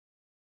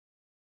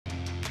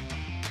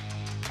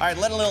All right,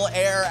 let a little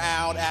air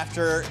out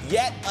after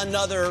yet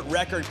another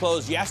record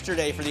close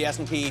yesterday for the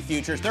S&P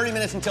futures. 30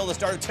 minutes until the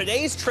start of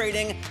today's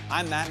trading.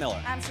 I'm Matt Miller.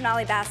 I'm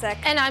Sonali Basak.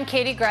 And I'm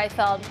Katie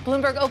Greifeld.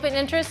 Bloomberg Open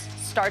Interest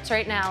starts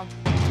right now.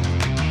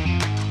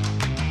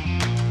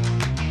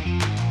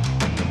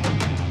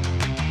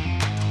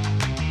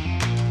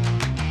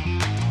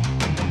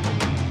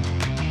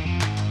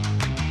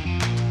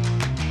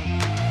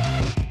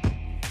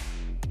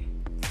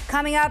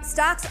 Coming up,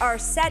 stocks are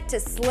set to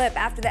slip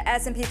after the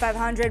S&P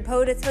 500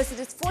 posted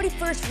its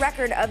 41st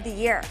record of the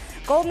year.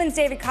 Goldman's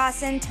David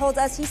Kostin told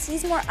us he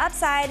sees more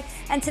upside,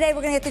 and today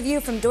we're going to get the view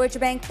from Deutsche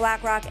Bank,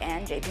 BlackRock,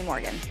 and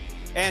JPMorgan.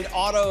 And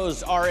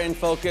autos are in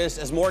focus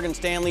as Morgan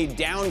Stanley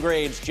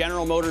downgrades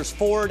General Motors,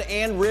 Ford,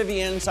 and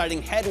Rivian,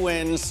 citing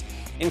headwinds,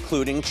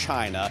 including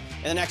China.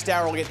 In the next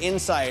hour, we'll get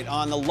insight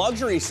on the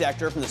luxury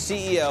sector from the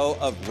CEO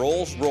of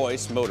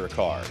Rolls-Royce Motor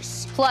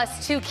Cars.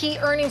 Plus, two key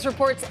earnings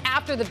reports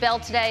after the bell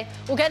today.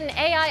 We'll get an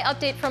AI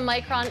update from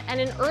Micron and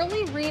an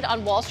early read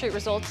on Wall Street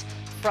results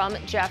from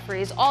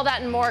Jefferies. All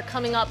that and more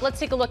coming up. Let's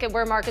take a look at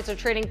where markets are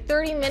trading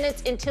 30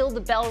 minutes until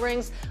the bell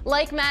rings.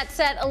 Like Matt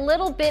said, a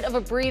little bit of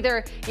a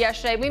breather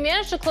yesterday. We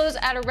managed to close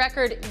at a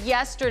record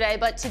yesterday,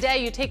 but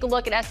today you take a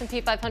look at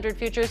S&P 500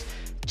 futures,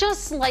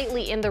 just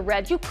slightly in the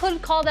red. You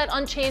could call that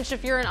unchanged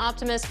if you're an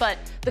optimist, but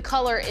the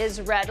color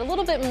is red. A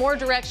little bit more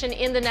direction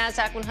in the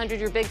NASDAQ 100,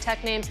 your big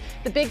tech names.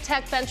 The big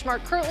tech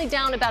benchmark currently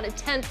down about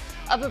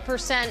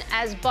 0.1%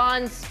 as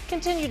bonds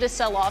continue to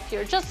sell off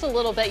here just a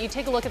little bit. You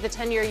take a look at the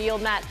 10-year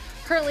yield, Matt,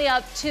 currently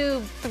up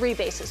 2-3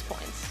 basis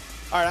points.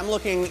 All right, I'm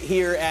looking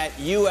here at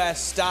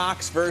U.S.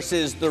 stocks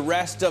versus the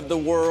rest of the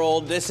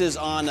world. This is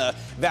on a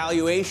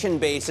valuation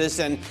basis,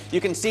 and you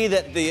can see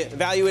that the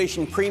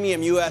valuation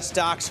premium U.S.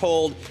 stocks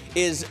hold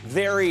is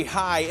very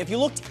high. If you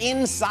looked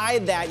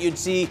inside that, you'd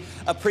see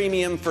a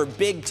premium for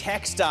big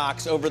tech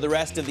stocks over the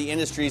rest of the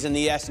industries in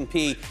the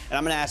S&P, and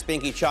I'm going to ask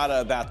Binky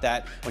Chadha about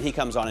that when he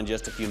comes on in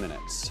just a few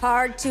minutes.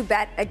 Hard to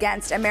bet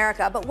against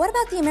America, but what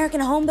about the American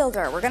home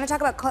builder? We're going to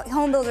talk about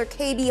home builder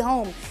KB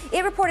Home.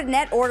 It reported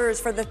net orders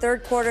for the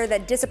third quarter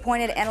that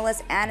disappointed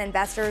analysts and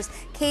investors.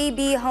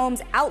 KB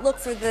Home's outlook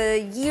for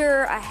the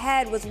year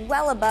ahead was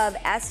well above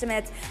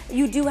estimates.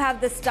 You do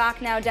have the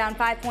stock now down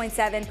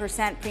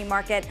 5.7%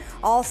 pre-market.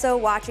 Also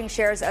watching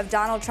shares of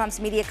Donald Trump's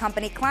media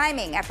company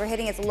climbing after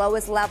hitting its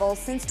lowest level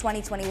since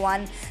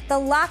 2021. The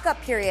lockup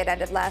period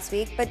ended last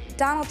week, but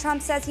Donald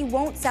Trump says he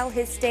won't sell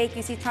his stake.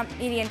 You see Trump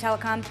Media and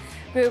Telecom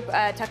Group,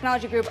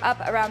 Technology Group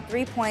up around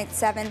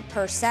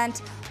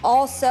 3.7%.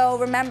 Also,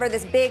 remember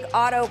this big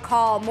auto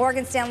call.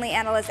 Morgan Stanley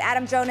analyst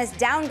Adam Jonas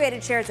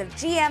downgraded shares of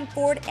GM,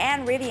 Ford,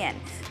 and Rivian.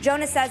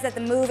 Jonas says that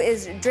the move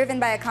is driven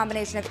by a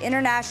combination of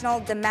international,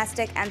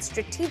 domestic, and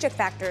strategic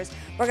factors.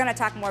 We're going to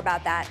talk more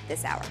about that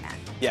this hour, Matt.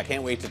 Yeah,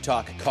 can't wait to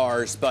talk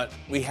cars, but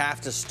we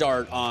have to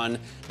start on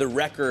the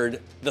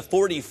record, the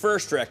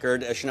 41st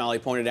record, as Sonali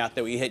pointed out,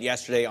 that we hit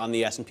yesterday on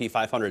the S&P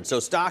 500. So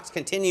stocks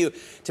continue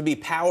to be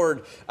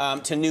powered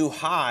to new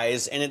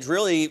highs, and it's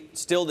really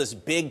still this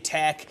big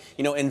tech,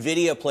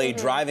 NVIDIA play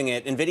driving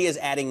it. NVIDIA is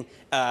adding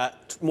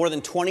more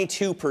than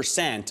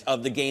 22%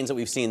 of the gains that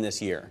we've seen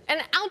this year.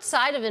 And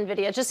outside of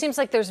NVIDIA, it just seems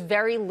like there's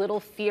very little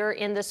fear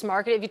in this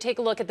market. If you take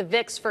a look at the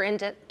VIX, for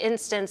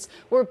instance,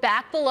 we're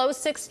back below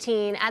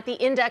 16 at the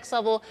index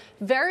level.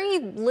 Very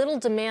little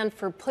demand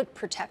for put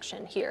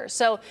protection here.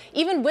 So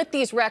even with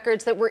these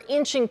records that we're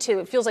inching to,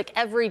 it feels like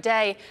every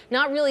day,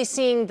 not really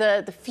seeing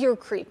the fear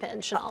creep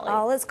in, Sonali.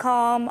 All is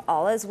calm,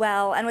 all is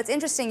well. And what's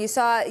interesting, you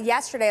saw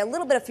yesterday a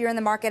little bit of fear in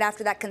the market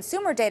after that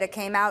consumer data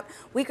came out,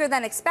 weaker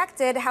than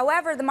expected.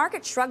 However, the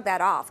market shrugged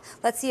that off.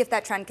 Let's see if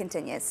that trend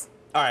continues.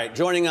 All right,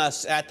 joining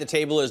us at the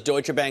table is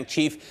Deutsche Bank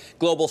Chief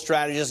Global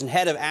Strategist and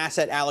Head of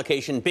Asset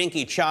Allocation,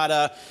 Binky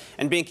Chadha.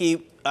 And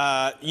Binky,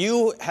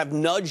 you have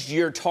nudged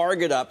your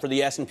target up for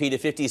the S&P to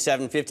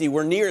 5750.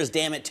 We're near as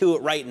damn it to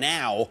it right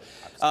now.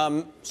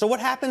 So what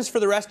happens for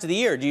the rest of the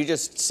year? Do you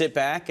just sit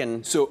back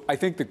and... So I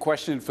think the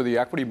question for the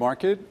equity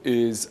market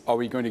is, are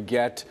we going to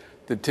get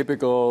the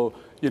typical,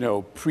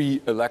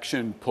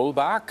 pre-election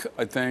pullback?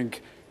 I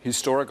think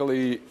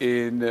historically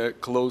in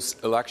close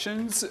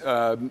elections,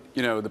 the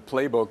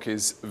playbook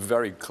is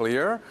very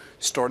clear,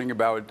 starting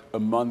about a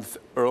month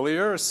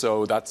earlier.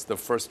 So that's the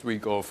first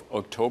week of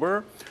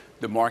October.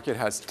 The market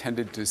has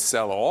tended to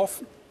sell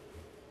off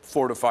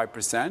 4 to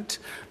 5%.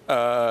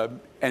 And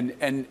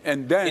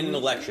then in an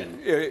election,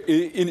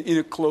 in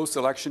a close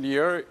election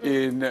year,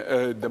 in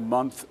the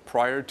month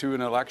prior to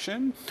an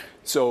election.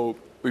 So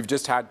we've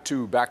just had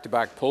two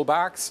back-to-back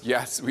pullbacks.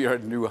 Yes, we are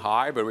at a new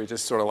high, but we're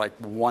just sort of like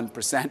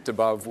 1%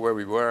 above where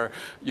we were,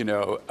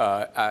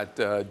 at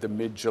the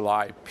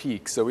mid-July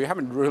peak. So we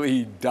haven't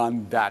really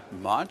done that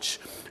much.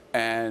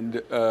 And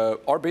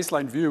our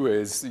baseline view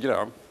is,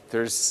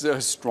 there's a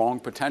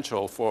strong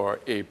potential for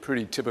a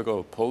pretty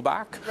typical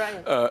pullback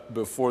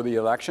before the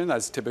election,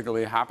 as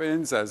typically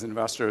happens, as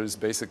investors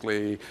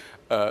basically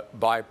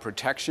buy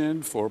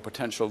protection for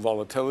potential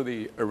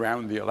volatility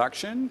around the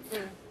election.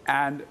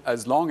 And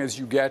as long as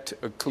you get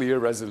a clear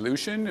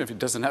resolution, if it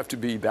doesn't have to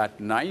be that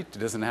night, it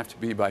doesn't have to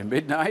be by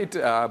midnight,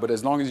 but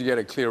as long as you get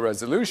a clear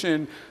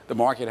resolution, the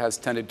market has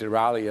tended to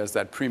rally as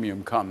that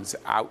premium comes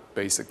out,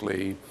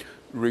 basically,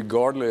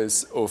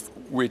 regardless of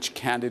which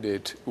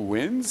candidate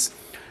wins.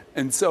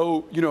 And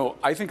so,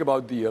 I think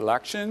about the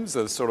elections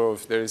as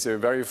there's a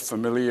very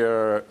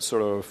familiar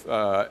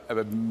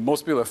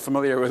most people are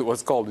familiar with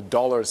what's called a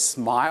dollar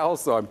smile.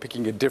 So I'm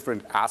picking a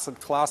different asset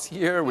class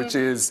here, which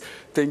is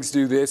things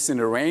do this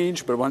in a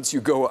range, but once you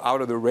go out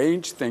of the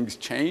range, things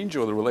change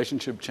or the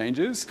relationship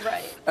changes.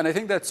 Right. And I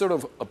think that sort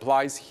of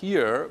applies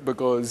here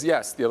because,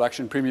 yes, the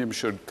election premium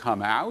should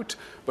come out,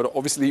 but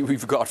obviously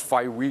we've got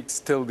 5 weeks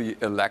till the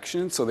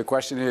election. So the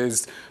question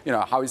is,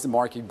 how is the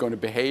market going to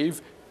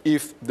behave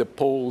if the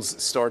polls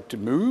start to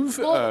move?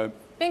 Well,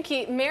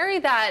 Binky, marry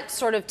that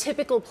sort of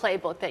typical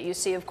playbook that you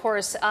see, of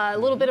course, a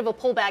little bit of a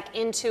pullback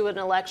into an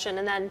election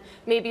and then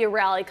maybe a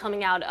rally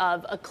coming out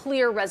of a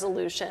clear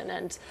resolution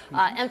and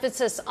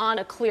emphasis on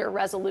a clear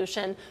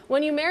resolution.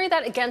 When you marry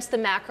that against the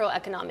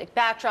macroeconomic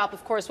backdrop,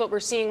 of course, what we're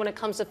seeing when it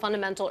comes to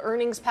fundamental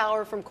earnings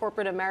power from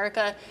corporate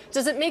America,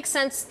 does it make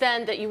sense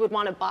then that you would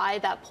want to buy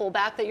that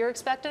pullback that you're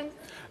expecting?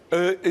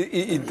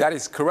 That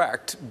is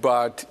correct,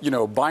 but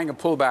buying a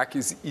pullback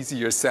is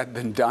easier said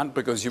than done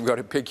because you've got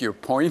to pick your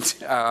point.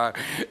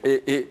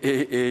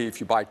 If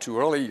you buy too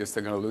early, you're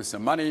still going to lose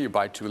some money. You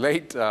buy too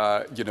late,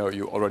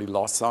 you already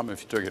lost some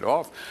if you took it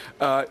off.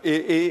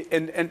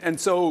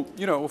 And so,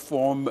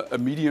 from a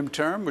medium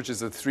term, which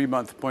is a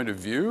 3-month point of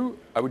view,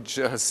 I would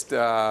just,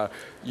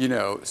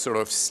 sort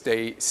of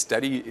stay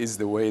steady is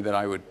the way that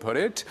I would put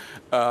it.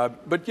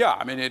 But yeah,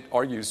 I mean, it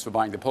argues for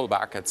buying the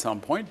pullback at some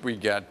point. We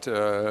get,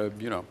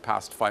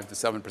 past 5 to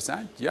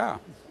 7%. Yeah.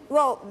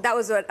 Well, that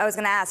was what I was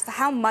going to ask.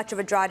 How much of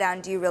a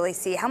drawdown do you really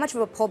see? How much of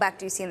a pullback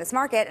do you see in this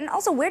market? And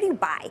also, where do you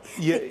buy?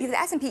 Yeah. The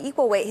S&P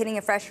equal weight hitting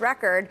a fresh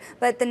record,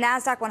 but the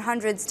NASDAQ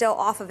 100 still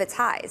off of its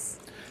highs.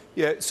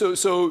 Yeah,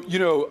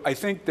 so I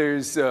think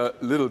there's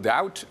little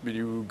doubt. I mean,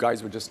 you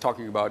guys were just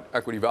talking about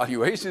equity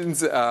valuations.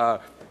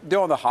 They're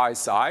on the high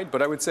side,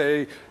 but I would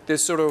say they're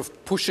sort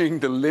of pushing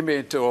the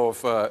limit of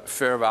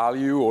fair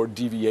value or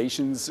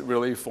deviations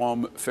really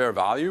from fair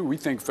value. We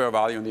think fair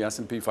value on the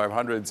S&P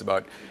 500 is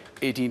about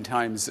 18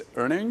 times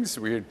earnings.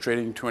 We're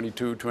trading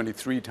 22,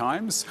 23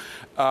 times.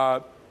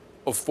 A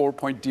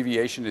 4-point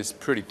deviation is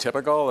pretty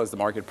typical as the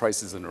market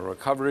price is in a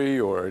recovery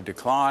or a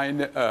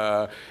decline.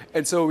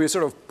 And so we're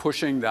sort of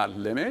pushing that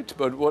limit.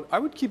 But what I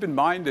would keep in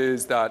mind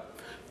is that,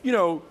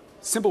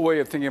 simple way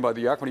of thinking about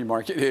the equity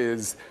market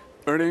is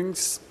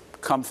earnings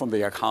come from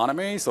the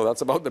economy. So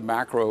that's about the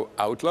macro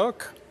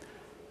outlook.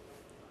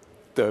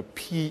 The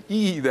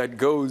PE that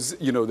goes,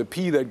 the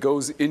P that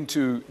goes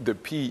into the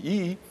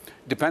PE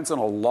depends on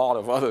a lot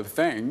of other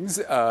things,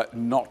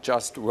 not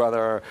just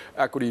whether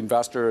equity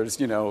investors,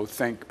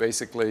 think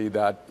basically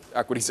that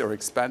equities are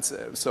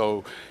expensive.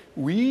 So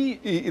we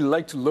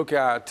like to look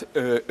at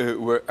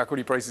where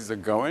equity prices are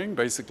going,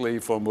 basically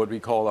from what we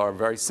call our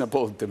very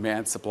simple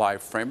demand-supply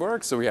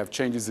framework. So we have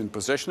changes in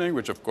positioning,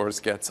 which of course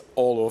gets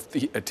all of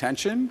the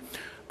attention.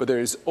 But there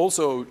is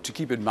also, to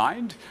keep in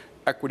mind,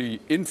 equity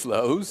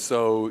inflows.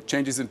 So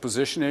changes in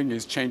positioning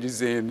is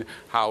changes in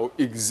how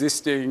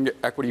existing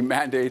equity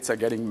mandates are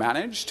getting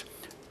managed.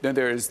 Then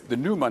there's the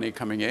new money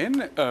coming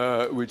in,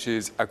 which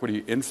is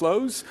equity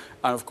inflows.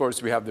 And of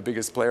course, we have the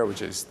biggest player,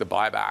 which is the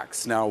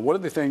buybacks. Now, one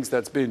of the things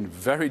that's been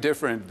very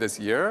different this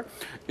year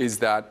is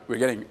that we're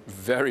getting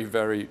very,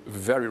 very,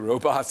 very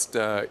robust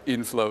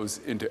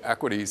inflows into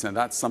equities. And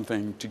that's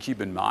something to keep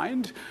in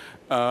mind.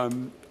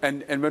 And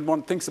when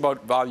one thinks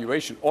about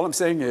valuation, all I'm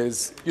saying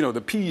is,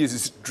 the P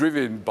is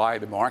driven by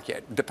the market.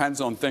 It depends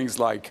on things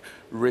like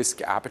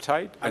risk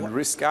appetite. And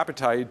risk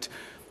appetite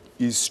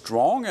is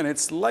strong, and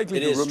it's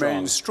likely to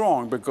remain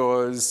strong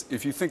because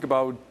if you think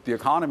about the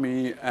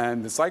economy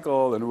and the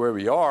cycle and where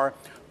we are,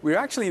 we're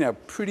actually in a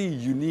pretty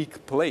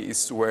unique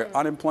place where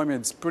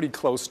unemployment is pretty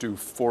close to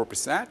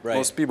 4%. Right.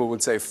 Most people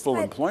would say full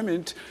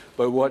employment,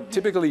 but what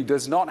typically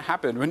does not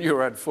happen when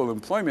you're at full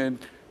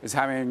employment is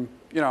having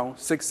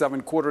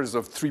 6-7 quarters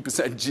of 3%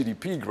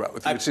 GDP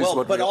growth, which is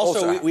what but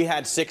also we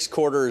had 6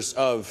 quarters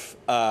of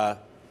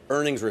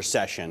earnings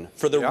recession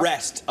for the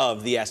rest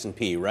of the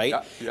S&P, right?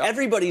 Yeah.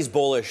 Everybody's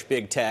bullish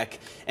big tech,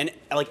 and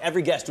like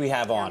every guest we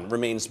have on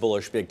remains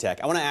bullish big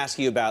tech. I want to ask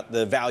you about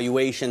the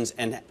valuations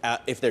and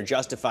if they're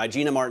justified.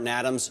 Gina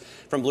Martin-Adams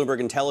from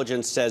Bloomberg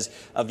Intelligence says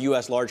of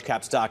U.S. large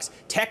cap stocks,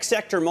 tech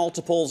sector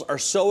multiples are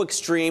so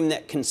extreme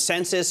that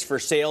consensus for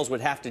sales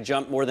would have to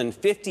jump more than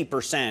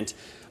 50%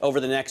 over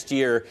the next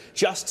year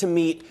just to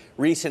meet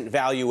recent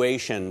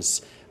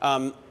valuations.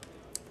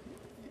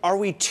 Are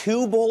we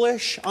too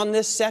bullish on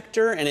this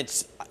sector? And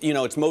it's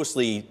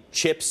mostly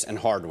chips and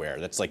hardware.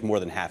 That's like more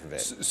than half of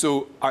it.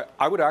 So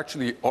I would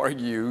actually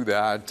argue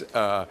that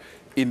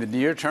in the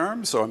near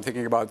term, so I'm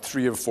thinking about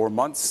 3 or 4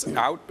 months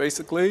out,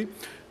 basically,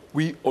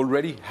 we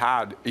already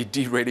had a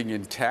derating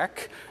in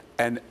tech.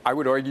 And I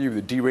would argue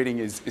the derating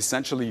is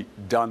essentially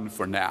done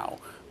for now.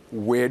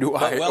 where do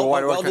I?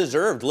 Well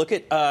deserved. Look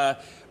at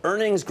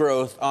earnings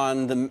growth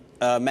on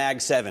the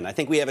Mag 7. I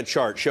think we have a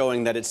chart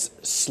showing that it's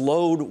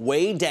slowed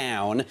way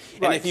down. Right.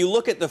 And if you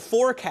look at the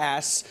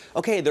forecasts,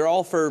 okay, they're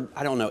all for,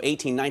 I don't know,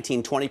 18,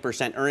 19,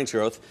 20% earnings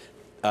growth.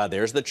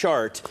 There's the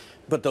chart.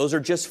 But those are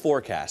just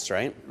forecasts,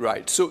 right?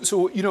 Right. So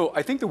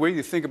I think the way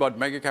you think about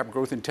mega cap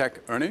growth in tech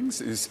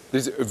earnings is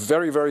there's a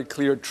very, very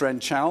clear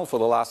trend channel for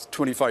the last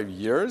 25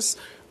 years.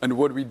 And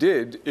what we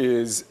did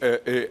is,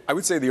 I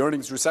would say the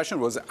earnings recession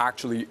was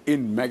actually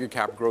in mega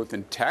cap growth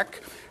in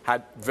tech,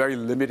 had very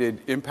limited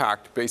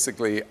impact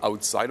basically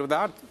outside of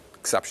that,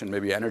 exception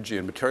maybe energy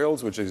and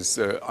materials, which is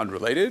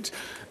unrelated.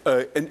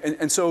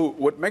 And so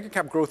what mega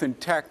cap growth in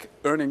tech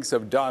earnings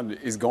have done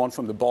is gone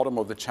from the bottom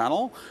of the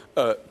channel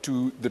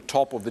to the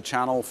top of the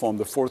channel from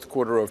the fourth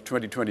quarter of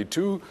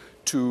 2022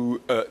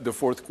 to the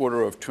fourth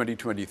quarter of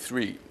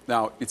 2023.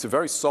 Now, it's a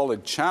very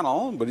solid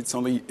channel, but it's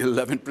only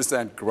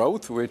 11%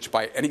 growth, which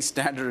by any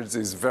standards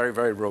is very,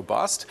 very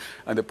robust.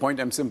 And the point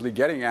I'm simply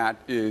getting at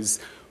is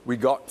we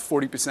got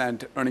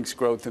 40% earnings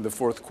growth in the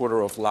fourth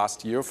quarter of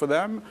last year for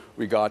them.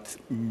 We got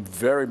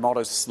very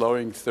modest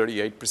slowing,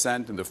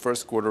 38% in the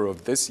first quarter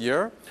of this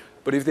year.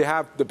 But if they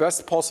have the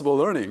best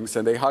possible earnings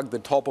and they hug the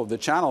top of the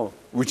channel,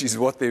 which is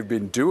what they've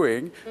been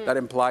doing, that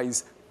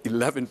implies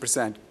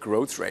 11%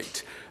 growth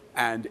rate.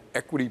 And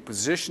equity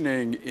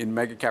positioning in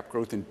mega cap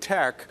growth in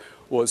tech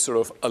was sort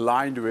of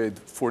aligned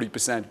with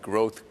 40%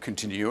 growth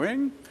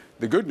continuing.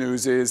 The good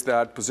news is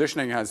that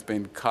positioning has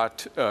been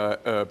cut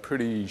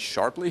pretty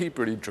sharply,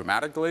 pretty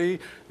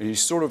dramatically.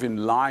 It's sort of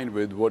in line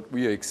with what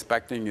we are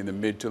expecting in the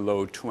mid to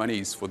low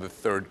 20s for the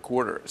third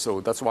quarter.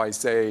 So that's why I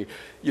say,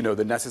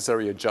 the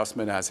necessary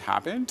adjustment has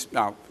happened.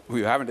 Now,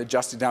 we haven't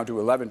adjusted down to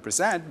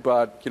 11%,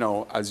 but,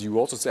 as you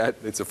also said,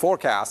 it's a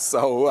forecast.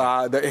 So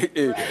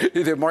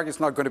the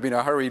market's not going to be in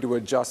a hurry to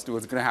adjust to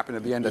what's going to happen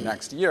at the end of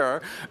next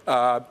year.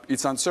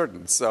 It's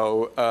uncertain.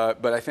 So,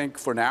 but I think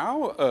for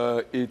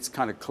now, it's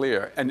kind of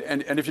clear.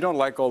 And if you don't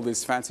like all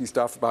this fancy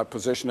stuff about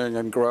positioning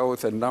and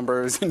growth and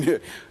numbers,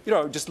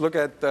 just look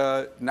at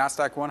the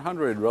NASDAQ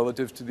 100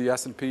 relative to the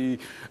S&P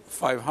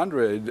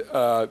 500.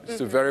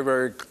 It's a very,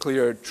 very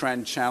clear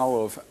trend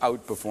channel of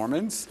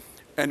outperformance.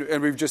 And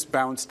we've just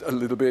bounced a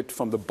little bit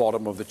from the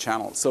bottom of the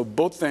channel. So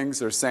both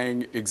things are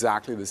saying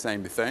exactly the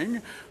same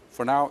thing.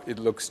 For now, it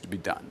looks to be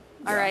done.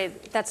 All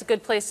right, that's a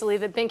good place to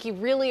leave it. Binky,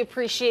 really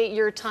appreciate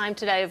your time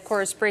today, of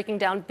course, breaking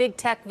down big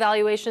tech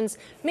valuations,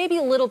 maybe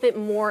a little bit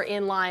more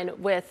in line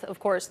with, of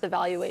course, the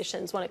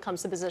valuations when it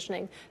comes to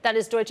positioning. That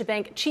is Deutsche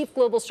Bank Chief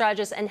Global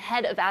Strategist and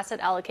Head of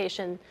Asset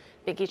Allocation,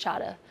 Binky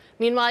Chadha.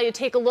 Meanwhile, you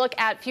take a look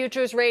at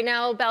futures right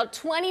now, about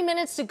 20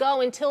 minutes to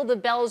go until the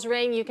bells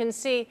ring. You can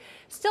see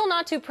still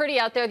not too pretty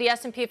out there. The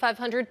S&P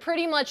 500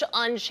 pretty much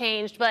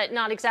unchanged, but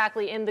not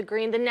exactly in the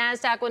green. The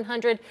NASDAQ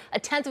 100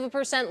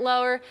 0.1%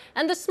 lower,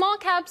 and the small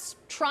caps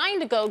trying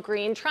to go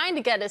green, trying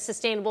to get a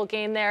sustainable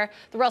gain there.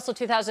 The Russell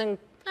 2000,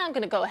 I'm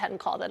going to go ahead and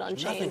call that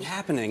unchanged. There's nothing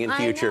happening in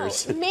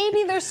futures. I know.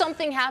 Maybe there's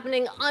something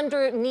happening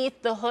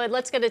underneath the hood.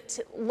 Let's get a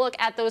look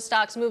at those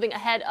stocks moving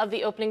ahead of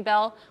the opening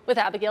bell with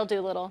Abigail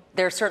Doolittle.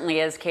 There certainly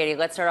is, Katie.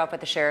 Let's start off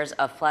with the shares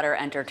of Flutter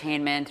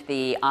Entertainment,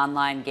 the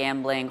online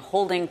gambling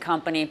holding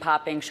company,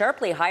 popping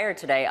sharply higher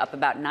today, up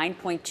about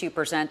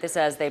 9.2%. This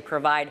as they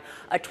provide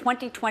a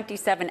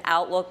 2027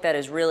 outlook that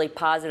is really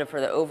positive for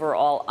the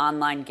overall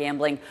online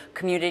gambling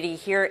community.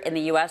 Here in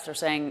the U.S., they're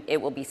saying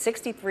it will be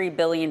 $63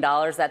 billion.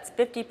 That's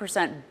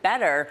 50%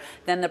 better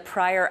than the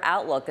prior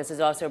outlook. This is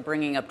also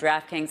bringing up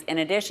DraftKings. In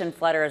addition,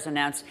 Flutter has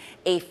announced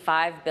a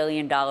 $5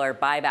 billion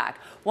buyback.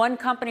 One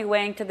company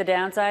weighing to the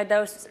downside,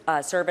 though,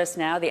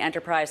 ServiceNow, the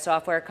enterprise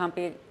software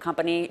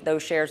company,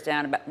 those shares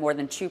down about more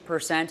than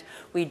 2%.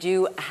 We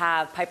do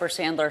have Piper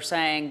Sandler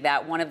saying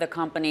that one of the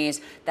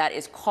companies that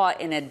is caught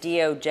in a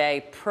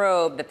DOJ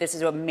probe, that this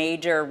is a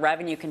major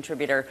revenue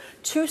contributor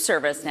to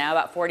ServiceNow,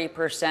 about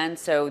 40%.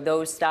 So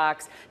those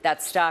stocks,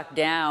 that stock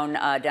down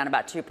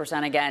about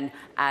 2% again,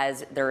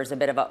 as there is a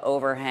bit of an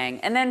overhang.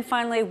 And then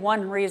finally,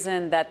 one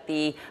reason that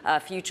the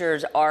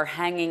futures are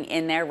hanging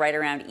in there right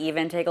around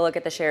even. Take a look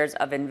at the shares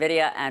of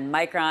NVIDIA and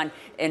Micron.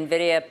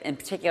 NVIDIA in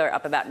particular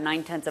up about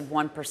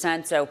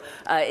 0.9%. So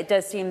it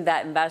does seem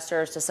that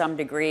investors to some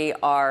degree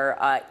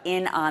are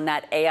in on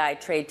that AI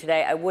trade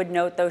today. I would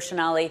note though,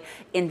 Sonali,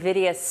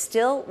 NVIDIA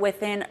still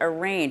within a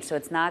range. So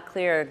it's not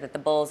clear that the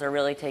bulls are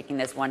really taking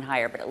this one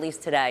higher, but at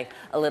least today,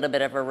 a little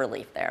bit of a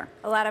relief there.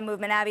 A lot of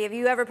movement. Abby, have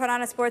you ever put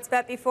on a sports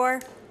bet before?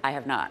 I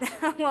have not.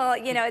 Well,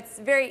 it's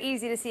very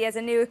easy to see as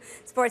a new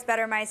sports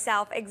bettor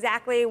myself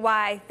exactly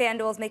why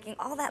FanDuel is making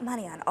all that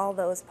money on all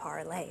those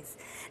parlays.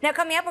 Now,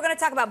 coming up, we're going to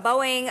talk about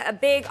Boeing, a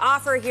big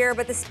offer here,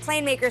 but this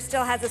plane maker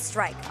still has a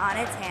strike on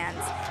its hands.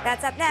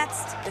 That's up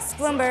next. This is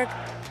Bloomberg.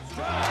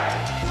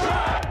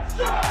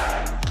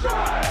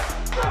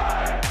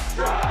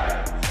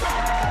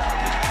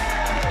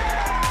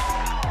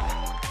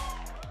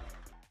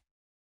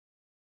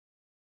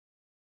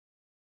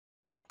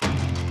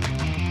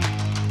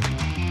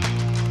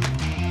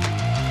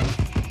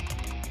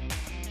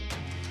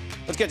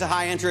 Let's get to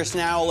high interest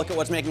now. Look at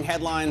what's making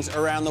headlines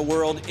around the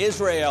world.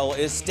 Israel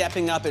is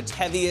stepping up its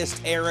heaviest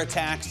air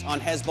attacks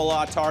on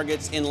Hezbollah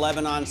targets in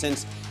Lebanon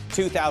since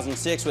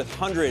 2006, with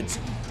hundreds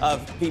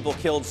of people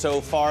killed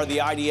so far. The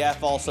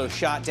IDF also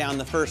shot down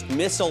the first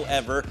missile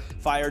ever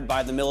fired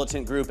by the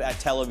militant group at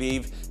Tel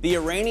Aviv. The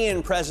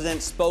Iranian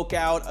president spoke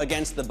out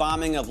against the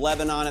bombing of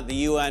Lebanon at the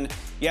UN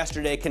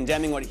yesterday,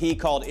 condemning what he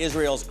called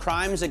Israel's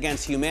crimes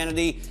against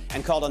humanity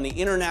and called on the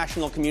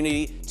international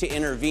community to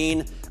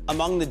intervene.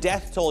 Among the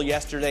death toll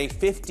yesterday,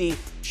 50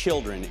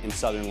 children in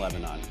southern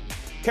Lebanon.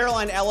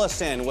 Caroline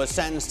Ellison was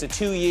sentenced to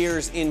 2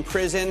 years in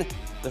prison.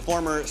 The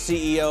former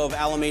CEO of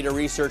Alameda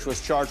Research was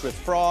charged with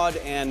fraud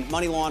and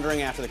money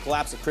laundering after the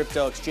collapse of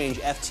crypto exchange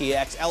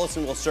FTX.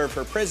 Ellison will serve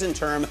her prison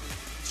term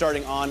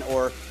starting on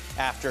or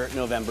after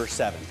November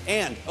 7th.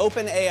 And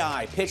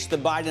OpenAI pitched the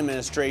Biden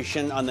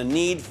administration on the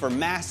need for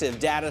massive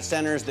data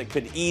centers that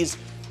could easily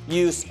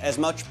use as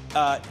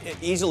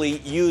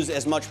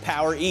much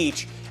power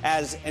each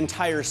as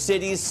entire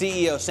cities.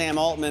 CEO Sam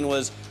Altman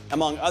was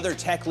among other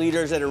tech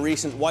leaders at a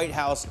recent White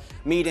House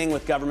meeting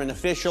with government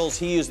officials.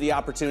 He used the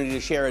opportunity to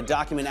share a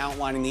document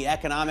outlining the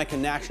economic and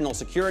national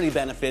security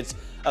benefits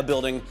of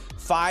building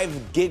 5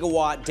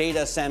 gigawatt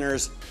data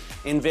centers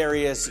in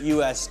various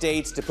U.S.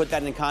 states. To put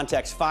that in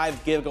context,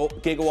 5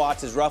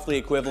 gigawatts is roughly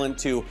equivalent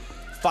to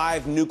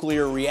 5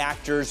 nuclear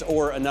reactors,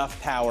 or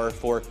enough power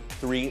for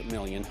 3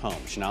 million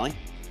homes. Sonali?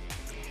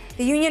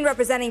 The union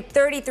representing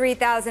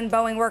 33,000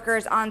 Boeing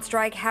workers on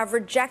strike have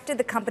rejected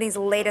the company's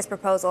latest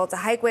proposal to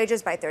hike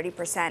wages by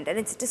 30%, and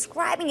it's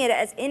describing it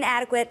as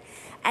inadequate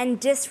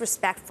and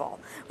disrespectful.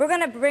 We're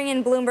going to bring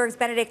in Bloomberg's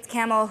Benedikt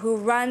Kammel, who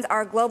runs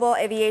our global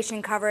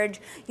aviation coverage.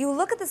 You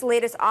look at this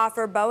latest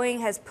offer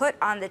Boeing has put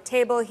on the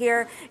table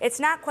here. It's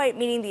not quite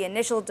meeting the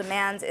initial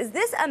demands. Is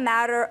this a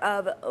matter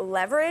of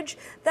leverage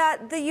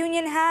that the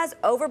union has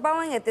over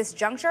Boeing at this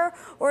juncture,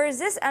 or is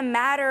this a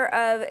matter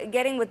of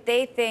getting what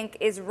they think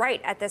is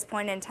right at this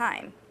point in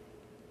time?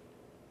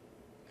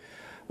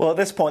 Well, at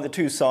this point, the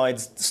two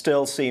sides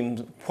still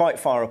seem quite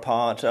far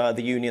apart.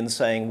 The union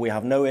saying we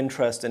have no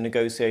interest in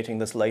negotiating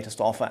this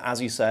latest offer.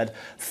 As you said,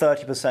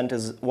 30%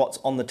 is what's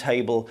on the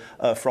table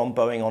from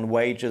Boeing on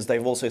wages.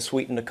 They've also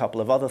sweetened a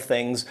couple of other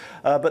things.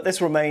 But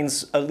this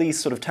remains at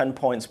least sort of 10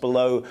 points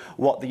below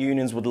what the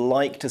unions would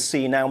like to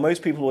see. Now,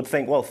 most people would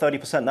think, well,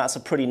 30%, that's a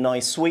pretty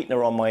nice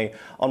sweetener on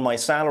my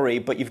salary.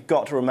 But you've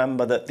got to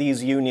remember that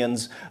these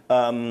unions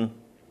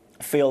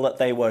feel that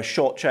they were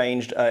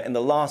shortchanged in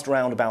the last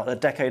round about a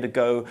decade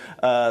ago.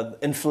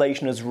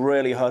 Inflation has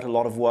really hurt a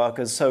lot of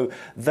workers, so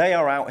they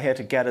are out here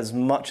to get as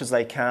much as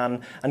they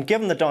can. And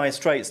given the dire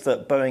straits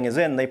that Boeing is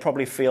in, they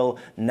probably feel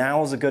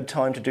now is a good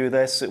time to do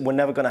this. We're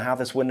never going to have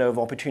this window of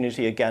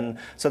opportunity again,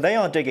 so they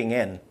are digging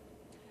in.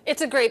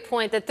 It's a great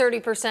point that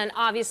 30%,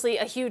 obviously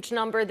a huge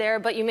number there,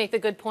 but you make the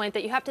good point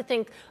that you have to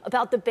think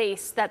about the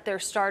base that they're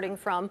starting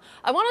from.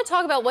 I want to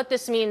talk about what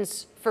this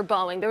means for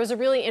Boeing. There was a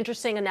really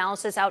interesting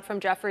analysis out from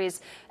Jefferies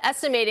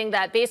estimating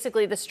that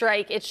basically the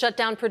strike, it shut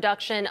down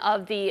production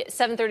of the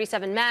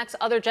 737 MAX,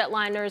 other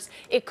jetliners.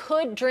 It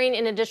could drain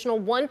an additional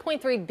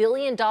 $1.3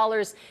 billion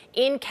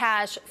in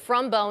cash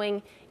from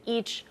Boeing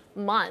each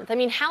month. I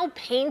mean, how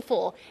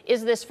painful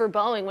is this for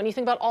Boeing when you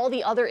think about all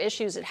the other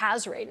issues it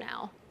has right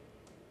now?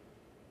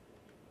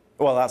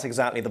 Well, that's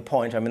exactly the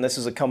point. I mean, this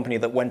is a company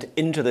that went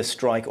into this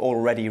strike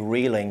already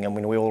reeling. I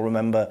mean, we all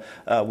remember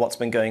what's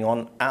been going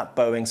on at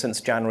Boeing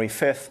since January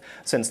 5th,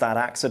 since that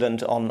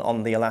accident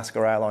on the Alaska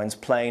Airlines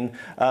plane.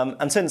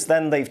 And since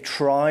then, they've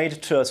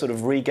tried to sort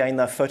of regain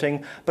their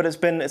footing, but it's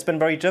been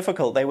very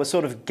difficult. They were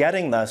sort of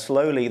getting there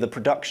slowly. The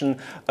production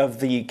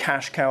of the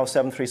cash cow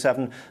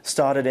 737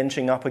 started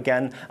inching up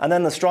again, and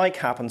then the strike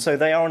happened. So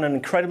they are in an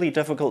incredibly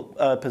difficult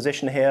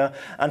position here.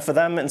 And for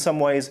them, in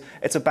some ways,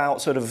 it's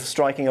about sort of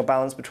striking a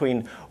balance between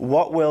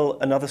what will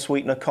another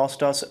sweetener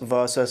cost us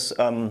versus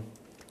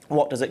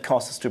what does it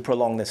cost us to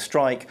prolong this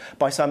strike.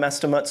 By some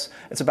estimates,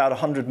 it's about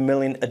 $100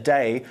 million a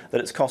day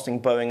that it's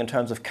costing Boeing in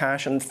terms of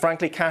cash, and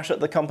frankly, cash that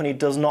the company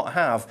does not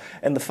have.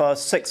 In the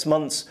first 6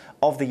 months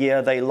of the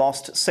year, they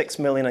lost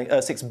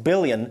 $6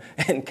 billion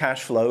in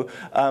cash flow.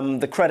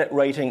 The credit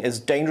rating is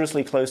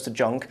dangerously close to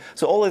junk.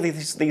 So all of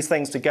these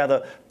things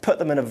together put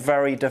them in a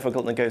very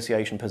difficult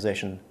negotiation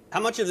position. How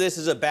much of this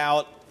is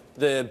about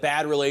the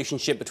bad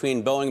relationship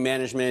between Boeing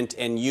management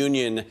and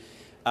union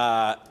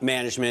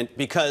management?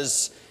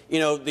 Because, you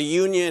know, the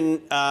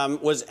union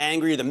was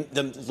angry,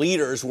 the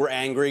leaders were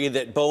angry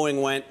that Boeing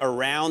went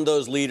around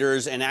those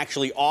leaders and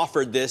actually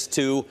offered this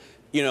to,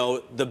 you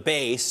know, the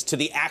base, to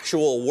the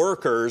actual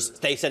workers.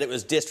 They said it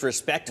was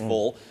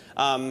disrespectful.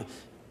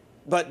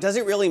 But does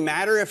it really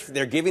matter if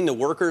they're giving the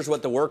workers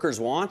what the workers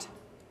want?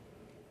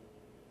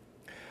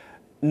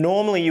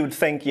 Normally, you would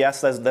think, yes,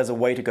 there's a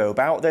way to go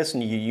about this,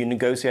 and you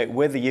negotiate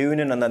with the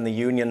union, and then the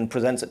union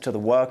presents it to the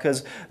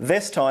workers.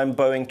 This time,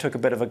 Boeing took a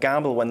bit of a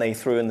gamble when they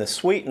threw in this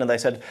sweetener. They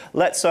said,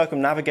 let's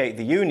circumnavigate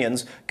the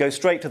unions, go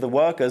straight to the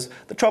workers.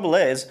 The trouble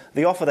is,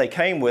 the offer they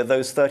came with,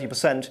 those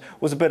 30%,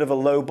 was a bit of a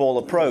low-ball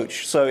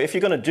approach. So if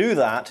you're going to do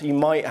that, you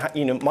might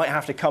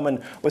have to come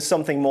in with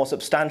something more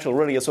substantial,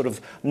 really a sort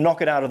of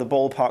knock it out of the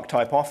ballpark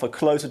type offer,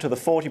 closer to the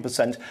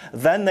 40%.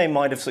 Then they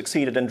might have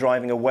succeeded in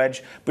driving a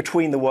wedge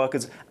between the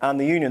workers and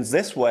the unions.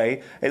 This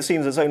way, it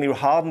seems it's only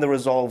hardened the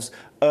resolves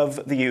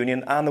of the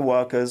union and the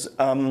workers,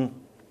 and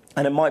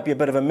it might be a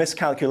bit of a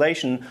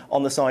miscalculation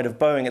on the side of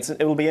Boeing.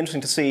 It will be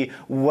interesting to see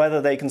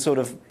whether they can sort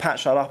of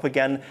patch that up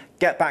again,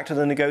 get back to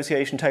the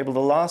negotiation table.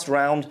 The last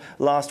round,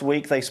 last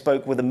week, they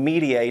spoke with a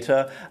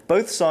mediator.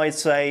 Both sides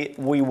say,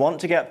 we want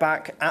to get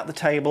back at the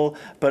table,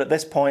 but at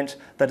this point,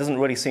 there doesn't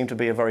really seem to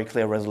be a very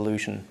clear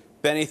resolution.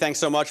 Benny, thanks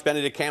so much.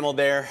 Benedikt Kammel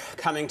there,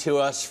 coming to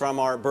us from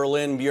our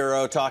Berlin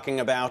bureau, talking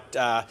about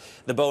the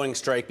Boeing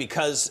strike,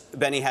 because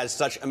Benny has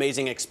such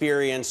amazing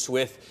experience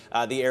with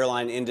the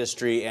airline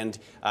industry and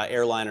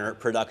airliner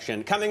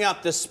production. Coming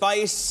up, the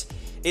spice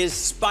is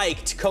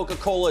spiked.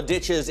 Coca-Cola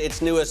ditches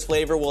its newest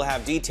flavor. We'll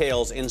have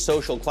details in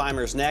Social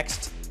Climbers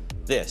next.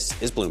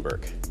 This is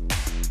Bloomberg.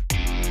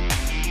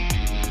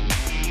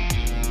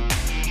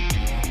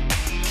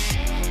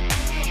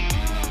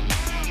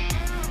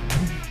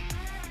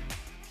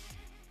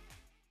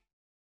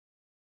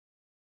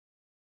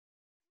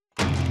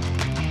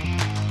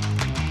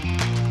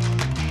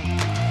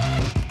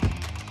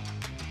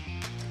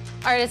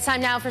 All right, it's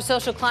time now for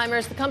Social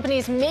Climbers. The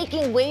company's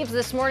making waves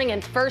this morning,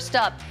 and first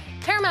up,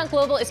 Paramount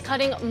Global is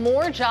cutting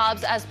more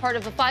jobs as part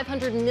of a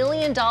 $500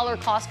 million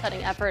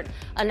cost-cutting effort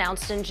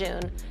announced in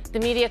June. The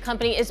media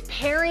company is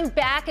paring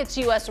back its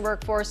U.S.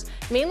 workforce,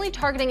 mainly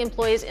targeting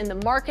employees in the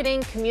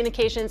marketing,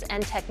 communications,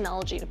 and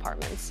technology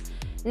departments.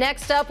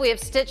 Next up, we have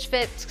Stitch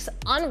Fit's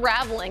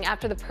unraveling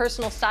after the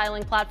personal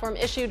styling platform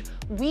issued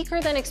weaker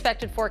than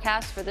expected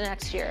forecasts for the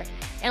next year.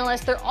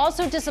 Analysts, they're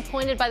also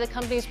disappointed by the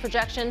company's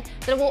projection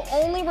that it will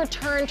only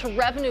return to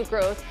revenue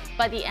growth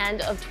by the end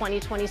of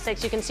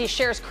 2026. You can see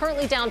shares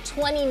currently down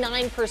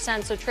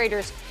 29%, so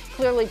traders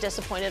clearly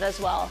disappointed as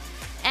well.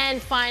 And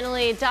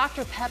finally,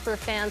 Dr. Pepper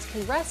fans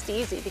can rest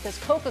easy because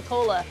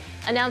Coca-Cola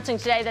announcing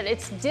today that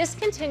it's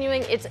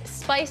discontinuing its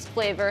spiced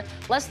flavor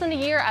less than a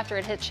year after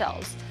it hit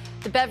shelves.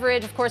 The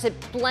beverage, of course, it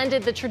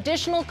blended the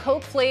traditional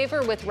Coke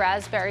flavor with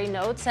raspberry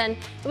notes, and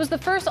it was the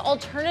first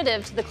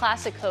alternative to the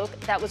classic Coke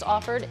that was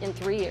offered in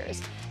 3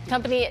 years. The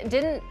company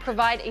didn't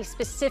provide a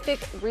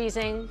specific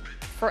reason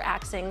for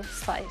axing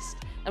spiced.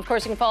 Of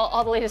course, you can follow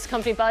all the latest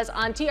company buzz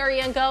on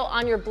TREN Go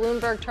on your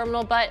Bloomberg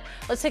terminal. But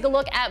let's take a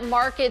look at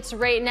markets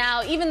right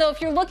now. Even though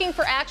if you're looking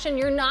for action,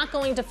 you're not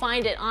going to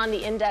find it on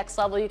the index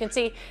level. You can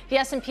see the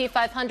S&P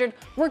 500.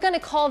 We're going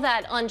to call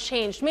that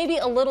unchanged, maybe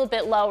a little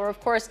bit lower. Of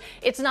course,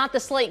 it's not the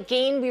slight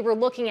gain we were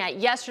looking at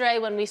yesterday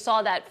when we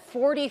saw that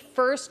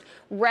 41st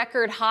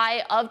record high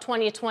of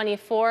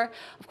 2024.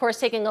 Of course,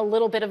 taking a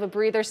little bit of a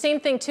breather.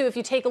 Same thing, too, if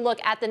you take a look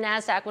at the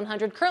NASDAQ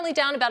 100, currently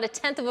down about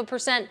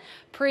 1/10%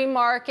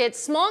 pre-market.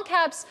 Small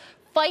caps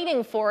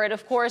fighting for it,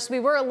 of course.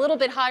 We were a little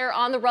bit higher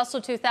on the Russell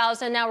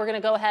 2000. Now we're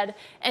going to go ahead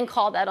and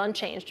call that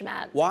unchanged,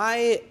 Matt.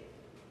 Why?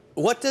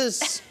 What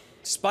does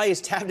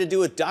spiced have to do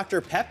with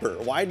Dr. Pepper?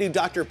 Why do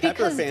Dr.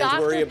 Pepper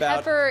fans worry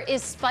about? Dr. Pepper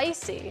is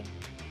spicy.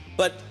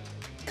 But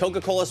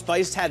Coca-Cola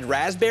spiced had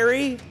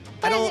raspberry?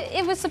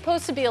 It was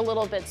supposed to be a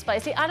little bit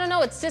spicy. I don't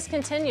know. It's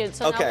discontinued,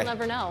 so now we'll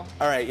never know.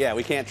 All right, yeah,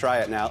 we can't try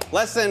it now.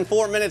 Less than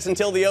 4 minutes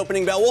until the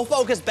opening bell. We'll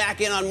focus back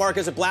in on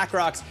markets at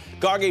BlackRock's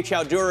Gargi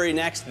Chaudhuri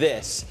next.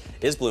 This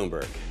is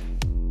Bloomberg.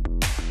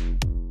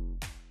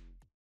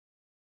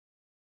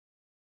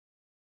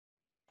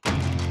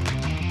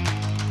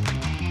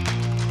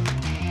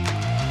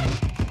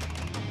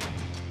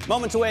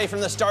 Moments away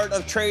from the start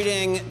of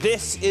trading,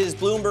 this is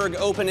Bloomberg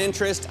Open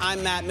Interest.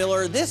 I'm Matt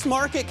Miller. This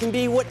market can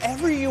be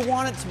whatever you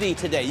want it to be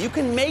today. You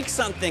can make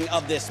something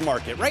of this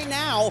market. Right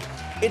now,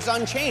 it's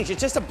unchanged.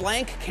 It's just a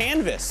blank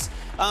canvas.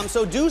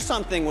 So do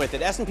something with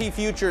it. S&P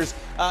futures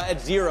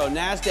at 0.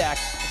 NASDAQ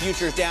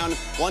futures down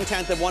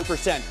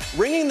 0.1%.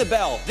 Ringing the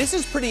bell. This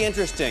is pretty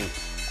interesting.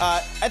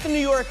 At the New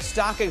York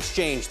Stock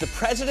Exchange, the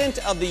president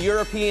of the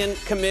European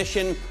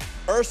Commission,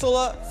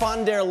 Ursula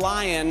von der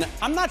Leyen,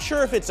 I'm not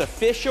sure if it's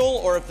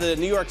official or if the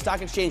New York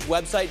Stock Exchange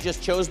website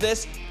just chose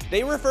this.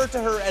 They refer to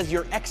her as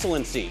Your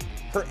Excellency.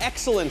 Her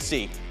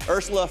Excellency,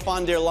 Ursula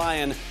von der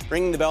Leyen,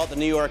 ringing the bell at the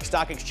New York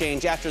Stock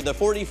Exchange after the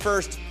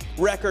 41st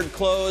record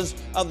close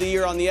of the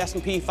year on the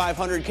S&P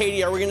 500.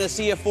 Katie, are we going to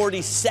see a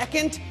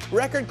 42nd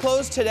record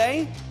close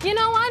today? You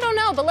know, I don't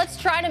know, but let's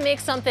try to make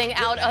something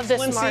out of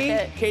this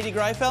market. Katie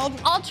Greifeld?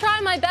 I'll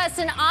try my best.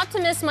 An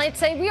optimist might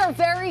say we are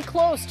very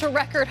close to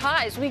record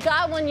highs. We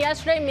got one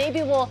yesterday.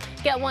 Maybe we'll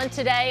get one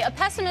today. A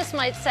pessimist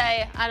might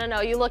say, I don't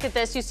know, you look at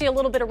this, you see a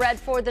little bit of red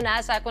for the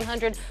NASDAQ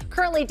 100,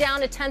 currently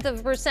down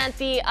 0.1%.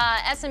 The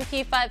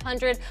S&P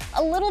 500,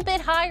 a little bit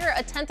higher,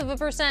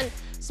 0.1%.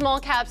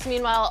 Small caps,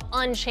 meanwhile,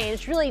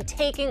 unchanged, really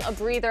taking a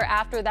breather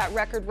after that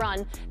record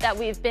run that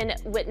we've been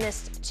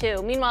witnessed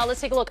to. Meanwhile,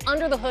 let's take a look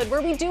under the hood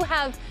where we do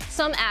have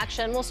some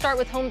action. We'll start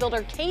with home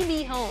builder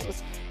KB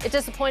Homes. It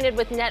disappointed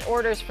with net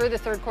orders for the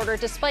third quarter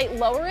despite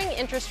lowering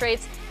interest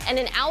rates and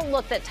an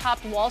outlook that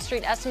topped Wall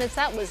Street estimates.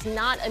 That was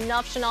not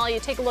enough. Sonali, you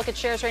take a look at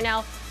shares right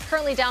now,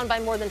 currently down by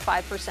more than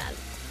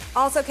 5%.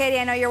 Also, Katie,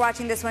 I know you're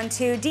watching this one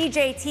too.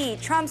 DJT,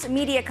 Trump's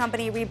media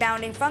company,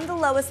 rebounding from the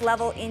lowest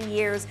level in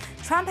years.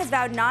 Trump has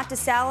vowed not to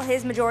sell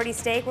his majority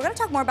stake. We're going to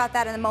talk more about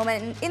that in a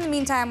moment. And in the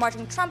meantime,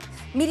 watching Trump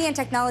Media and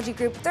Technology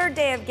Group, third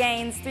day of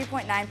gains,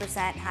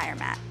 3.9% higher,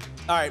 Matt.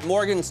 All right,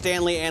 Morgan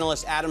Stanley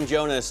analyst Adam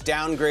Jonas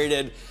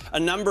downgraded a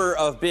number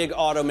of big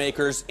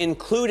automakers,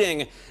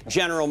 including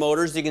General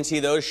Motors. You can see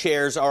those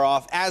shares are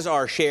off, as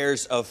are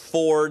shares of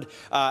Ford.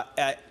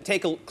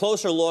 Take a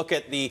closer look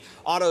at the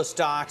auto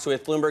stocks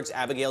with Bloomberg's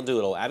Abigail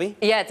Doolittle. Abby?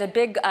 Yeah, it's a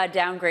big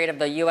downgrade of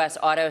the U.S.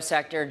 auto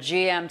sector.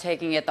 GM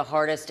taking it the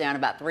hardest, down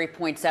about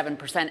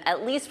 3.7%,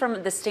 at least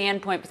from the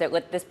standpoint, because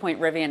at this point,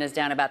 Rivian is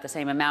down about the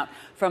same amount.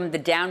 From the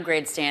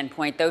downgrade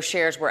standpoint, those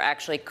shares were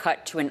actually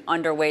cut to an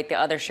underweight. The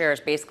other shares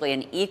basically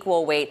an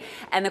equal weight.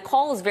 And the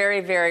call is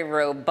very, very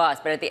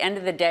robust. But at the end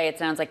of the day, it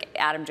sounds like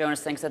Adam Jonas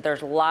thinks that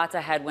there's lots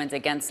of headwinds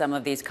against some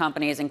of these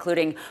companies,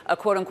 including a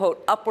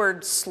quote-unquote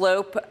upward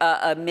slope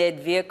amid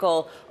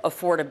vehicle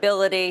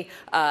affordability,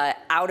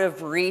 out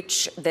of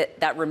reach,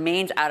 that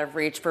remains out of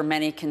reach for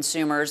many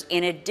consumers.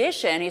 In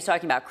addition, he's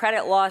talking about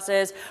credit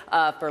losses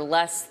for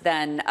less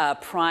than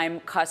prime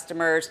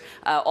customers,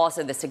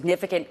 also the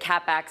significant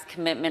CapEx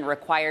commitment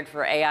required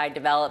for AI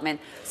development.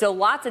 So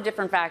lots of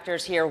different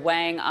factors here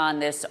weighing on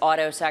this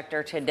auto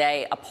sector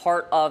today, a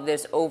part of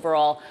this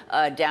overall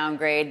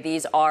downgrade.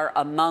 These are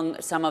among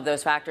some of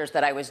those factors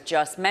that I was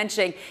just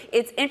mentioning.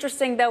 It's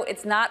interesting, though,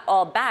 it's not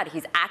all bad.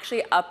 He's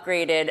actually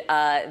upgraded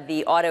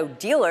the auto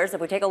dealers.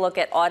 If we take a look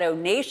at Auto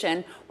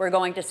Nation, we're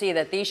going to see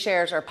that these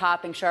shares are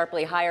popping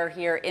sharply higher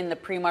here in the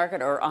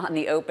pre-market, or on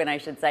the open, I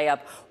should say,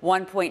 up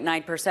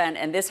 1.9%.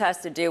 And this has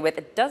to do with,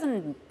 it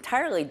doesn't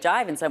entirely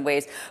jive in some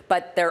ways,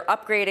 but they're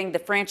upgrading the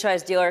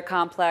franchise dealer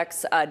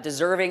complex,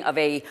 deserving of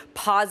a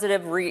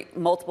positive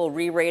multiple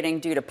re-rating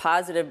due to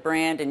positive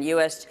brand and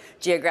U.S.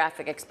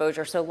 geographic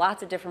exposure. So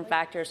lots of different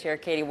factors here.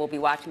 Katie, we'll be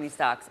watching these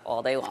stocks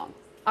all day long.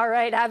 All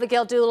right,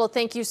 Abigail Doolittle,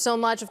 thank you so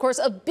much. Of course,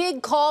 a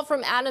big call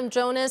from Adam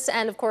Jonas,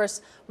 and of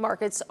course,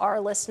 markets are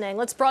listening.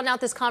 Let's broaden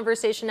out this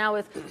conversation now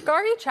with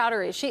Gargi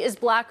Chaudhuri. She is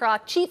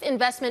BlackRock Chief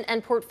Investment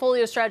and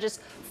Portfolio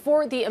Strategist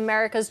for the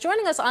Americas.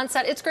 Joining us on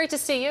set, it's great to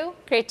see you.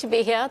 Great to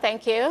be here,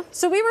 thank you.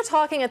 So we were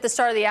talking at the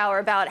start of the hour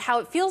about how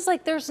it feels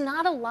like there's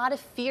not a lot of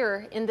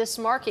fear in this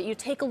market. You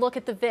take a look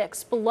at the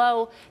VIX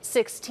below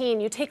 16.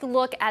 You take a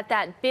look at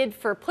that bid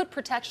for put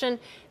protection.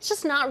 It's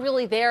just not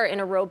really there in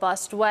a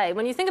robust way.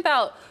 When you think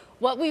about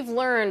what we've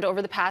learned over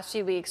the past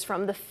few weeks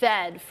from the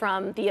Fed,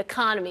 from the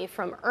economy,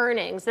 from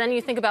earnings, then you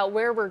think about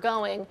where we're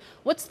going.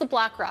 What's the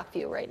BlackRock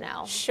view right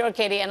now? Sure,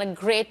 Katie, and a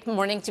great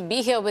morning to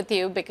be here with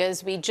you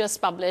because we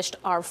just published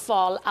our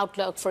fall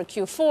outlook for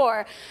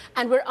Q4,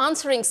 and we're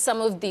answering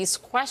some of these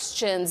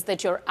questions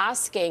that you're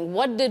asking.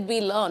 What did we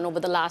learn over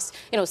the last,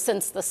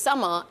 since the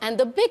summer? And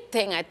the big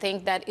thing, I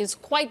think, that is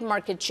quite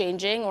market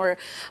changing, or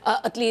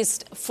at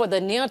least for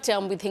the near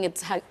term, we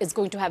think it's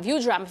going to have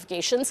huge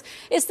ramifications,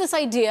 is this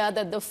idea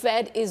that the Fed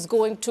is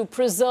going to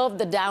preserve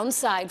the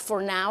downside for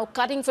now,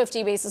 cutting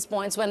 50 basis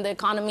points when the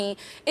economy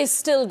is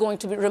still going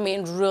to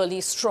remain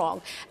really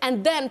strong,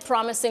 and then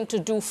promising to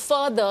do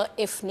further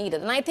if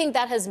needed. And I think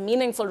that has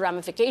meaningful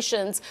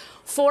ramifications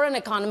for an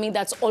economy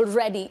that's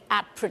already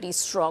at pretty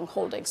strong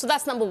holdings. So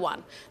that's number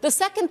one. The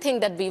second thing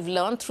that we've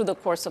learned through the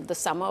course of the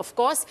summer, of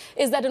course,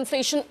 is that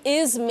inflation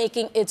is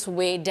making its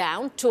way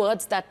down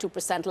towards that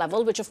 2%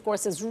 level, which of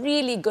course is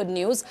really good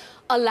news,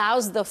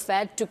 allows the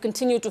Fed to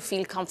continue to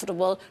feel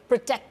comfortable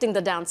protecting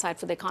the downside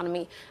for the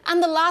economy.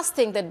 And the last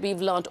thing that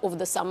we've learned over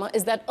the summer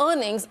is that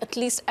earnings, at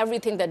least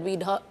everything that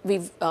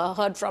we've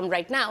heard from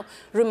right now,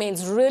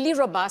 remains really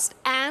robust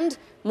and,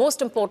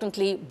 most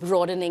importantly,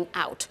 broadening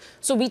out.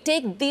 So we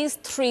take these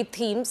three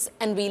themes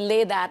and we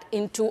lay that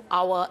into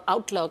our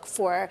outlook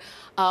for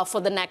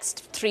the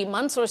next 3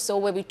 months or so,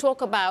 where we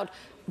talk about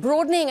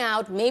broadening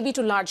out, maybe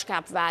to large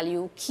cap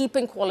value,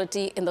 keeping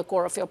quality in the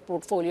core of your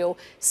portfolio,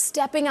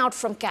 stepping out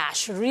from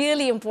cash,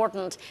 really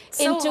important,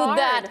 so into hard.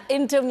 that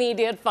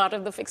intermediate part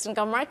of the fixed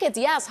income markets.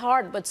 Yes,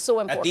 hard, but so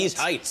important. At these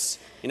heights,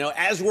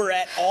 as we're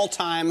at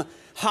all-time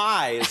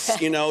highs,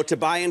 to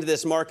buy into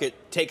this market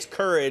takes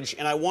courage.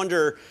 And I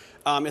wonder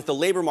if the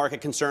labor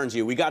market concerns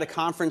you. We got a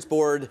Conference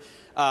Board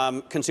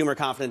consumer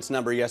confidence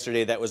number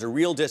yesterday that was a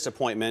real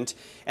disappointment,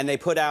 and they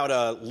put out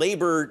a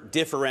labor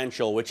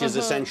differential, which is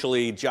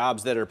essentially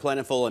jobs that are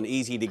plentiful and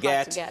easy to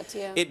get.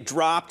 Yeah. It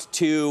dropped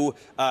to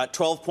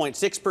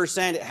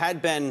 12.6%. It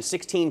had been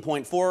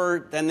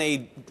 16.4. Then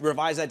they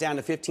revised that down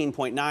to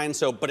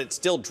 15.9. But it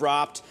still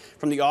dropped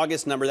from the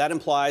August number. That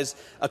implies,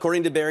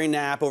 according to Barry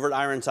Knapp over at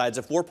Ironsides,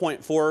 a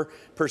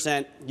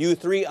 4.4%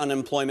 U3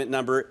 unemployment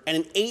number and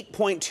an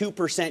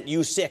 8.2%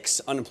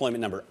 U6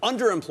 unemployment number.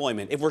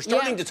 Underemployment. If we're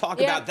starting to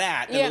talk about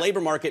that, then the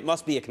labor market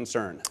must be a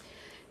concern.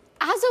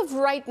 As of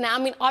right now, I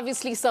mean,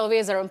 obviously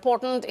surveys are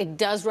important. It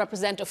does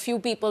represent a few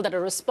people that are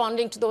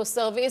responding to those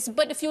surveys.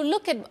 But if you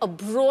look at a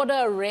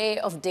broader array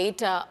of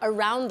data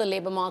around the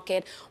labor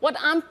market, what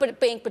I'm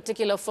paying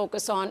particular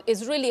focus on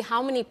is really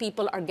how many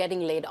people are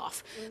getting laid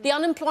off. The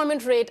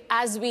unemployment rate,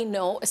 as we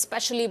know,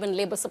 especially when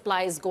labor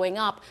supply is going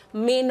up,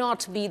 may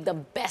not be the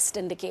best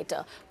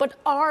indicator. But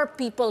are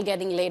people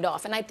getting laid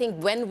off? And I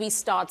think when we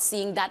start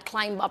seeing that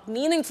climb up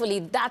meaningfully,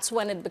 that's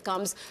when it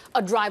becomes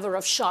a driver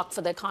of shock for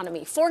the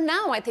economy. For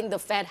now, I think the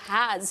Fed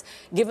has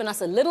given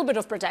us a little bit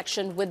of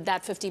protection with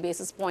that 50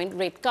 basis point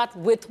rate cut,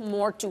 with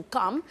more to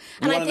come.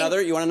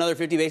 You want another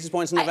 50 basis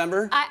points in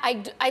November?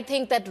 I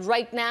think that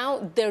right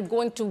now they're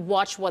going to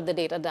watch what the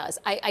data does.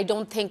 I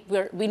don't think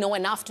we know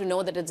enough to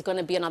know that it's going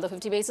to be another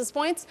 50 basis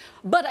points.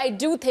 But I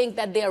do think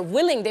that they are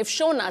willing, they've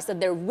shown us that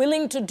they're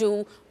willing to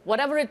do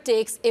whatever it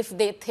takes if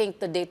they think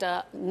the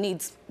data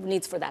needs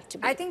for that to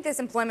be. I think this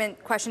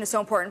employment question is so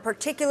important,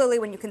 particularly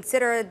when you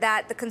consider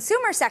that the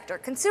consumer sector,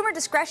 consumer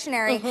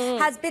discretionary,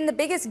 has been the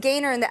biggest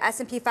gainer in the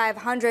S&P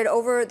 500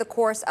 over the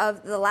course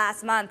of the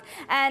last month.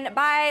 And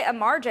by a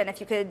margin, if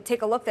you could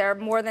take a look there,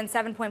 more than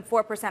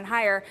 7.4%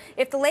 higher.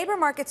 If the labor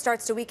market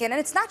starts to weaken, and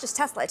it's not just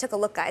Tesla, I took a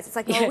look, guys, it's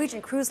like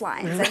Norwegian Cruise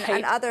Lines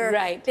and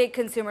other big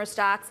consumer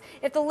stocks.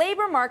 If the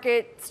labor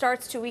market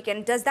starts to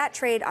weaken, does that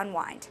trade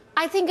unwind?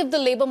 I think if the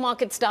labor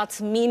market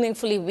starts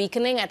meaningfully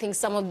weakening, I think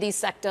some of these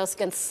sectors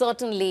can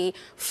certainly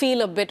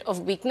feel a bit of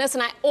weakness.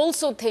 And I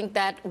also think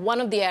that one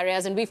of the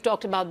areas, and we've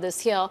talked about this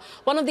here,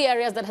 one of the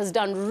areas that has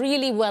done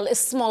really well is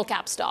small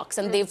cap stocks.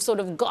 And they've sort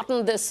of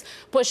gotten this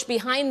push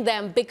behind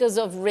them because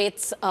of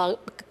rates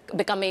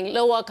becoming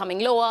lower, coming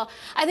lower.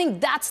 I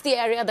think that's the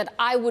area that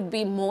I would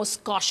be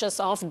most cautious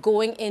of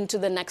going into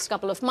the next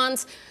couple of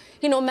months.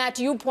 You know, Matt,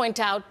 you point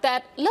out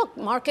that, look,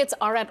 markets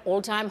are at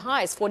all-time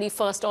highs,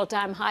 41st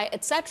all-time high,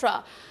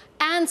 etc.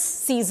 And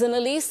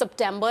seasonally,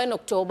 September and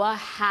October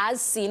has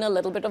seen a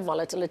little bit of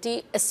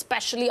volatility,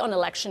 especially on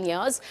election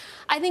years.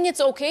 I think it's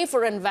okay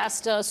for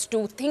investors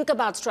to think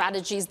about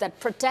strategies that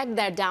protect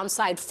their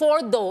downside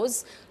for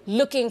those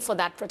looking for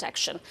that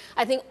protection.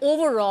 I think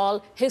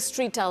overall,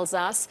 history tells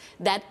us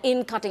that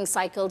in cutting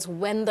cycles,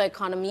 when the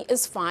economy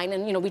is fine,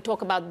 and, you know, we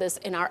talk about this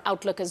in our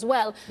outlook as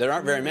well. There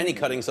aren't very many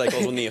cutting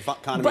cycles when the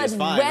economy is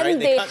fine, when right?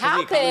 They cut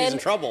happen, the economy's in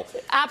trouble.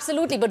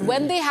 Absolutely. But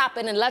when they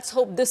happen, and let's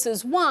hope this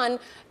is one,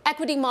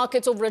 equity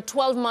markets over a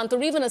 12-month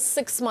or even a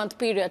 6-month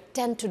period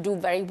tend to do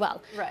very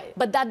well. Right.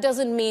 But that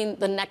doesn't mean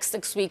the next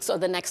 6 weeks or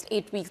the next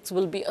 8 weeks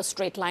will be a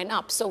straight line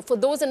up. So for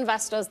those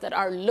investors that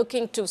are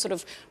looking to sort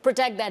of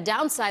protect their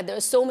downside, there are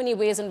so many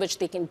ways in which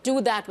they can do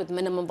that with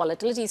minimum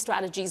volatility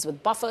strategies,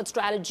 with buffered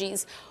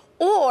strategies,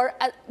 or,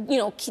 you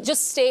know,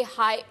 just stay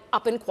high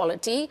up in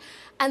quality.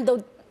 And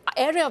the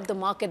area of the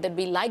market that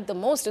we like the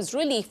most is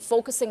really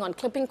focusing on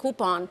clipping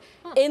coupon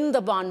in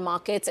the bond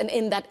markets and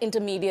in that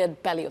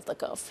intermediate belly of the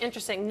curve.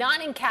 Interesting.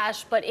 Not in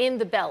cash, but in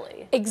the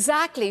belly.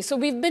 Exactly. So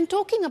we've been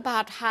talking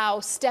about how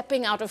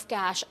stepping out of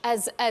cash,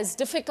 as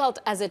difficult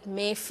as it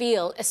may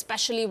feel,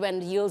 especially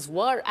when yields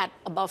were at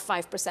above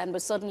 5%,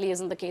 but certainly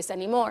isn't the case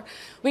anymore.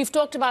 We've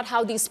talked about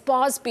how these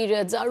pause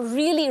periods are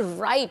really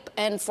ripe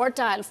and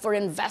fertile for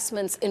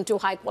investments into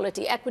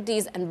high-quality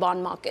equities and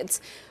bond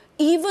markets.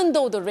 Even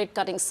though the rate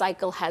cutting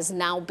cycle has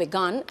now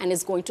begun and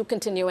is going to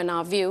continue in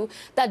our view,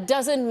 that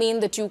doesn't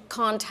mean that you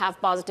can't have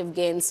positive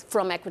gains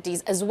from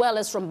equities as well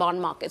as from bond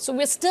markets. So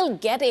we're still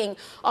getting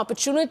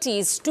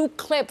opportunities to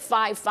clip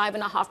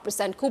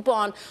 5.5%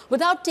 coupon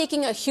without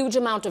taking a huge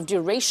amount of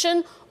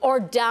duration or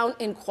down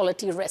in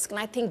quality risk. And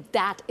I think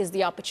that is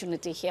the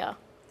opportunity here.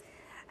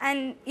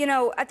 And, you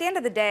know, at the end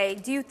of the day,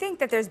 do you think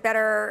that there's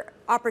better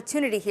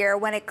opportunity here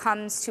when it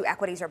comes to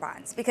equities or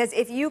bonds? Because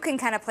if you can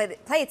kind of play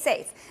it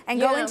safe and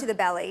go into the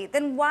belly,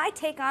 then why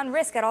take on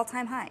risk at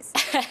all-time highs?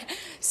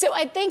 So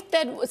I think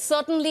that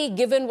certainly,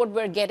 given what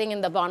we're getting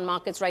in the bond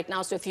markets right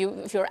now, so if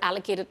you're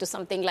allocated to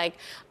something like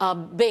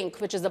BINK,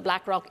 which is the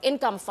BlackRock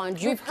income fund,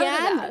 you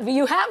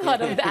have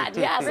heard of that.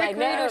 Yes, I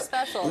know.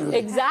 Special.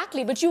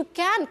 Exactly, but you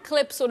can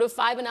clip sort of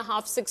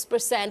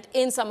 5.5–6%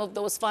 in some of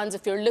those funds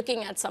if you're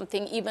looking at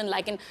something even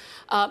like in,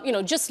 you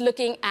know, just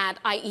looking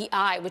at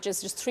IEI, which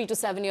is just 3 to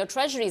 7 year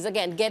treasuries,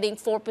 again, getting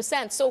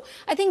 4%. So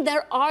I think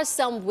there are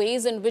some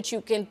ways in which you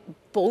can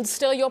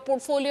bolster your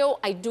portfolio.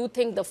 I do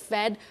think the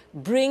Fed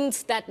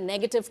brings that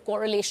negative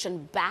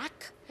correlation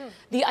back.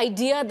 The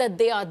idea that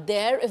they are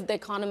there if the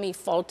economy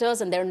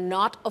falters and they're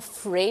not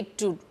afraid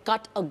to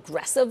cut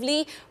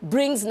aggressively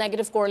brings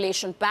negative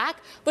correlation back.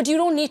 But you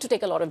don't need to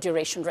take a lot of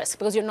duration risk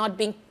because you're not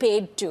being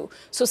paid to.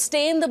 So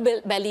stay in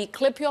the belly,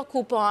 clip your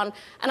coupon,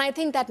 and I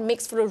think that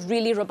makes for a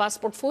really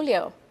robust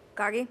portfolio.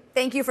 Gargi,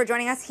 thank you for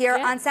joining us here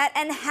on set,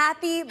 and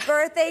happy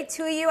birthday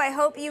to you. I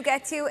hope you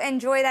get to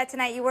enjoy that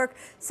tonight. You work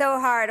so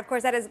hard. Of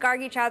course, that is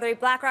Gargi Chaudhuri,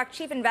 BlackRock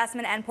Chief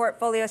Investment and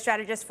Portfolio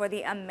Strategist for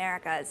the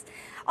Americas.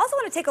 Also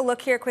want to take a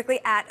look here quickly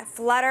at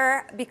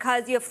Flutter,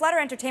 because you have Flutter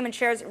Entertainment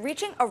shares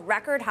reaching a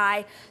record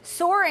high,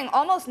 soaring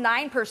almost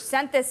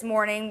 9% this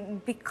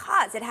morning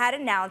because it had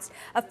announced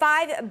a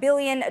 $5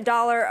 billion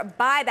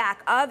buyback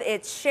of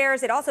its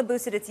shares. It also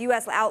boosted its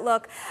U.S.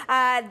 outlook.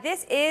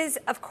 This is,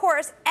 of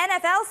course,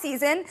 NFL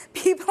season.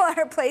 People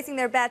are placing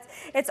their bets.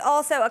 It's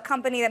also a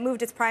company that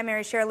moved its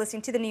primary share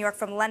listing to the New York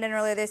from London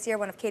earlier this year,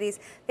 one of Katie's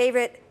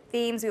favorite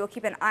themes. We will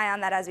keep an eye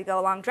on that as we go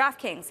along.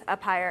 DraftKings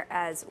up higher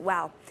as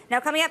well. Now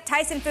coming up,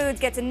 Tyson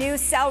Foods gets a new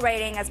sell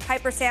rating as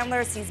Piper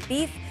Sandler sees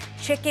beef,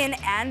 chicken,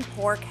 and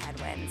pork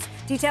headwinds.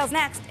 Details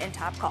next in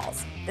Top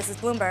Calls. This is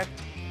Bloomberg.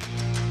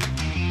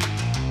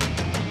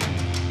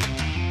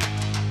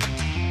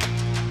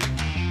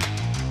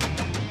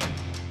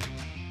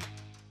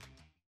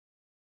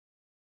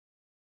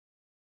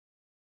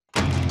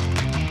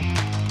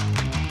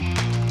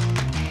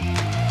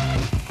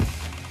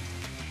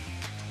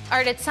 All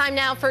right, it's time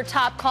now for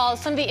Top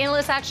Calls. Some of the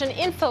analyst action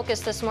in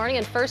focus this morning.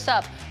 And first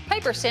up,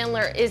 Piper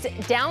Sandler is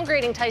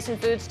downgrading Tyson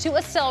Foods to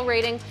a sell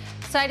rating,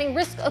 citing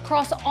risk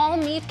across all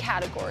meat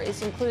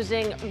categories,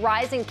 including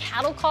rising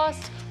cattle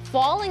costs,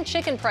 falling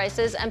chicken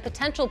prices, and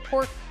potential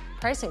pork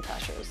pricing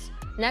pressures.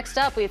 Next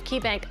up, we have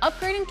KeyBank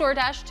upgrading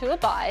DoorDash to a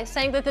buy,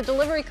 saying that the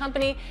delivery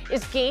company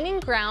is gaining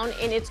ground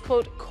in its,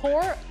 quote,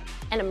 core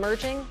and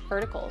emerging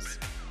verticals.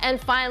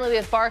 And finally, we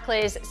have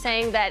Barclays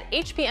saying that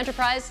HP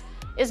Enterprise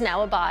is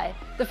now a buy.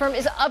 The firm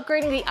is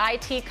upgrading the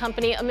IT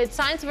company amid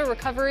signs of a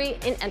recovery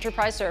in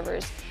enterprise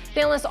servers.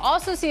 The analyst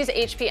also sees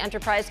HP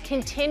Enterprise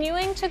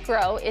continuing to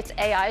grow its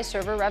AI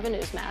server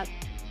revenues, Matt.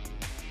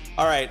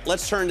 All right,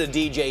 let's turn to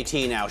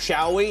DJT now,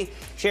 shall we?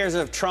 Shares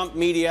of Trump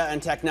Media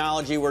and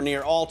Technology were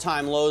near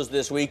all-time lows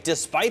this week,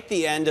 despite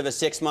the end of a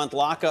 6-month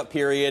lockup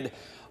period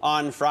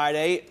on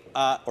Friday,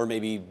 or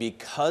maybe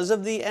because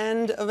of the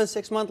end of a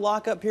 6-month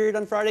lockup period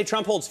on Friday.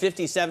 Trump holds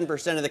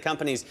 57% of the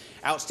company's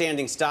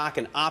outstanding stock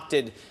and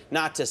opted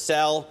not to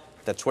sell.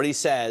 That's what he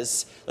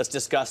says. Let's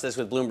discuss this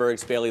with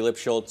Bloomberg's Bailey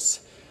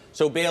Lipschultz.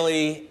 So,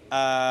 Bailey,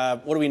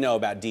 what do we know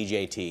about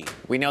DJT?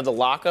 We know the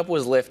lockup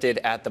was lifted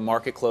at the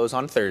market close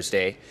on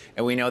Thursday,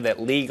 and we know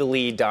that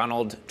legally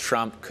Donald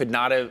Trump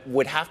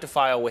would have to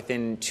file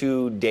within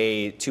 2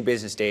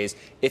 business days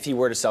if he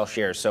were to sell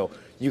shares. So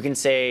you can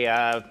say,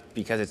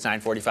 because it's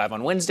 9:45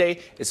 on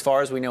Wednesday, as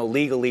far as we know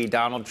legally,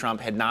 Donald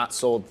Trump had not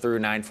sold through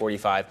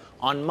 9:45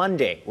 on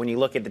Monday. When you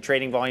look at the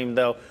trading volume,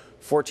 though,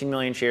 14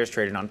 million shares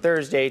traded on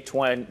Thursday,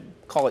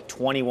 call it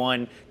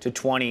 21 to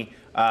 20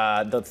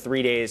 the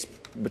 3 days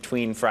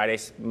between Friday,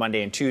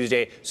 Monday, and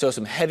Tuesday. So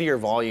some heavier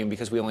volume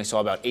because we only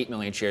saw about 8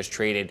 million shares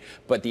traded.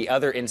 But the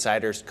other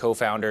insiders,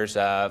 co-founders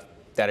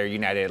that are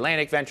United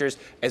Atlantic Ventures,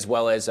 as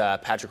well as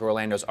Patrick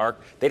Orlando's ARK,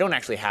 they don't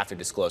actually have to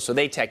disclose. So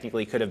they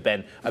technically could have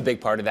been a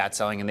big part of that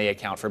selling, and they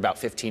account for about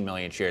 15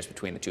 million shares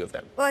between the two of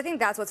them. Well, I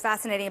think that's what's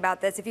fascinating about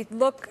this. If you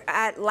look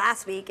at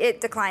last week, it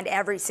declined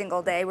every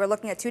single day. We're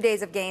looking at 2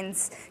 days of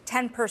gains,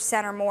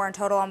 10% or more in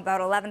total, on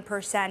about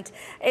 11%.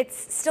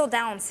 It's still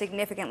down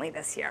significantly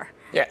this year.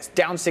 Yes,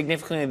 down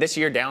significantly this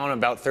year, down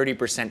about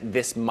 30%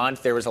 this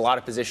month. There was a lot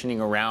of positioning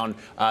around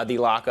the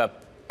lockup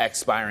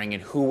expiring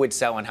and who would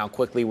sell and how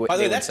quickly they would sell.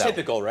 By the way, that's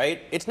typical,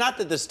 right? It's not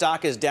that the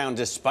stock is down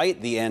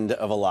despite the end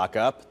of a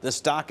lockup. The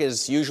stock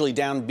is usually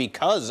down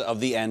because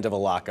of the end of a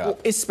lockup. Well,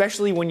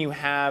 especially when you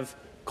have,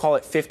 call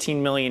it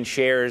 15 million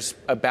shares,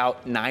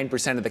 about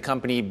 9% of the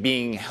company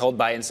being held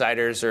by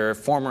insiders or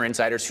former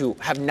insiders who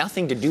have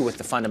nothing to do with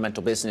the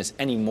fundamental business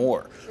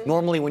anymore.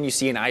 Normally, when you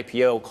see an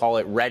IPO, call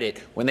it Reddit,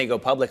 when they go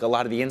public, a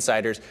lot of the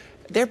insiders,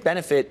 they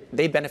benefit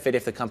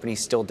if the company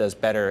still does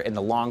better in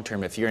the long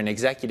term. If you're an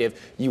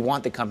executive, you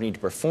want the company to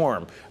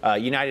perform.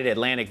 United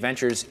Atlantic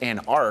Ventures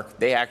and ARK,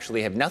 they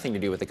actually have nothing to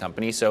do with the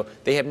company, so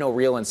they have no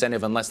real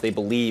incentive unless they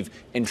believe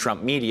in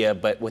Trump Media.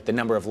 But with the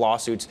number of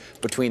lawsuits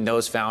between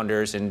those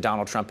founders and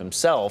Donald Trump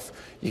himself,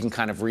 you can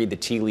kind of read the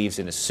tea leaves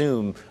and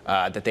assume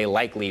that they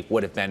likely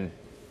would have been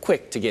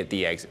quick to get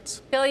the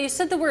exits. Bill, you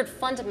said the word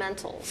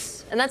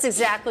fundamentals, and that's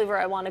exactly where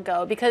I want to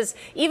go, because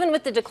even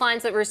with the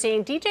declines that we're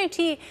seeing,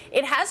 DJT,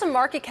 it has a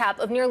market cap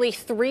of nearly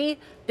 $3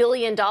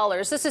 billion.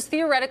 This is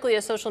theoretically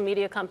a social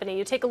media company.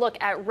 You take a look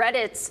at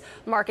Reddit's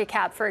market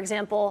cap, for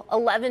example,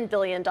 $11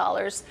 billion.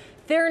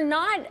 They're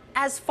not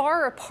as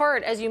far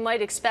apart as you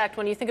might expect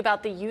when you think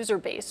about the user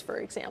base, for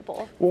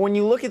example. Well, when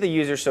you look at the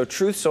users, so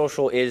Truth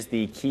Social is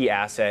the key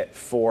asset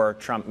for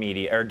Trump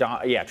Media,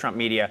 Trump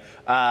Media.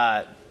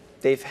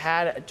 They've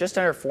had just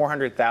under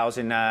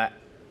 400,000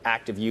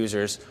 active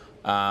users,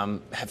 have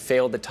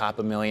failed to top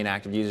 1 million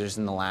active users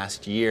in the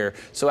last year.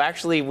 So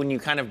actually, when you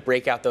kind of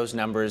break out those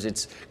numbers,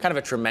 it's kind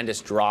of a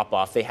tremendous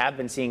drop-off. They have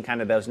been seeing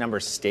kind of those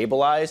numbers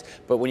stabilize,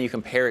 but when you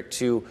compare it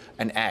to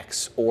an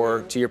X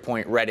or, to your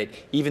point, Reddit,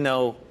 even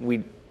though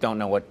we don't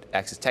know what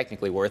X is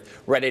technically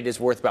worth. Reddit is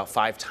worth about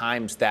 5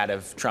 times that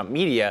of Trump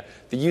Media.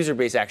 The user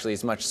base actually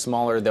is much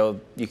smaller, though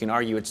you can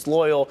argue it's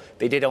loyal.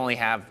 They did only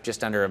have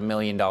just under $1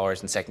 million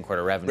in second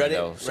quarter revenue,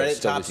 though. So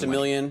Reddit tops 1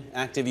 million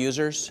active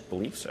users? I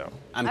believe so.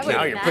 I'm kidding.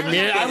 Now you're putting me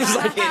in. I was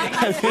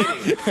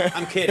like,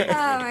 I'm kidding.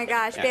 Oh my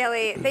gosh,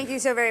 Bailey, thank you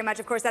so very much.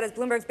 Of course, that is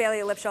Bloomberg's Bailey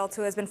Lipschultz,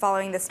 who has been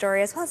following this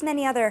story, as well as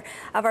many other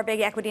of our big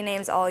equity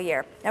names all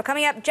year. Now,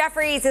 coming up,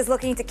 Jefferies is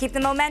looking to keep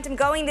the momentum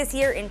going this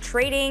year in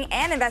trading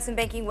and investment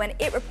banking when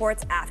it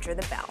reports after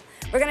the bell.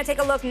 We're going to take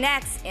a look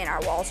next in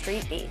our Wall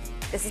Street Beat.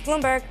 This is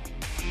Bloomberg.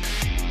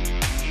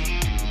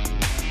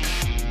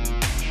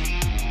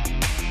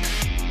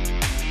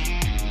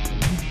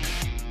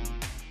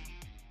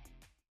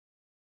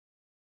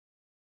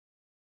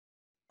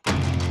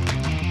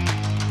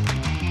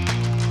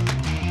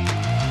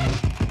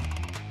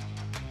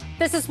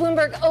 This is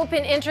Bloomberg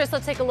Open Interest.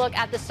 Let's take a look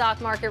at the stock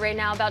market right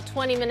now, about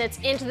 20 minutes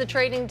into the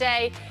trading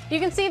day. You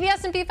can see the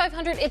S&P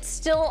 500, it's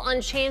still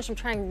unchanged. I'm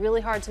trying really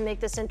hard to make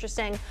this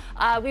interesting.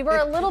 We were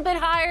a little bit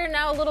higher,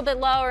 now a little bit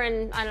lower,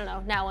 and I don't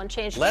know, now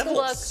unchanged. Take a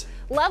look.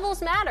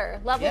 Levels matter.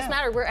 Levels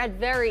matter. We're at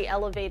very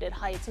elevated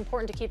heights.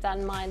 Important to keep that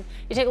in mind.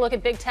 You take a look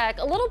at big tech,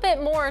 a little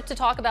bit more to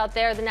talk about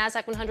there. The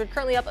NASDAQ 100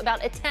 currently up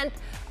about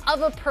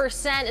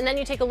 0.1%. And then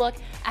you take a look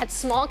at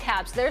small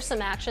caps. There's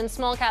some action.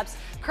 Small caps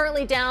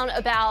currently down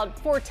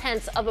about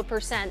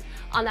 0.4%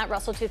 on that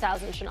Russell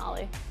 2000,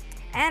 Sonali.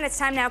 And it's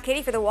time now,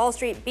 Katie, for the Wall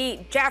Street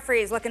Beat.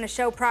 Jefferies looking to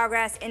show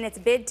progress in its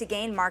bid to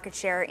gain market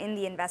share in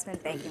the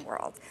investment banking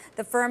world.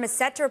 The firm is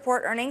set to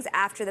report earnings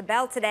after the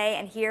bell today,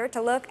 and here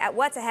to look at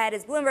what's ahead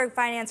is Bloomberg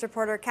finance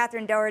reporter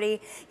Katherine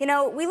Doherty. You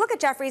know, we look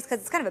at Jefferies because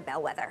it's kind of a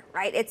bellwether,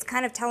 right? It's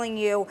kind of telling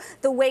you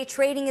the way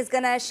trading is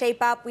going to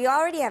shape up. We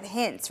already have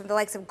hints from the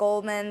likes of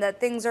Goldman that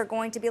things are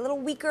going to be a little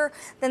weaker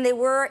than they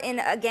were in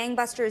a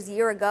gangbusters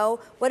year ago.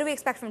 What do we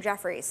expect from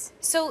Jefferies?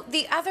 So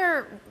the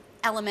other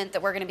element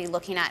that we're going to be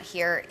looking at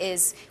here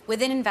is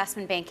within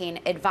investment banking,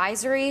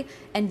 advisory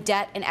and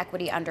debt and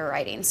equity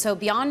underwriting. So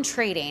beyond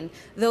trading,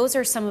 those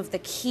are some of the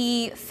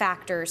key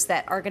factors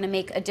that are going to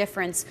make a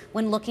difference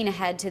when looking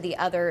ahead to the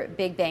other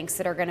big banks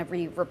that are going to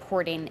be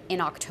reporting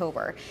in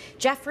October.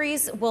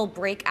 Jefferies will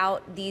break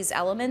out these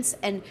elements,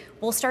 and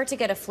we'll start to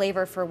get a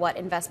flavor for what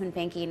investment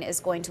banking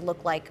is going to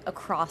look like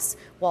across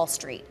Wall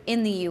Street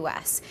in the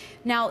U.S.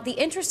 Now, the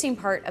interesting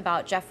part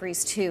about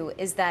Jefferies, too,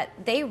 is that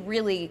they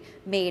really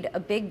made a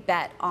big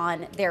bet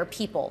on their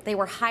people. They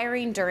were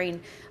hiring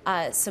during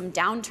some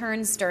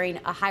downturns, during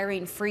a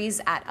hiring freeze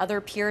at other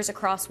peers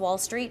across Wall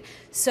Street.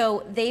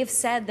 So they've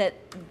said that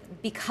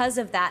because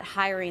of that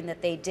hiring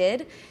that they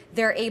did,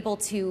 they're able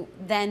to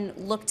then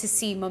look to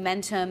see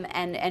momentum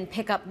and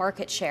pick up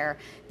market share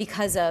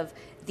because of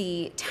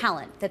the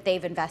talent that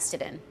they've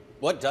invested in.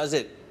 What does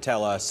it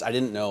tell us? I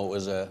didn't know it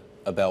was a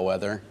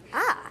bellwether.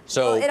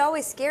 So well, it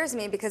always scares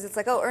me because it's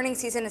like, oh, earnings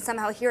season is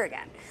somehow here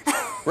again.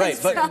 Right,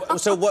 but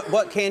so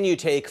what can you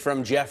take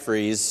from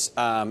Jefferies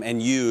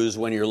and use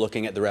when you're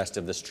looking at the rest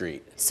of the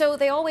street? So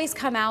they always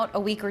come out a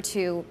week or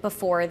two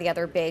before the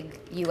other big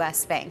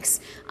U.S. banks.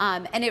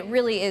 And it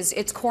really is,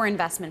 it's core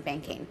investment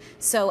banking.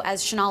 So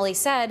as Sonali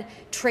said,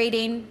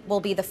 trading will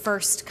be the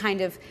first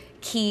kind of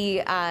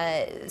key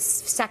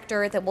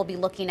sector that we'll be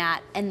looking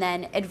at, and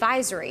then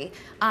advisory.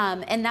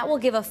 And that will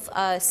give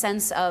a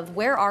sense of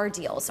where are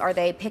deals? Are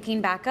they picking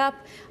back up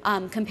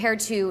compared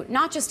to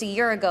not just a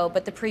year ago,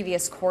 but the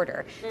previous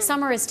quarter?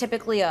 Summer is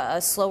typically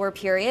a slower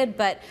period,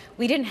 but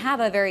we didn't have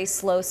a very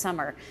slow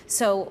summer.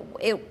 So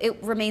it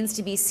remains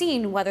to be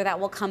seen whether that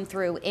will come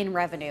through in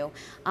revenue,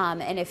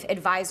 and if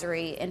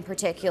advisory in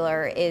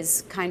particular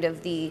is kind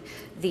of the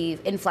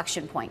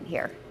inflection point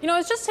here. You know, I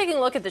was just taking a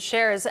look at the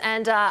shares,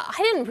 and I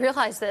didn't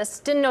realize this.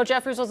 Didn't know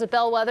Jefferies was a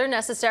bellwether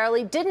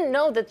necessarily. Didn't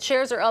know that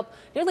shares are up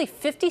nearly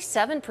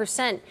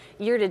 57%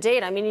 year to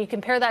date. I mean, you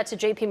compare that to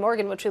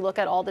JPMorgan, which we look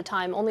at all the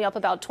time, only up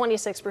about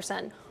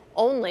 26%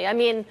 only. I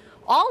mean,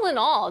 all in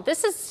all,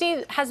 this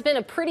has been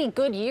a pretty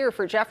good year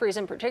for Jefferies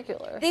in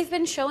particular. They've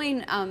been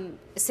showing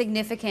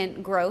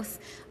significant growth,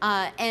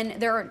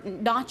 and they're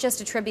not just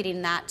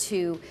attributing that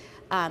to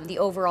the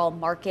overall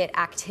market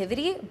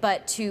activity,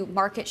 but to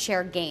market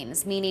share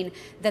gains, meaning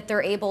that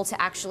they're able to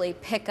actually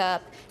pick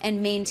up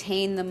and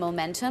maintain the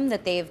momentum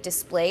that they've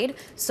displayed.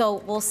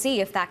 So we'll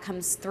see if that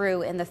comes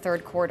through in the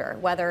third quarter,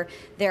 whether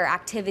their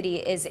activity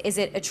is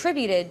it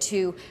attributed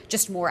to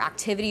just more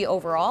activity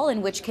overall,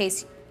 in which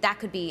case that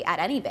could be at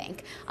any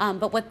bank.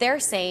 But what they're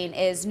saying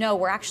is, no,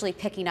 we're actually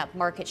picking up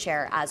market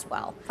share as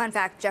well. Fun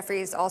fact,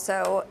 Jefferies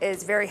also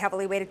is very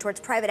heavily weighted towards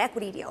private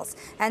equity deals.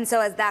 And so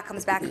as that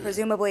comes back,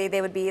 presumably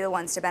they would be the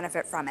ones to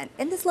benefit from it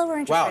in this lower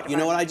interest rate environment. You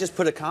know what? I just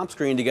put a comp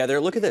screen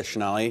together. Look at this,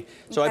 Sonali.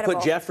 So I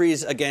put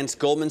Jefferies against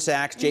Goldman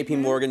Sachs,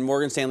 JPMorgan,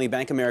 Morgan Stanley,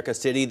 Bank of America,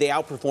 Citi. They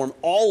outperform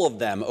all of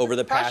them over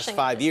the past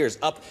 5 years,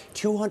 up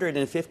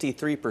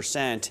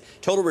 253%.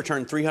 Total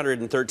return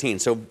 313.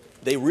 So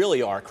they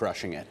really are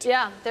crushing it.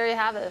 Yeah, there you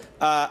have it.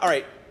 All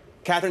right.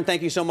 Katherine,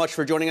 thank you so much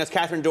for joining us.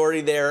 Katherine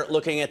Doherty there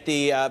looking at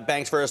the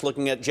banks for us,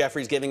 looking at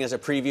Jefferies, giving us a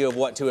preview of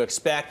what to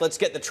expect. Let's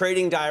get the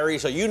trading diary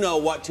so you know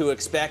what to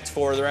expect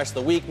for the rest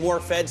of the week.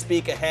 More Fed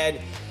speak ahead.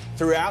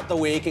 throughout the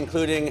week,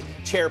 including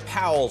Chair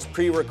Powell's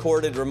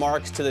pre-recorded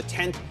remarks to the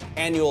 10th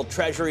annual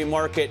Treasury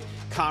Market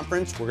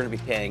Conference. We're going to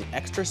be paying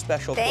extra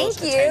special close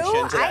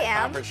attention to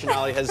that conference.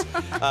 Sonali has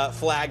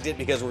flagged it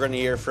because we're going to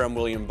hear from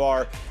William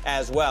Barr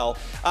as well.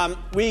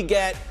 We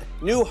get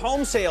new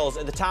home sales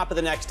at the top of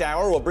the next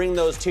hour. We'll bring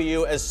those to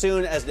you as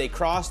soon as they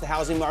cross the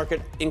housing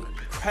market.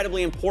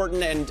 Incredibly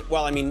important and,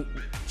 well, I mean,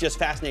 just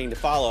fascinating to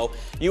follow.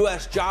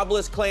 U.S.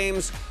 jobless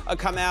claims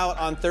come out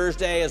on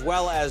Thursday, as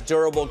well as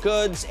durable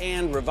goods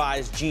and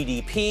revised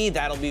GDP.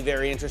 That'll be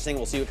very interesting.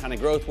 We'll see what kind of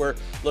growth we're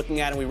looking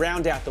at. And we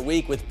round out the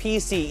week with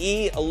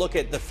PCE, a look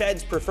at the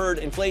Fed's preferred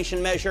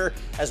inflation measure,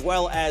 as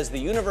well as the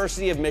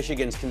University of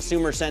Michigan's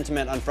consumer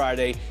sentiment on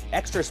Friday.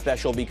 Extra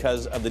special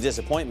because of the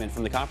disappointment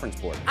from the Conference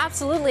Board.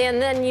 Absolutely. And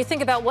then you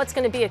think about what's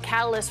going to be a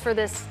catalyst for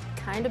this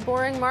kind of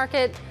boring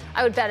market.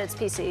 I would bet it's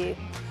PCE.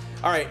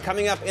 All right,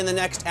 coming up in the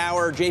next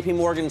hour,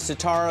 JPMorgan's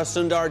Sitara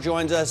Sundar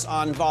joins us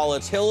on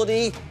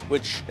volatility,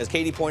 which, as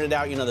Katie pointed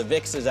out, you know, the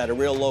VIX is at a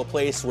real low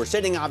place. We're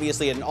sitting,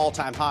 obviously, at an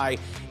all-time high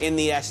in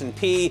the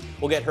S&P.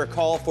 We'll get her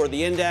call for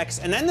the index.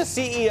 And then the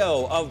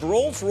CEO of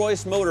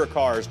Rolls-Royce Motor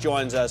Cars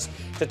joins us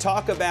to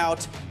talk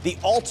about the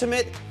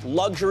ultimate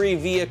luxury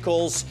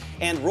vehicles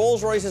and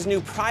Rolls-Royce's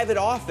new private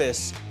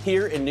office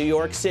here in New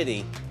York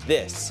City.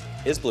 This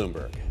is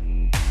Bloomberg.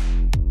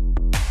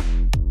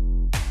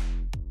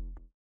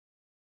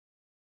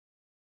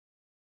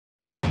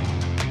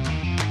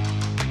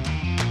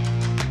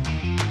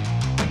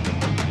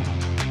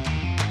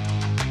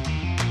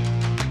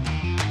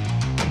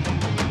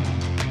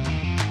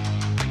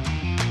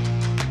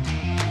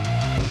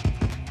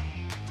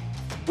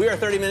 We are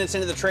 30 minutes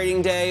into the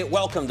trading day.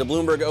 Welcome to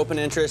Bloomberg Open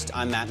Interest.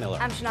 I'm Matt Miller.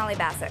 I'm Sonali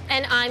Basak.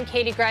 And I'm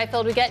Katie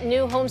Greifeld. We get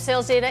new home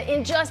sales data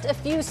in just a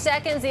few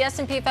seconds. The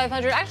S&P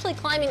 500 actually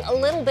climbing a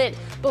little bit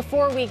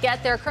before we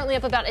get there, currently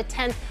up about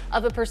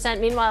 0.1%.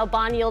 Meanwhile,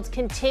 bond yields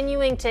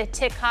continuing to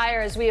tick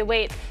higher as we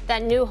await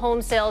that new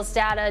home sales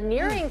data,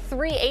 nearing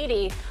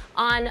 380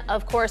 on,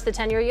 of course, the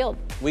 10-year yield.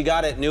 We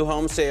got it. New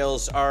home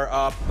sales are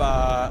up,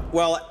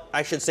 well,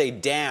 I should say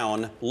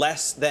down,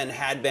 less than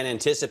had been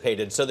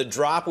anticipated. So the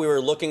drop we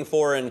were looking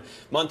for in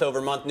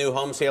month-over-month new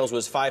home sales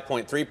was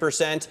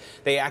 5.3%.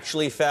 They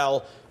actually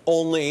fell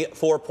only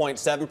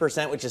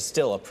 4.7%, which is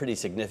still a pretty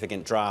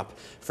significant drop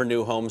for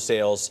new home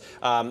sales.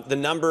 The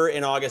number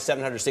in August,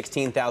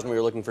 716,000. We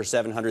were looking for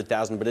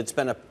 700,000, but it's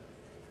been a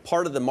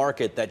part of the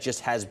market that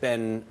just has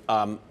been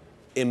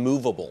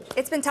immovable.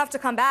 It's been tough to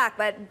come back,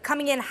 but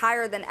coming in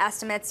higher than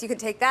estimates, you can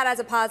take that as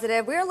a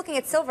positive. We are looking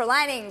at silver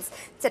linings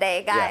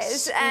today,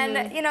 guys. Yes.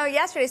 And, you know,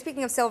 yesterday,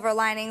 speaking of silver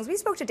linings, we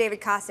spoke to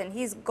David Kostin.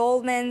 He's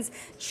Goldman's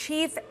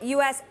chief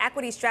U.S.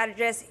 equity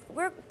strategist.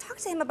 We're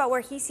talking to him about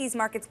where he sees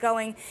markets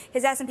going.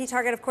 His S&P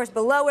target, of course,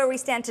 below where we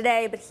stand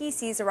today, but he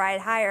sees a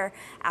ride higher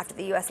after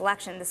the U.S.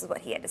 election. This is what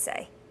he had to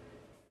say.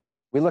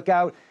 We look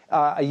out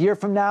a year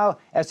from now,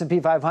 S&P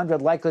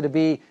 500 likely to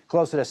be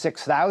closer to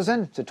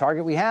 6,000. It's a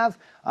target we have.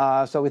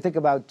 So we think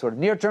about sort of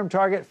near-term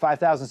target,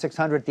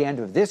 5,600 at the end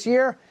of this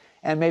year,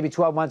 and maybe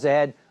 12 months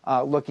ahead,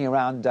 looking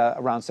around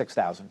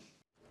 6,000.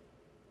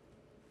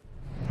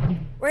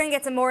 We're going to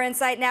get some more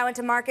insight now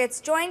into markets.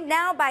 Joined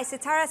now by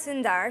Sitara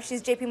Sundar.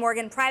 She's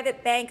JPMorgan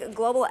Private Bank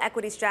Global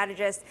Equity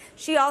Strategist.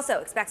 She also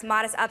expects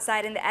modest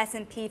upside in the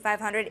S&P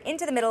 500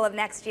 into the middle of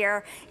next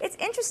year. It's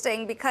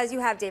interesting because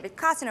you have David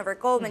Kostin over at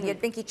Goldman. You had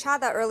Binky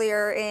Chadha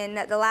earlier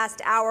in the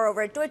last hour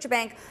over at Deutsche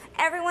Bank.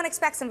 Everyone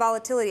expects some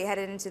volatility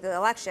headed into the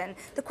election.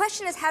 The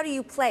question is, how do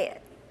you play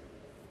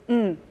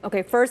it?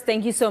 Okay, first,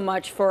 thank you so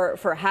much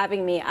for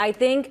having me. I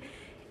think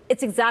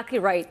it's exactly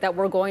right that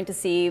we're going to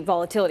see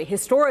volatility.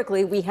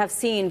 Historically, we have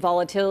seen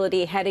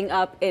volatility heading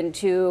up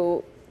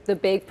into the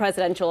big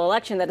presidential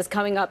election that is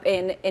coming up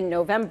in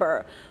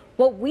November.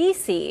 What we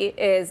see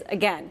is,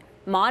 again,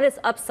 modest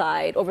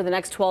upside over the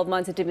next 12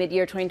 months into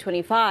mid-year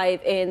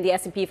 2025 in the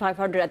S&P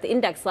 500 at the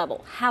index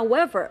level.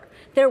 However,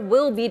 there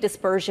will be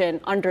dispersion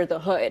under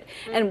the hood.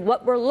 And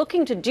what we're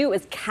looking to do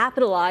is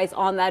capitalize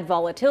on that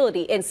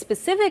volatility, and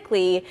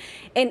specifically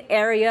in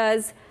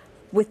areas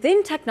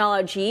within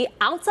technology,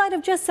 outside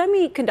of just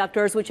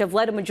semiconductors, which have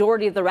led a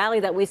majority of the rally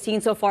that we've seen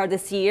so far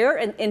this year,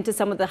 and into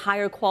some of the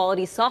higher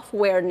quality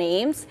software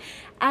names,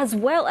 as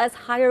well as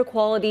higher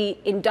quality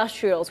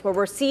industrials, where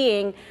we're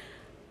seeing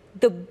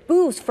the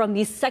boost from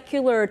these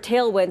secular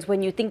tailwinds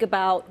when you think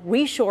about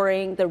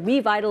reshoring, the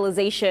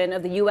revitalization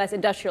of the U.S.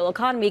 industrial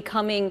economy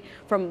coming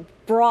from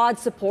broad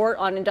support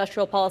on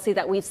industrial policy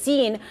that we've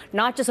seen,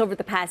 not just over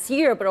the past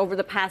year, but over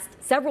the past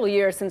several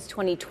years since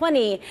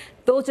 2020.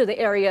 Those are the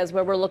areas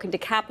where we're looking to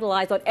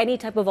capitalize on any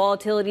type of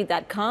volatility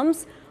that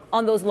comes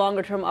on those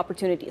longer-term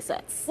opportunity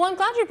sets. Well, I'm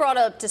glad you brought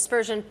up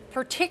dispersion,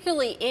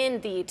 particularly in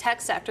the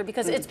tech sector,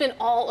 because it's been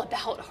all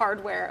about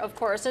hardware, of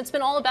course. It's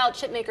been all about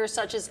chip makers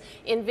such as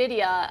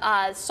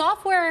NVIDIA.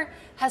 Software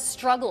has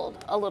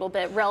struggled a little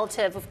bit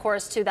relative, of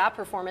course, to that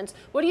performance.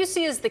 What do you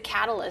see as the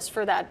catalyst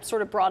for that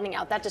sort of broadening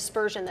out, that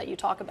dispersion that you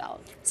talk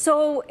about?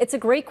 So it's a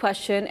great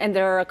question, and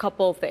there are a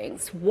couple of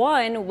things.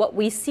 One, what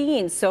we've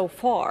seen so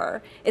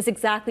far is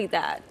exactly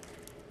that.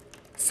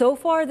 So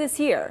far this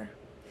year,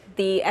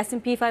 the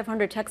S&P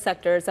 500 tech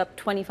sector is up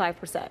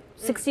 25%.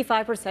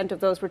 65% of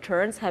those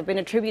returns have been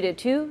attributed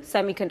to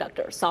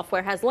semiconductors.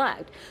 Software has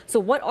lagged. So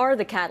what are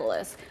the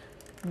catalysts?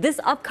 This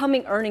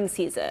upcoming earnings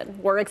season,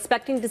 we're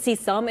expecting to see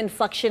some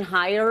inflection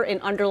higher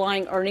in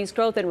underlying earnings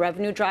growth and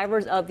revenue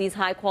drivers of these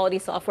high-quality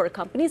software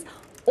companies.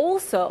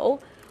 Also,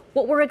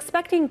 what we're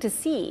expecting to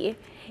see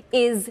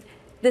is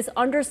this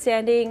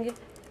understanding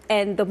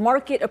and the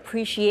market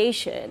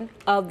appreciation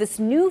of this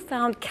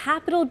newfound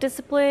capital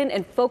discipline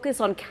and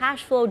focus on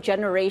cash flow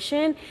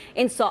generation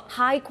in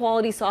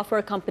high-quality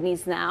software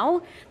companies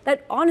now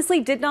that honestly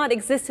did not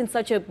exist in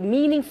such a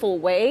meaningful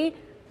way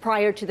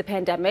prior to the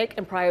pandemic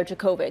and prior to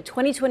COVID.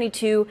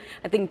 2022,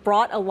 I think,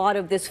 brought a lot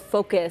of this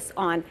focus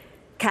on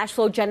cash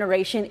flow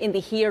generation in the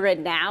here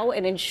and now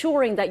and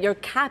ensuring that your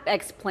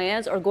CapEx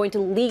plans are going to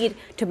lead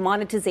to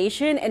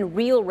monetization and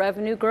real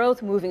revenue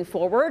growth moving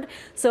forward.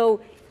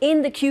 So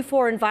in the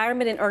Q4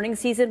 environment and earnings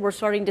season, we're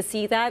starting to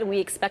see that, and we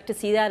expect to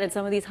see that in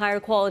some of these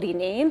higher quality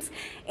names.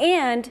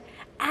 And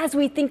as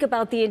we think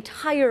about the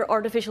entire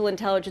artificial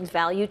intelligence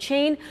value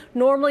chain,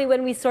 normally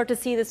when we start to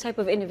see this type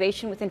of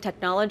innovation within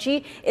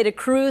technology, it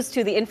accrues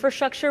to the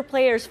infrastructure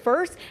players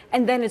first,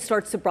 and then it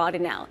starts to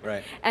broaden out.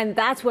 Right. And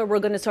that's where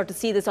we're going to start to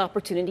see this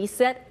opportunity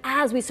set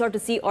as we start to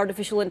see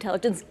artificial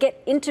intelligence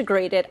get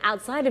integrated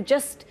outside of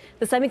just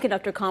the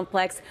semiconductor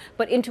complex,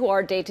 but into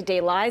our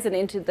day-to-day lives and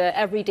into the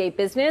everyday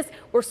business,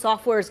 where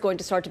software is going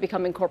to start to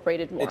become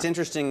incorporated more. It's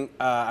interesting.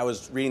 I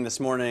was reading this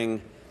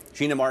morning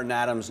Gina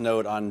Martin-Adams'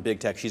 note on big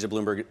tech. She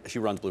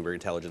runs Bloomberg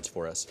Intelligence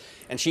for us.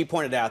 And she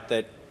pointed out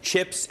that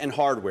chips and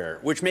hardware,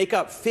 which make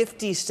up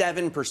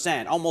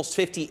 57%, almost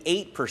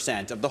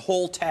 58% of the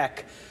whole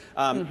tech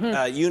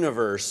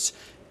universe,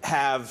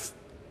 have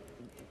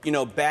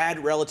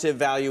bad relative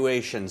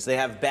valuations. They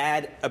have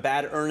a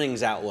bad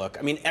earnings outlook.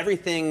 I mean,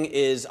 everything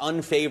is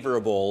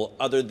unfavorable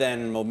other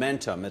than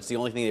momentum. It's the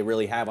only thing they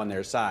really have on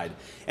their side.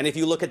 And if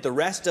you look at the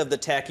rest of the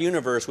tech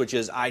universe, which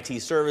is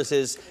IT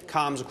services,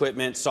 comms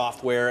equipment,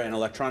 software, and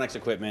electronics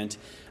equipment,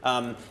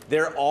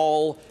 they're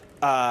all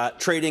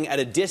trading at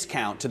a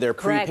discount to their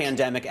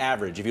pre-pandemic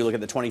average, if you look at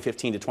the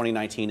 2015 to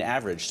 2019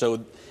 average.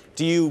 So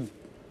do you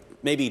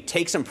maybe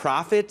take some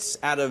profits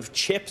out of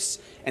chips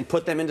and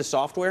put them into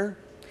software?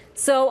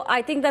 So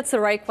I think that's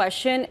the right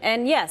question.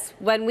 And yes,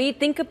 when we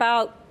think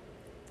about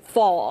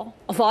fall,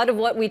 a lot of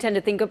what we tend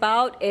to think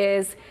about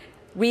is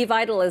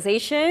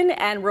revitalization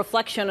and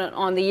reflection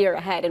on the year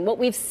ahead. And what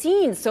we've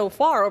seen so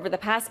far over the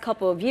past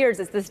couple of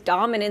years is this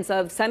dominance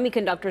of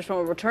semiconductors from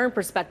a return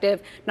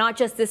perspective, not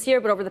just this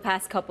year, but over the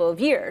past couple of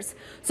years.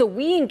 So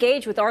we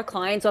engage with our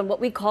clients on what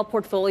we call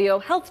portfolio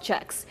health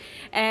checks.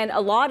 And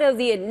a lot of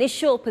the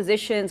initial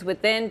positions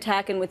within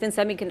tech and within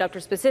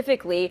semiconductors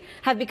specifically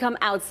have become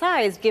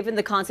outsized given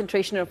the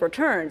concentration of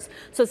returns.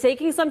 So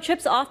taking some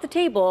chips off the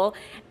table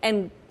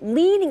and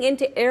leaning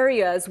into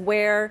areas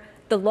where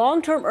the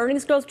long-term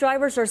earnings growth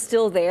drivers are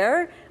still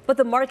there, but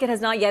the market has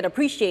not yet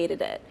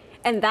appreciated it.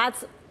 And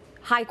that's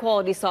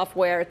high-quality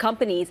software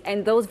companies.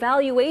 And those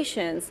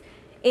valuations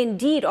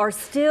indeed are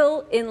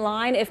still in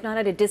line, if not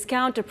at a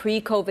discount, to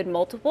pre-COVID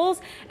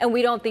multiples. And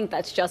we don't think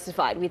that's